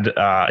down bad.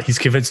 He's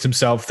convinced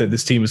himself that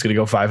this team is going to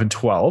go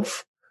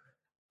 5-12.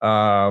 You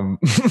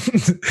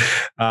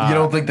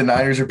don't think the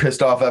Niners are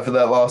pissed off after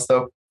that loss,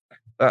 though?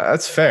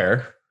 That's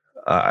fair.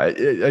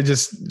 I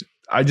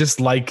just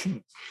like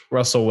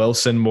Russell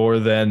Wilson more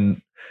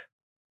than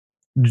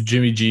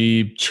Jimmy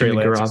G, Trey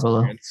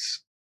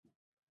Lance.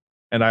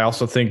 And I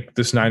also think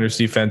this Niners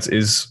defense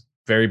is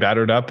very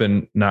battered up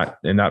and not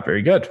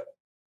very good.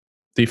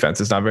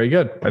 Defense is not very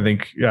good. I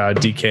think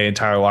DK and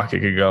Tyler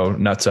Lockett could go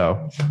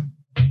nutso.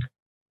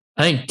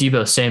 I think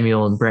Deebo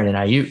Samuel and Brandon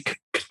Ayuk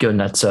could go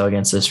nutso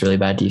against this really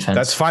bad defense.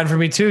 That's fine for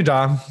me too,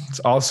 Dom. It's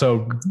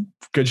also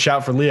good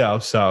shout for Leo,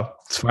 so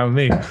it's fine with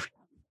me.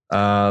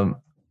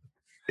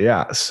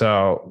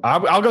 So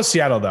I'll go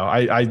Seattle though.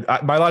 I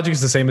my logic is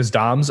the same as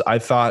Dom's. I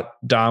thought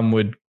Dom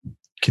would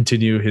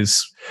continue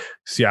his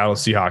Seattle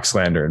Seahawks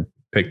slander and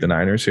pick the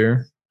Niners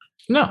here.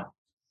 No,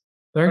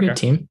 they're a good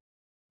team.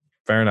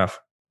 Fair enough.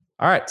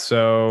 All right,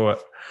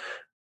 so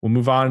we'll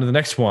move on to the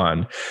next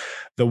one.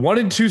 The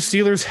 1-2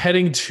 Steelers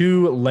heading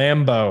to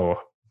Lambeau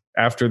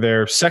after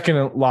their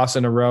second loss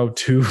in a row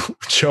to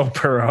Joe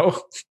Burrow.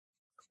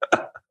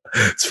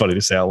 It's funny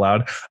to say out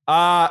loud.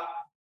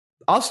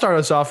 I'll start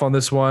us off on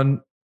this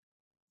one.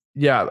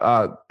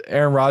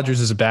 Aaron Rodgers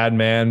is a bad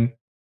man.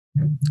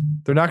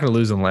 They're not going to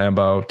lose in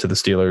Lambeau to the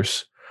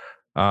Steelers.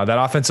 That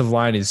offensive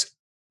line is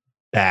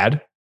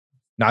bad.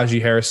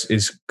 Najee Harris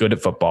is good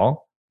at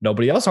football.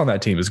 Nobody else on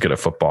that team is good at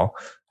football.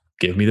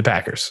 Give me the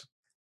Packers.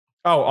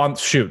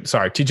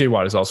 Sorry. TJ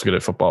Watt is also good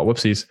at football.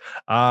 Whoopsies.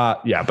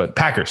 But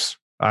Packers.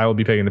 I will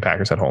be picking the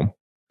Packers at home.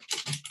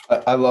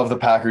 I love the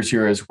Packers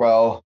here as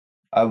well.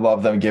 I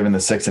love them giving the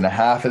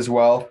 6.5 as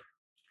well.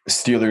 The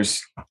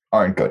Steelers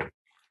aren't good.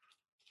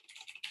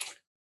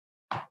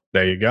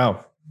 There you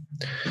go.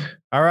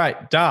 All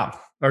right.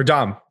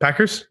 Dom,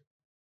 Packers?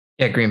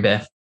 Yeah, Green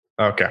Bay.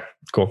 Okay,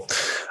 cool.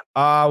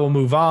 We'll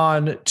move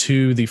on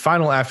to the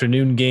final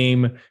afternoon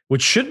game,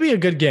 which should be a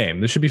good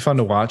game. This should be fun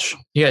to watch.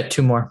 You got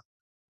two more.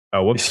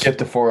 Oh, whoops. You skipped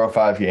the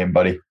 4:05 game,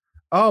 buddy.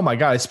 Oh my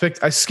God.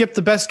 I skipped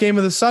the best game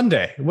of the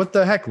Sunday. What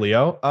the heck,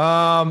 Leo?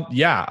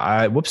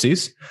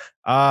 Whoopsies.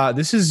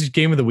 This is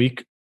game of the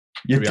week.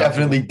 You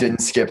definitely didn't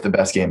skip the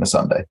best game of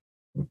Sunday.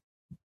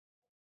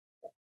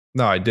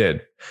 No, I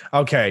did.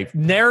 Okay.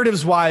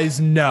 Narratives wise,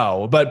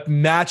 no, but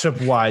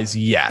matchup wise,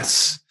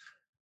 yes.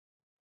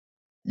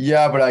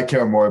 Yeah, but I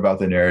care more about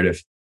the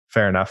narrative.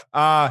 Fair enough.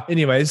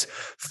 Anyways,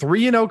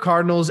 3-0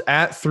 Cardinals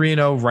at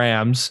 3-0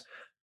 Rams.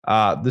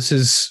 This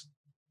is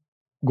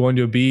going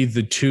to be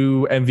the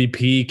two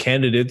MVP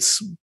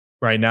candidates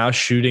right now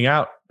shooting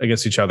out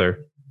against each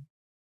other.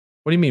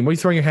 What do you mean? What are you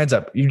throwing your hands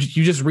up? You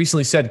just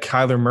recently said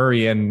Kyler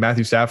Murray and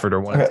Matthew Stafford are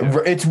one.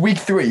 It's week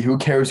 3. Who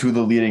cares who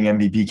the leading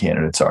MVP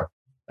candidates are?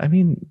 I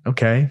mean,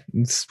 okay.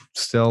 It's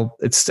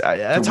that's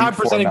how I'm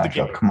presenting the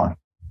game. Come on.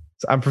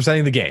 I'm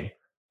presenting the game.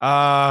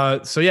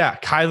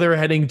 Kyler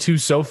heading to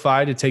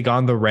SoFi to take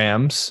on the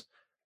Rams.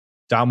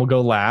 Dom will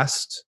go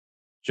last.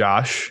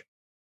 Josh,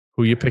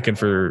 who are you picking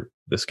for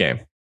this game?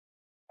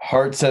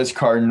 Heart says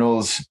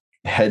Cardinals.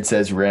 Head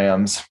says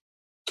Rams.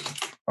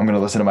 I'm going to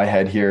listen to my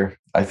head here.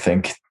 I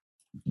think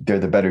they're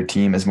the better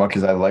team. As much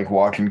as I like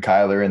watching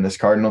Kyler and this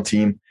Cardinal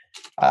team,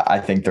 I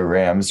think the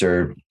Rams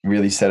are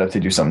really set up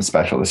to do something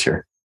special this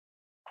year.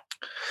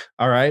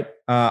 All right.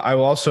 I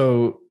will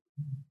also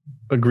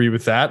agree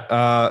with that.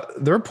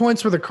 There are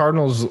points where the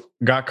Cardinals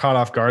got caught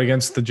off guard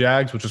against the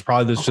Jags, which was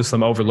probably just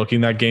them overlooking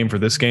that game for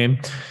this game,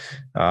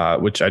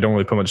 which I don't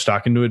really put much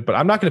stock into it. But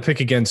I'm not going to pick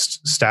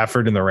against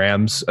Stafford and the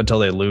Rams until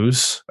they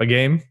lose a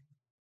game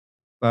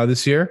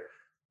this year.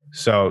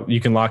 So you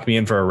can lock me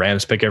in for a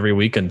Rams pick every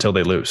week until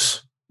they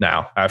lose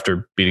now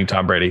after beating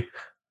Tom Brady.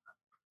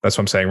 That's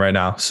what I'm saying right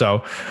now.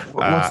 So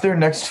what's their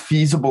next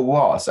feasible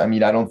loss? I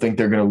mean, I don't think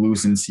they're going to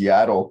lose in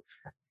Seattle.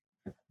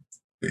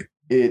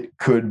 It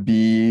could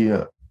be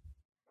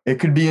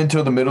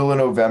until the middle of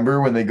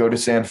November when they go to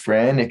San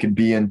Fran. It could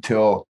be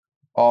until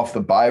off the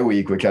bye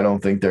week, which I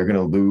don't think they're going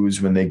to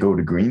lose when they go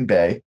to Green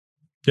Bay.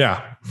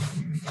 Yeah.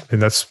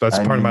 And that's part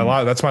of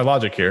my that's my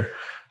logic here.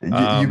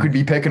 You could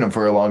be picking them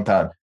for a long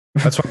time.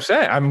 That's what I'm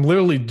saying. I'm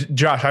literally,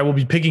 Josh, I will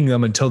be picking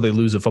them until they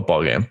lose a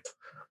football game.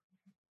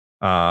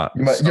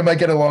 You might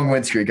get a long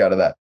win streak out of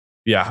that.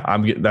 Yeah,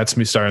 that's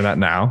me starting that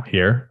now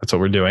here. That's what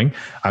we're doing.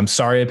 I'm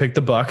sorry I picked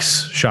the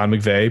Bucks, Sean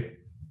McVay.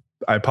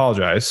 I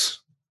apologize.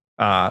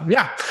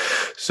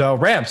 So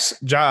Rams,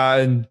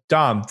 and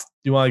Dom, do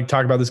you want to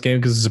talk about this game?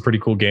 Because it's a pretty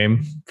cool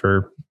game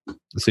for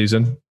the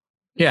season.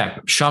 Yeah.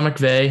 Sean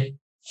McVay,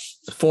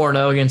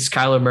 4-0 against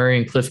Kyler Murray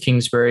and Cliff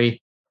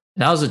Kingsbury.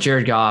 And that was with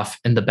Jared Goff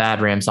and the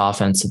bad Rams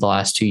offense of the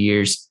last 2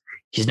 years.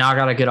 He's now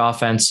got a good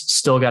offense,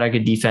 still got a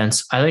good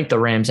defense. I think the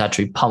Rams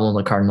actually pummel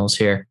the Cardinals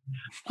here.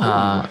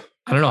 I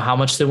don't know how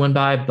much they win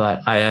by,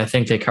 but I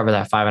think they cover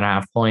that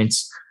 5.5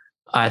 points.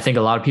 I think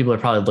a lot of people are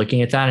probably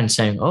looking at that and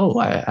saying, oh,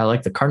 I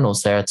like the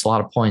Cardinals there. It's a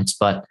lot of points,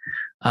 but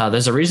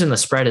there's a reason the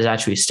spread has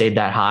actually stayed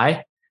that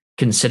high,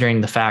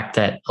 considering the fact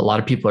that a lot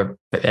of people are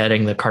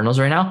betting the Cardinals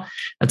right now.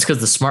 That's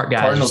because the smart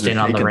guys are staying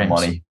on the Rams.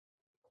 Money.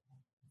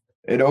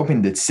 It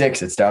opened at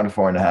 6. It's down to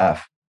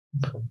 4.5.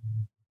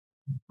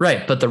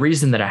 Right. But the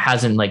reason that it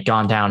hasn't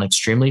gone down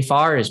extremely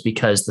far is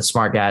because the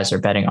smart guys are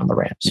betting on the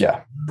Rams.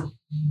 Yeah.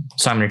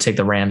 So I'm going to take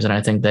the Rams, and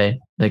I think they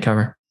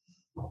cover.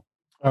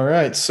 All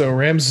right. So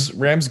Rams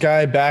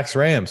guy backs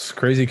Rams.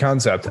 Crazy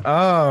concept.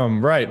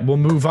 Right. We'll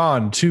move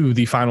on to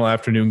the final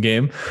afternoon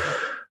game.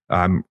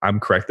 I'm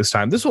correct this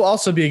time. This will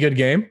also be a good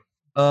game.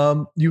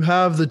 You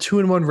have the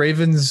 2-1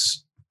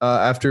 Ravens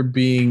after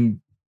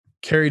being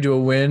carried to a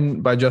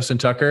win by Justin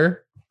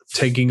Tucker,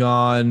 taking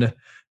on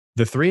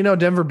the 3-0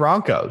 Denver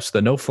Broncos.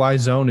 The no-fly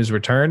zone is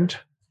returned.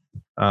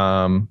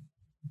 And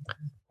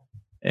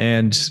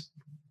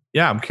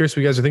yeah, I'm curious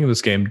what you guys are thinking of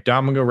this game. Dom,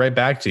 I'm going to go right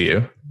back to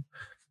you.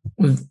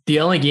 The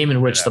only game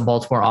in which the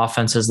Baltimore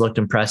offense has looked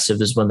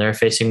impressive is when they're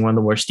facing one of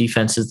the worst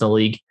defenses in the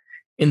league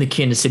in the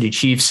Kansas City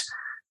Chiefs.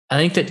 I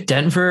think that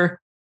Denver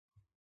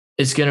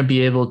is going to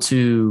be able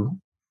to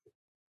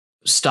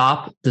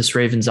stop this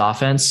Ravens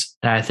offense.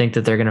 And I think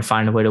that they're going to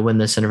find a way to win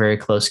this in a very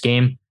close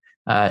game.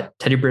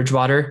 Teddy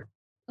Bridgewater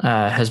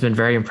has been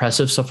very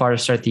impressive so far to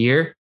start the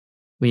year.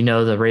 We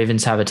know the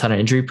Ravens have a ton of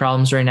injury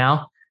problems right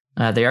now.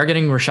 They are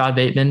getting Rashad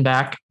Bateman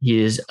back.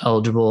 He is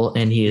eligible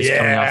and he is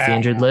coming off the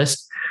injured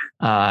list.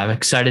 I'm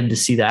excited to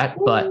see that,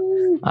 but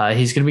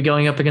he's going to be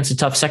going up against a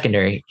tough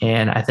secondary.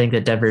 And I think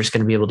that Denver is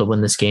going to be able to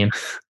win this game.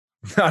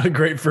 Not a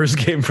great first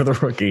game for the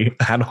rookie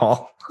at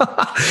all.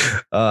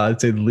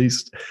 I'd say the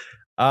least.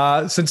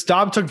 Since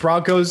Dom took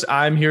Broncos,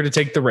 I'm here to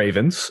take the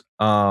Ravens.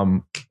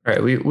 All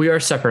right. We are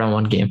separate on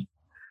one game.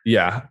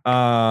 Yeah.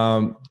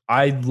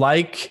 I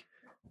like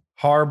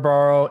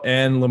Harbaugh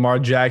and Lamar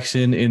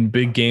Jackson in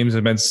big games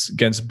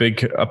against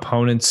big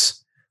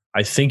opponents.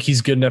 I think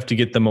he's good enough to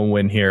get them a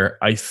win here.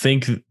 I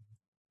think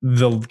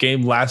the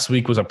game last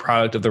week was a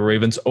product of the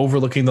Ravens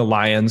overlooking the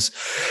Lions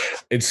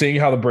and seeing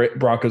how the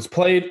Broncos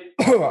played.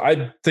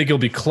 I think it'll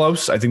be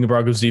close. I think the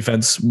Broncos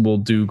defense will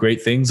do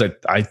great things.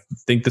 I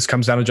think this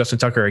comes down to Justin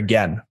Tucker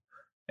again,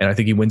 and I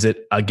think he wins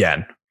it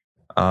again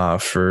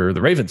for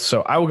the Ravens.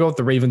 So I will go with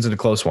the Ravens in a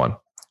close one.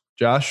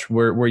 Josh,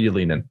 where are you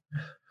leaning?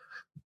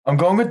 I'm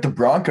going with the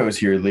Broncos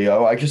here,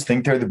 Leo. I just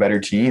think they're the better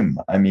team.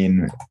 I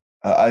mean,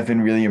 I've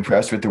been really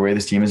impressed with the way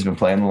this team has been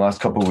playing the last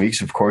couple of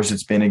weeks. Of course,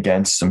 it's been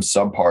against some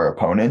subpar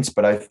opponents,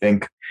 but I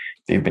think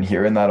they've been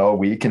hearing that all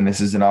week, and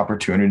this is an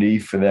opportunity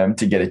for them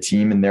to get a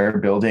team in their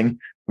building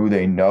who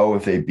they know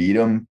if they beat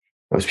them,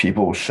 those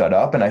people will shut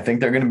up, and I think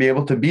they're going to be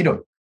able to beat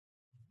them.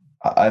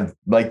 I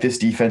like this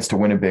defense to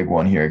win a big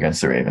one here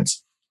against the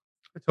Ravens.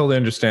 I totally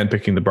understand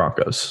picking the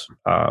Broncos.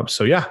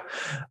 So yeah.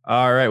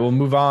 All right. We'll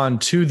move on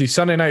to the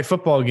Sunday night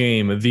football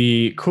game,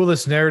 the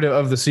coolest narrative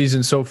of the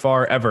season so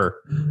far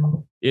ever.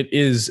 It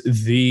is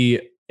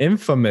the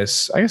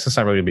infamous, I guess it's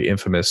not really going to be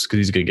infamous because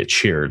he's going to get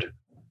cheered,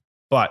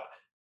 but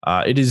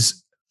it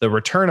is the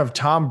return of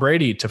Tom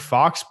Brady to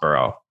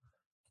Foxborough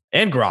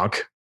and Gronk.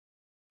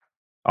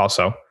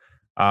 Also,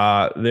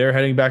 they're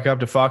heading back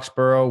up to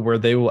Foxborough where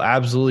they will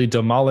absolutely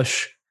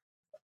demolish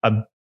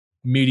a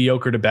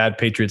mediocre to bad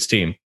Patriots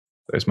team.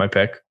 There's my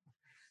pick.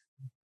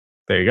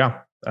 There you go.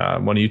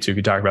 One of you two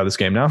can talk about this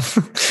game now.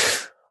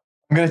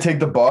 I'm going to take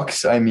the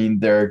Bucs. I mean,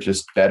 they're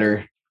just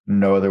better.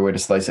 No other way to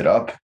slice it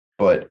up.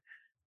 But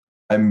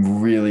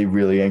I'm really,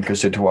 really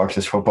interested to watch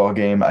this football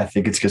game. I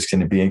think it's just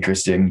going to be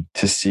interesting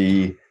to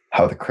see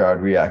how the crowd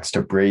reacts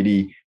to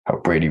Brady, how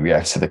Brady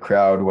reacts to the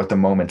crowd, what the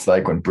moment's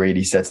like when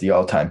Brady sets the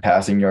all-time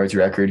passing yards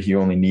record. He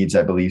only needs,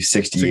 I believe,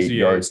 68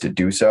 yards to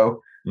do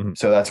so. Mm-hmm.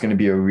 So that's going to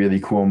be a really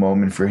cool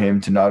moment for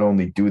him to not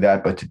only do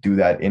that, but to do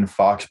that in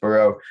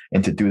Foxborough,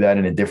 and to do that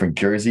in a different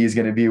jersey is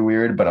going to be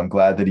weird, but I'm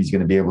glad that he's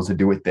going to be able to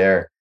do it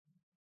there.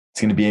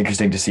 It's going to be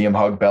interesting to see him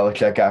hug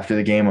Belichick after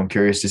the game. I'm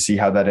curious to see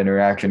how that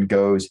interaction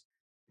goes.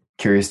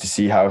 Curious to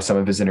see how some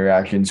of his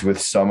interactions with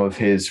some of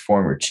his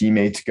former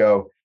teammates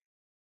go.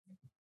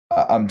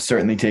 I'm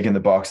certainly taking the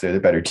Bucs. They're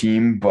the better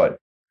team, but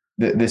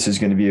this is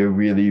going to be a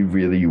really,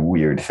 really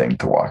weird thing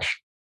to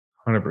watch.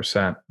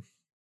 100%.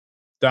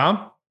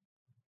 Dom?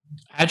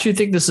 I actually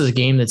think this is a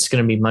game that's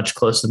going to be much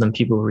closer than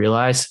people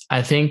realize.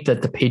 I think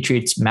that the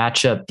Patriots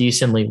match up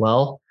decently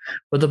well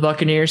with the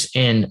Buccaneers,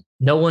 and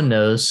no one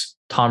knows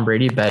Tom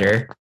Brady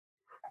better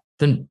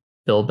than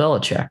Bill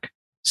Belichick.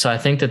 So I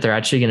think that they're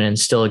actually going to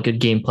instill a good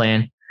game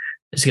plan.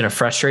 It's going to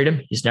frustrate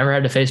him. He's never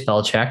had to face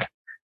Belichick.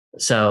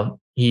 So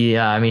he's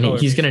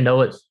going to know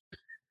what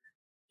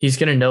he's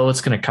going to know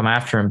what's going to come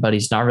after him, but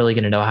he's not really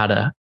going to know how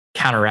to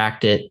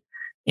counteract it.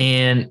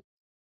 And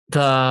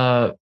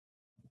the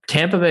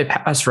Tampa Bay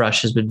pass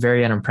rush has been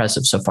very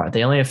unimpressive so far.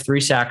 They only have 3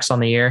 sacks on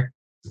the year.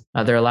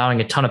 They're allowing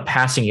a ton of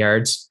passing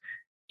yards.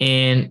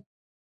 And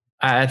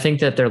I think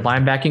that their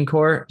linebacking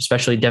core,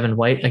 especially Devin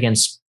White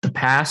against the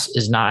pass,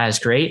 is not as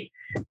great.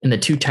 in the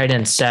 2 tight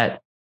end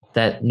set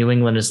that New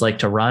England is like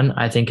to run,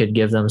 I think it'd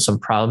give them some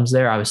problems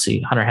there.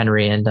 Obviously, Hunter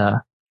Henry and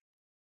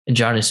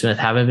Johnny Smith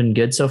haven't been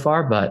good so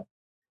far, but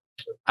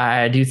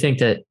I do think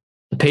that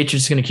the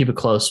Patriots are going to keep it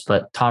close,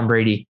 but Tom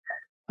Brady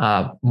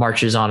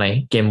marches on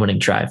a game-winning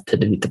drive to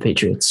defeat the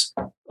Patriots.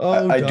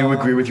 I do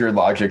agree with your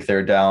logic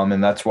there, Dallum,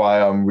 and that's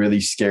why I'm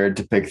really scared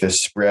to pick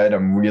this spread.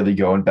 I'm really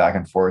going back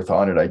and forth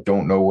on it. I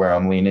don't know where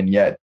I'm leaning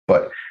yet,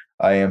 but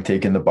I am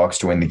taking the Bucs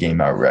to win the game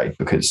outright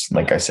because,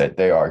 like I said,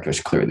 they are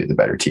just clearly the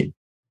better team.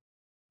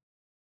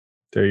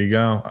 There you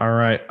go. All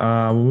right.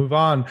 We'll move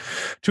on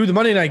to the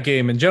Monday night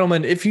game. And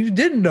gentlemen, if you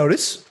didn't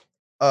notice,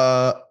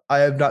 I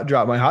have not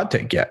dropped my hot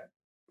take yet.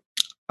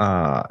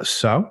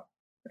 So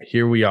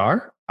here we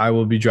are. I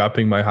will be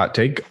dropping my hot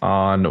take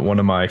on one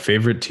of my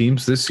favorite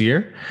teams this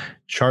year,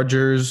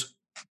 Chargers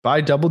by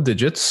double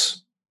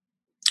digits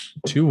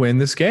to win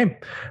this game.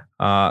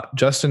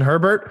 Justin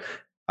Herbert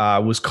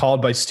was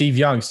called by Steve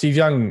Young. Steve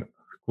Young,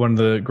 one of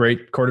the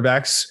great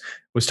quarterbacks,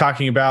 was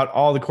talking about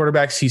all the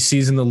quarterbacks he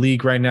sees in the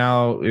league right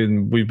now.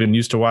 And we've been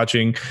used to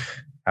watching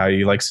how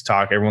he likes to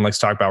talk. Everyone likes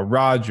to talk about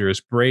Rodgers,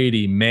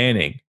 Brady,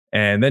 Manning.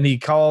 And then he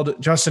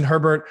called Justin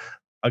Herbert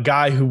a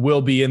guy who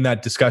will be in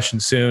that discussion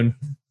soon.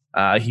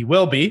 He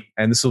will be,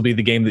 and this will be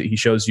the game that he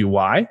shows you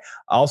why.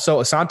 Also,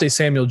 Asante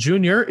Samuel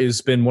Jr. has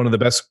been one of the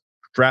best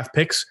draft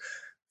picks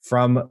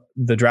from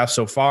the draft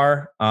so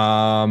far.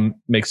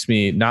 Makes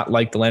me not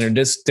like the Landon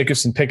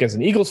Dickerson pick as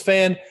an Eagles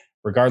fan.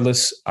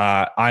 Regardless,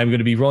 I'm going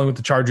to be rolling with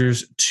the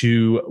Chargers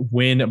to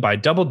win by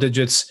double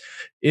digits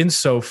in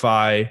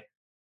SoFi.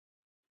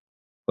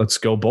 Let's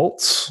go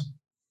Bolts.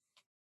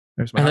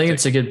 I think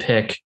it's a good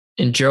pick.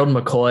 And Gerald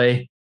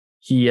McCoy,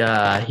 he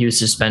was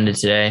suspended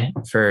today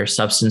for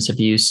substance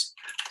abuse.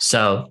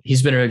 So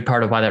he's been a big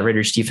part of why that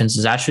Raiders defense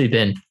has actually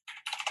been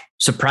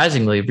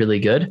surprisingly really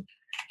good.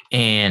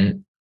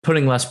 And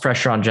putting less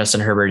pressure on Justin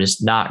Herbert is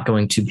not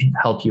going to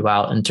help you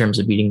out in terms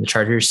of beating the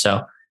Chargers.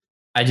 So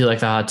I do like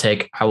the hot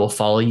take. I will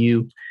follow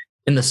you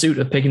in the suit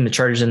of picking the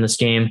Chargers in this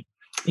game.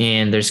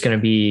 And there's going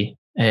to be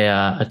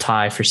a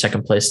tie for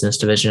second place in this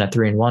division at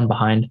 3-1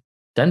 behind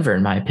Denver,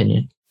 in my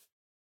opinion.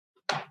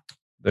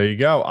 There you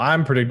go.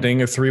 I'm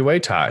predicting a 3-way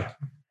tie.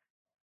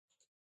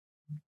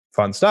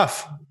 Fun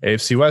stuff.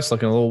 AFC West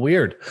looking a little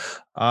weird.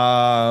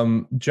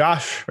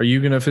 Josh, are you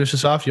going to finish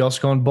this off? You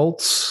also going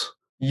Bolts?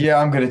 Yeah,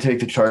 I'm going to take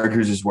the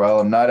Chargers as well.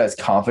 I'm not as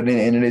confident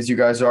in it as you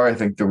guys are. I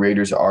think the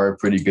Raiders are a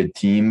pretty good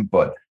team,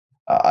 but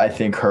I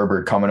think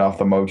Herbert coming off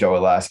the mojo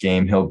of last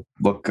game, he'll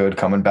look good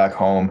coming back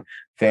home.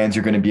 Fans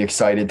are going to be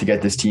excited to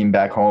get this team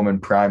back home in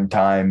prime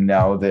time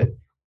now that,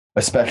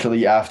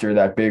 especially after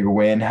that big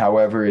win.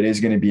 However, it is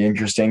going to be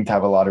interesting to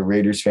have a lot of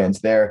Raiders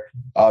fans there.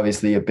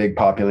 Obviously, a big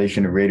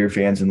population of Raider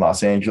fans in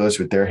Los Angeles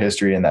with their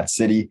history in that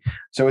city.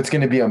 So it's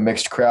going to be a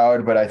mixed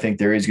crowd, but I think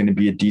there is going to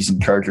be a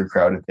decent Charger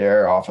crowd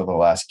there off of the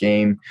last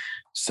game.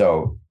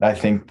 So I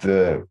think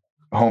the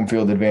home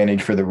field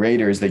advantage for the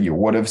Raiders that you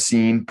would have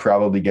seen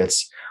probably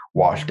gets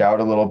washed out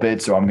a little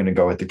bit. So I'm going to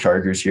go with the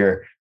Chargers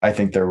here. I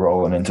think they're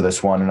rolling into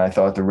this one. And I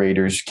thought the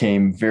Raiders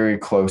came very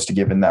close to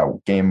giving that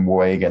game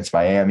away against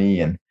Miami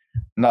and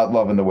not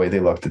loving the way they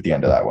looked at the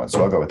end of that one.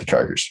 So I'll go with the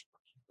Chargers.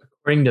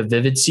 According to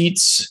Vivid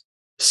Seats,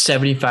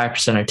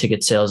 75% of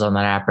ticket sales on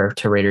that app are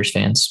to Raiders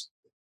fans.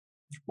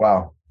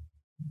 Wow.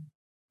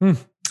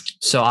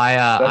 So I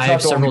That's have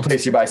not the several only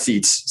place you buy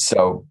seats.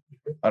 So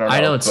I don't know.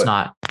 I know it's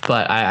not,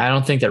 but I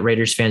don't think that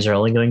Raiders fans are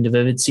only going to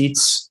Vivid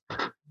Seats.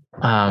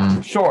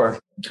 Sure.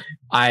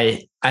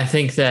 I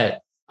think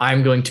that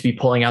I'm going to be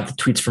pulling out the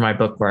tweets from my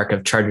bookmark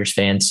of Chargers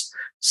fans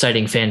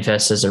citing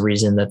FanFest as a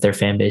reason that their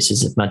fan base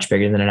is much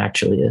bigger than it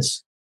actually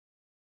is.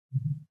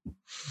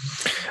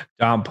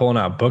 I'm pulling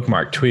out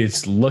bookmark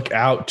tweets. Look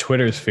out,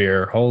 Twitter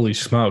sphere. Holy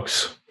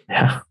smokes.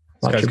 Yeah.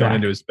 This guy's going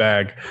into his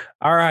bag.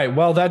 All right.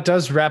 Well, that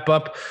does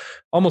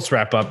almost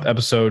wrap up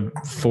episode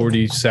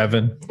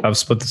 47 of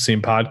Split the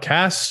Seam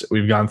podcast.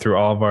 We've gone through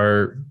all of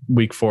our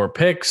week 4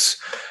 picks.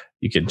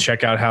 You can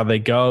check out how they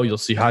go. You'll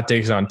see hot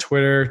takes on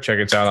Twitter. Check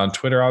us out on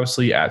Twitter,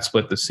 obviously, at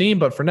Split the Seam.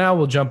 But for now,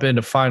 we'll jump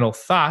into final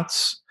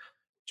thoughts.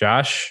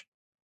 Josh,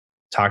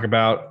 talk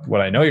about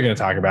what I know you're going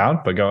to talk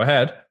about, but go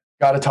ahead.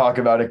 Got to talk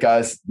about it,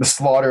 guys. The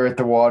slaughter at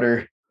the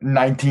water,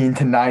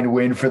 19-9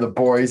 win for the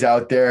boys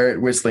out there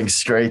at Whistling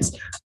Straits.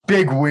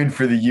 Big win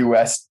for the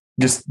U.S.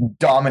 Just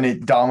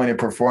dominant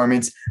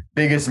performance.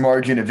 Biggest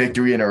margin of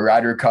victory in a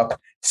Ryder Cup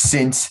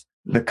since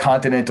the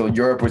continental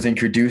Europe was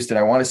introduced. And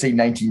I want to say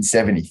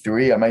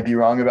 1973. I might be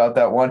wrong about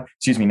that one.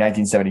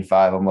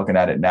 1975. I'm looking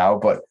at it now,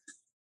 but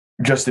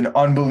just an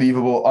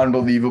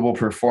unbelievable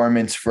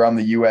performance from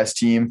the U.S.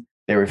 team.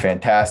 They were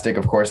fantastic.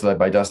 Of course, led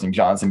by Dustin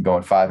Johnson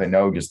going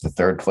 5-0, just the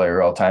third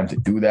player all time to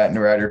do that in the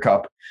Ryder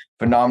Cup.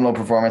 Phenomenal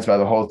performance by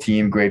the whole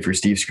team. Great for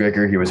Steve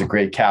Stricker. He was a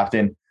great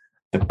captain.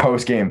 The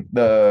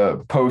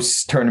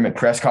post-tournament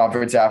press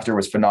conference after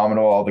was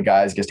phenomenal. All the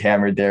guys just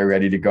hammered there,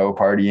 ready to go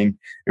partying.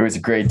 It was a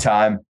great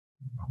time.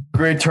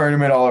 Great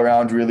tournament all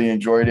around. Really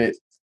enjoyed it.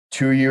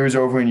 2 years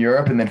over in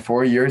Europe and then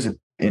 4 years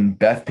in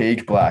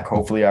Bethpage Black.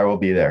 Hopefully I will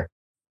be there.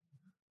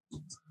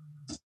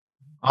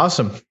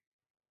 Awesome.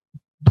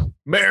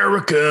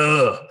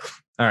 America.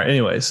 All right.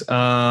 Anyways,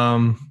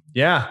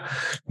 yeah,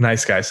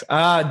 nice guys.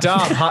 Dom,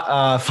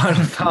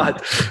 final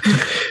thought.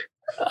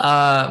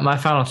 My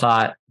final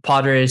thought: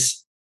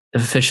 Padres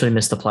have officially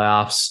missed the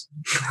playoffs.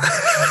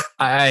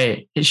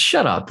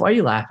 Shut up. Why are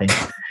you laughing?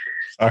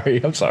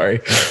 I'm sorry.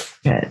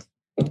 Okay.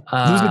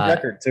 Losing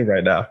record too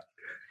right now.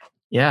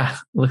 Yeah,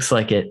 looks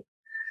like it.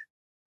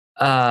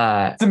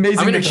 It's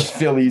amazing that the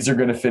Phillies are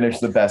going to finish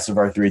the best of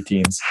our three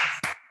teams.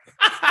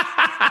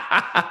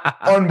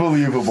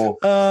 Unbelievable.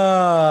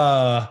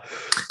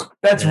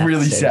 That's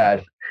really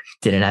sad.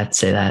 Didn't have to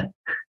say that.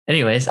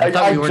 Anyways, I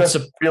thought we just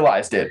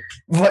realized it.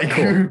 Like,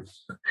 cool.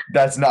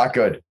 That's not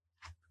good.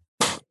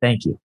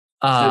 Thank you.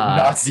 Did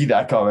not see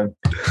that coming.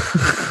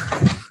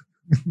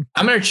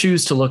 I'm going to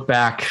choose to look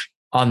back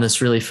on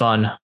this really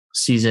fun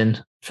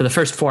season. For the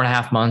first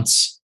 4.5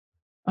 months,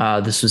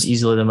 this was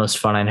easily the most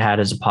fun I'd had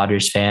as a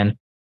Padres fan.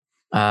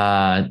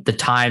 The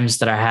times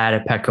that I had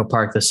at Petco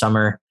Park this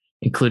summer,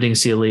 including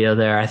see Leo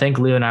there. I think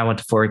Leo and I went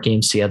to 4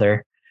 games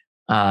together.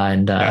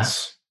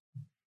 Yes.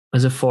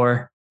 Was it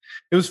 4?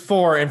 It was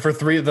 4. And for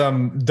 3 of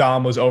them,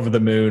 Dom was over the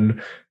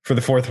moon. For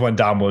the 4th one,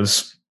 Dom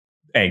was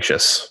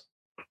anxious.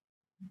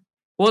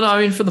 Well, no,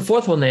 I mean, for the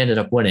 4th one, they ended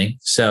up winning.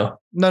 So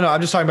no,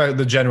 I'm just talking about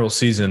the general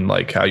season,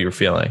 like how you're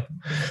feeling.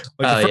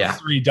 Like the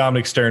first 3,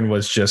 Dominic Stern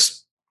was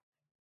just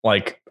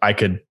like, I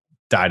could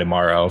die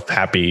tomorrow,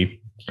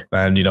 happy,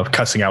 and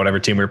cussing out whatever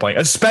team we were playing,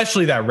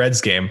 especially that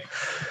Reds game.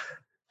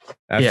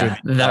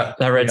 That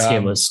Reds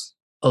game was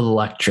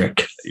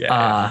electric.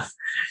 Yeah.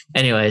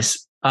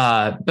 Anyways,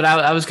 but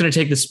I was going to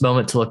take this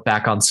moment to look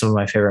back on some of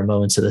my favorite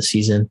moments of the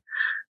season.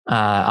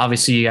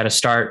 Obviously, you got to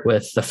start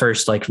with the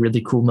first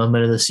really cool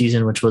moment of the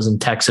season, which was in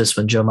Texas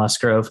when Joe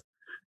Musgrove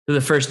threw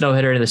the first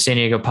no-hitter to the San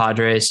Diego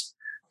Padres.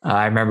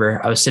 I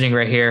remember I was sitting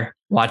right here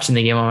watching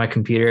the game on my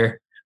computer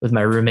with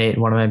my roommate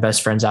and one of my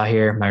best friends out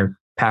here, my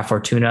Pat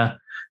Fortuna.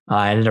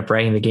 I ended up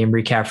writing the game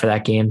recap for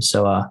that game.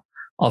 So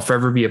I'll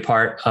forever be a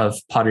part of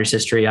Padres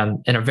history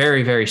in a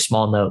very, very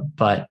small note.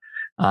 But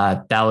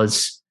that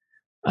was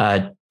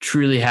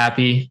truly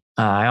happy.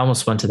 I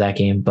almost went to that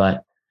game,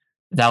 but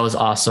that was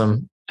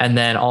awesome. And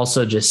then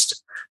also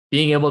just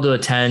being able to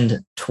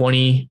attend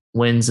 20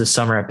 wins this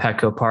summer at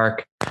Petco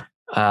Park.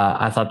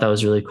 I thought that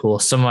was really cool.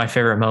 Some of my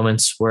favorite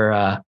moments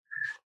were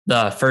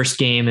the first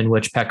game in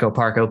which Petco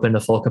Park opened to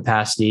full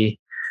capacity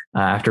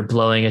after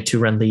blowing a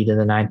 2-run lead in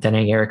the 9th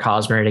inning. Eric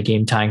Hosmer hit a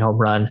game-tying home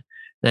run.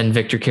 Then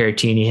Victor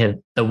Caratini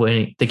hit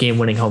the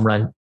game-winning home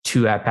run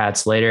 2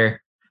 at-bats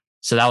later.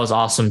 So that was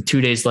awesome.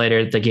 2 days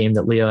later, the game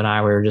that Leo and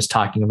I were just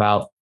talking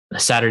about, a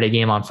Saturday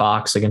game on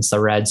Fox against the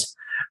Reds,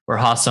 where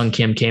Ha-Sung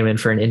Kim came in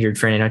for an injured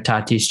Fernando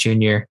Tatis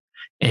Jr.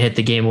 and hit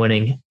the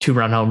game-winning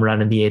 2-run home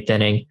run in the 8th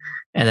inning.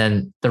 And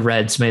then the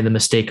Reds made the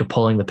mistake of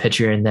pulling the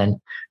pitcher, and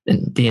then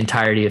the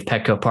entirety of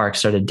Petco Park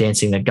started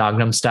dancing the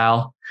Gangnam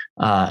Style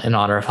in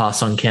honor of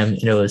Ha-Sung Kim.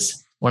 And it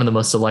was one of the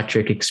most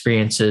electric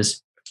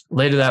experiences.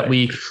 Later that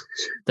week,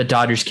 the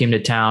Dodgers came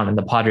to town and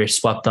the Padres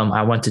swept them.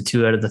 I went to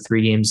 2 out of the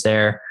 3 games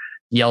there,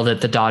 yelled at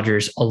the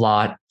Dodgers a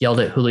lot, yelled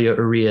at Julio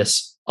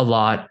Urias a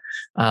lot,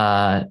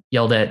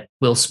 yelled at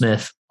Will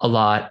Smith a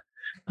lot,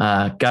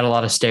 got a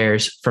lot of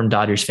stares from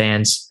Dodgers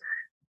fans,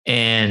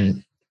 and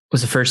it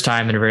was the first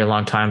time in a very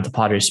long time the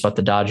Padres swept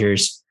the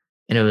Dodgers.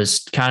 And it was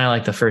kind of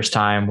like the first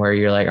time where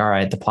you're like, all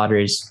right, the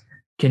Padres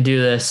can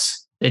do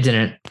this. They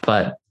didn't,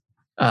 but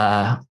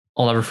I'll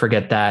never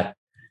forget that.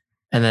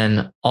 And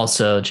then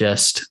also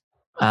just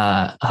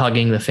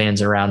hugging the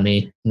fans around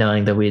me,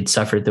 knowing that we had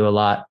suffered through a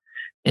lot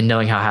and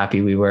knowing how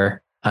happy we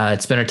were.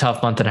 It's been a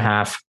tough month and a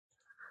half.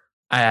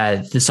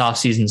 This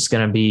offseason is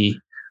going to be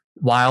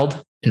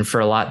wild, and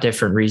for a lot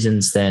different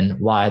reasons than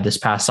why this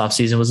past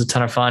offseason was a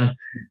ton of fun.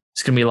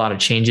 It's going to be a lot of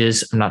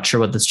changes. I'm not sure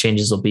what those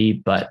changes will be,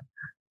 but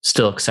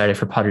still excited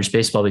for Padres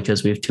baseball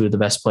because we have 2 of the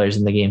best players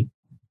in the game.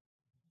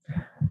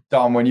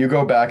 Dom, when you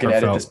go back and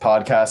edit this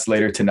podcast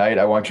later tonight,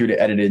 I want you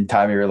to edit in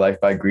Time of Your Life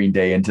by Green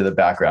Day into the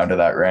background of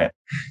that rant.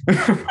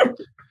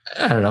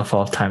 I don't know if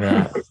I'll have time for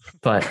that,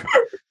 but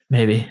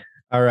maybe.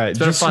 All right.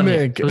 Just I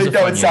think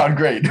that would sound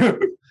great.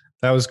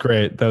 That was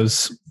great. That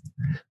was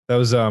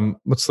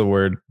what's the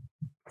word?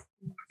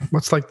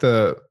 What's like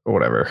the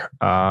whatever?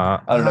 I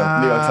don't know.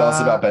 Leo, tell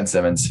us about Ben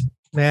Simmons.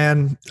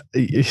 Man,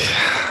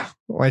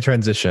 my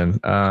transition.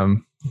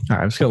 I'm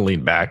just gonna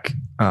lean back.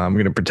 I'm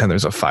gonna pretend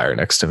there's a fire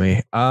next to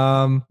me.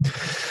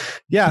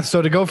 Yeah.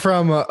 So to go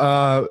from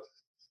a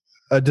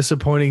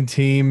disappointing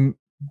team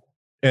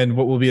and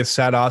what will be a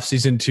sad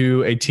offseason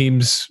to a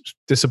team's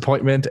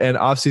disappointment and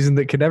offseason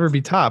that can never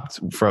be topped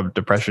from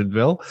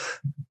Depressionville,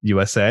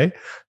 USA.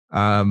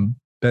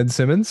 Ben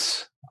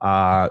Simmons,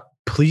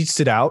 please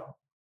sit out.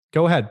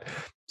 Go ahead.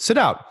 Sit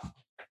out.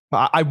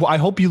 I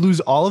hope you lose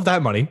all of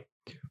that money.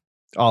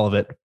 All of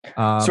it.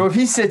 So if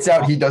he sits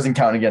out, he doesn't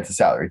count against the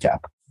salary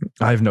cap.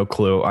 I have no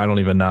clue. I don't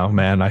even know,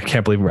 man. I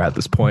can't believe we're at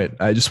this point.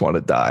 I just want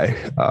to die.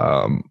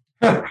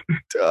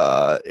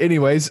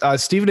 Anyways,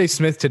 Stephen A.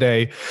 Smith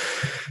today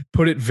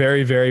put it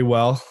very, very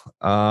well.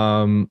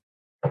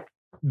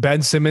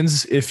 Ben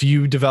Simmons, if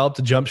you developed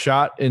a jump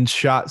shot and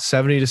shot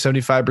 70 to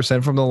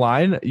 75% from the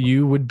line,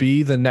 you would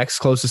be the next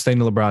closest thing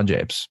to LeBron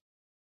James.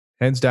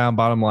 Hands down,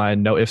 bottom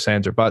line, no ifs,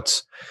 ands, or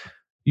buts.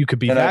 You could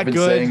be and that I've been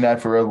good. saying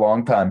that for a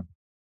long time.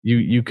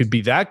 You could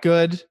be that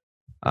good.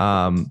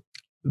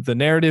 The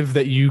narrative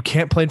that you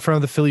can't play in front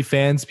of the Philly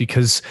fans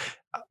because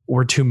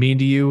we're too mean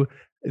to you.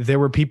 There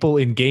were people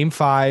in Game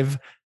 5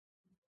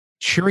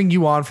 cheering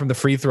you on from the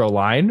free throw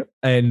line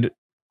and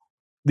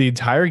the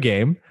entire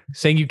game,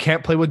 saying you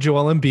can't play with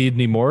Joel Embiid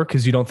anymore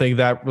because you don't think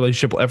that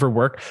relationship will ever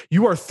work.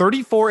 You are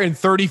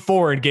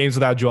 34-34 in games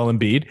without Joel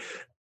Embiid.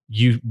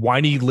 You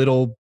whiny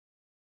little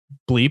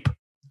bleep.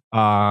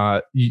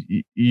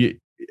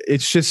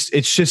 It's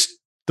just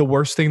the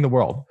worst thing in the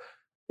world.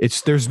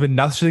 There's been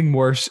nothing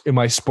worse in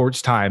my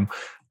sports time.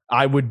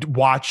 I would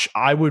watch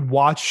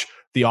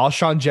the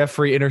Alshon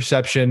Jeffrey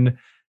interception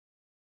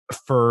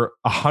for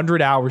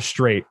 100 hours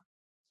straight.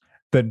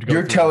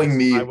 You're telling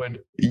me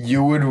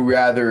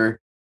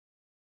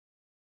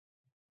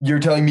you're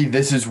telling me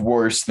this is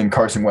worse than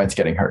Carson Wentz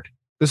getting hurt.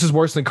 This is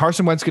worse than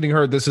Carson Wentz getting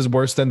hurt. This is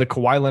worse than the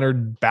Kawhi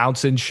Leonard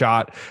bounce-in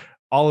shot.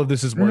 All of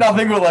this is worse.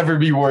 Nothing will ever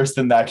be worse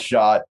than that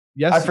shot.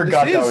 Yes, I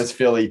forgot that was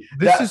Philly.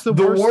 This is the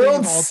worst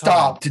world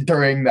stopped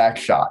during that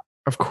shot.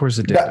 Of course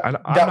it did.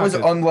 That was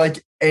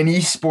unlike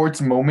any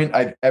sports moment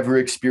I've ever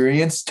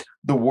experienced.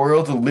 The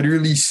world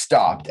literally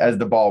stopped as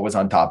the ball was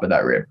on top of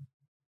that rim.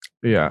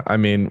 Yeah, I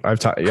mean, I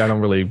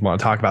don't really want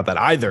to talk about that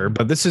either,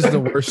 but this is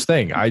the worst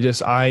thing. I've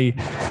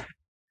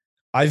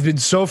been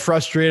so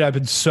frustrated. I've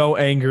been so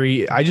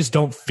angry. I just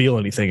don't feel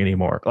anything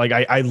anymore. Like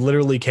I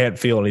literally can't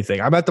feel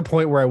anything. I'm at the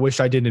point where I wish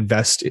I didn't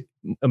invest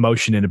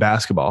emotion into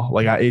basketball.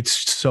 Like it's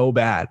so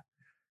bad.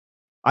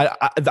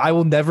 I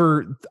will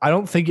never, I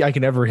don't think I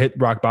can ever hit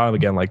rock bottom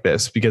again like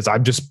this because I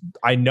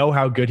know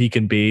how good he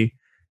can be.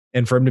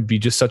 And for him to be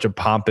just such a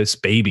pompous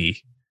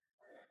baby,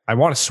 I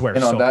want to swear.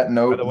 And on that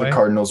note, the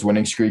Cardinals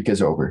winning streak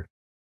is over.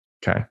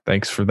 Okay.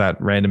 Thanks for that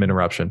random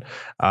interruption.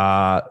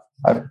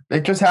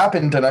 It just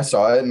happened and I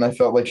saw it and I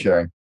felt like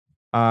sharing.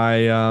 We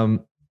are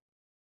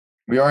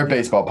a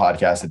baseball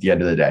podcast at the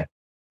end of the day.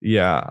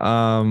 Yeah.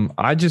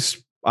 I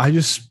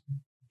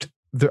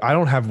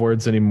don't have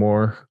words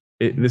anymore.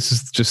 This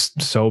is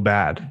just so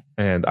bad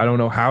and I don't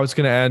know how it's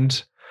going to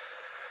end.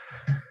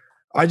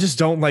 I just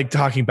don't like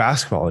talking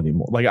basketball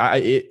anymore. Like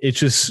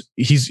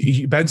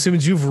Ben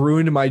Simmons, you've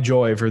ruined my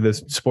joy for this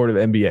sport of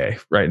NBA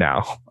right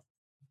now.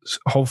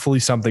 Hopefully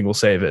something will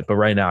save it. But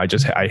right now I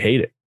hate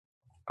it.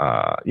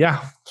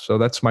 Yeah. So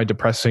that's my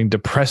depressing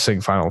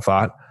final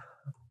thought.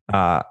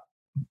 Yeah.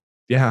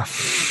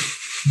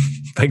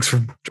 Thanks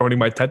for joining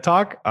my TED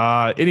Talk.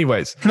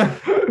 Anyways,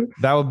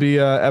 that will be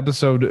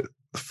episode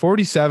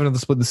 47 of the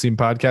Split the Seam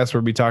podcast,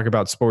 where we talk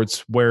about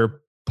sports where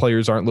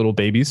players aren't little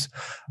babies.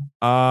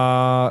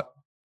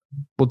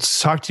 We'll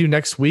talk to you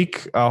next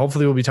week.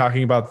 Hopefully we'll be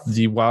talking about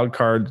the wild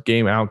card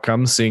game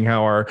outcomes, seeing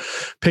how our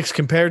picks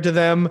compared to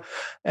them.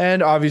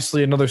 And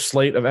obviously another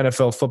slate of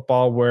NFL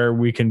football where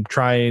we can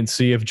try and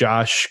see if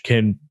Josh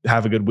can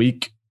have a good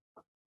week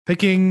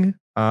picking.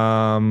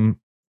 And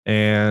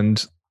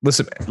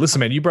listen,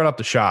 man, you brought up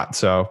the shot,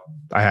 so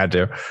I had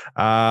to.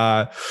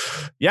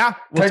 Yeah.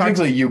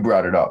 Technically you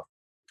brought it up.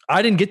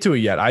 I didn't get to it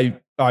yet.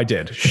 I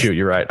did. Shoot,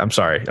 you're right. I'm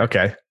sorry.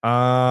 Okay.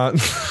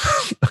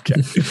 Okay.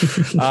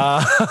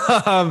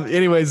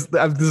 Anyways,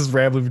 this is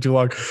rambling for too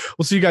long.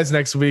 We'll see you guys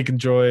next week.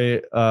 Enjoy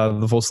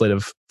the full slate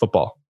of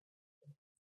football.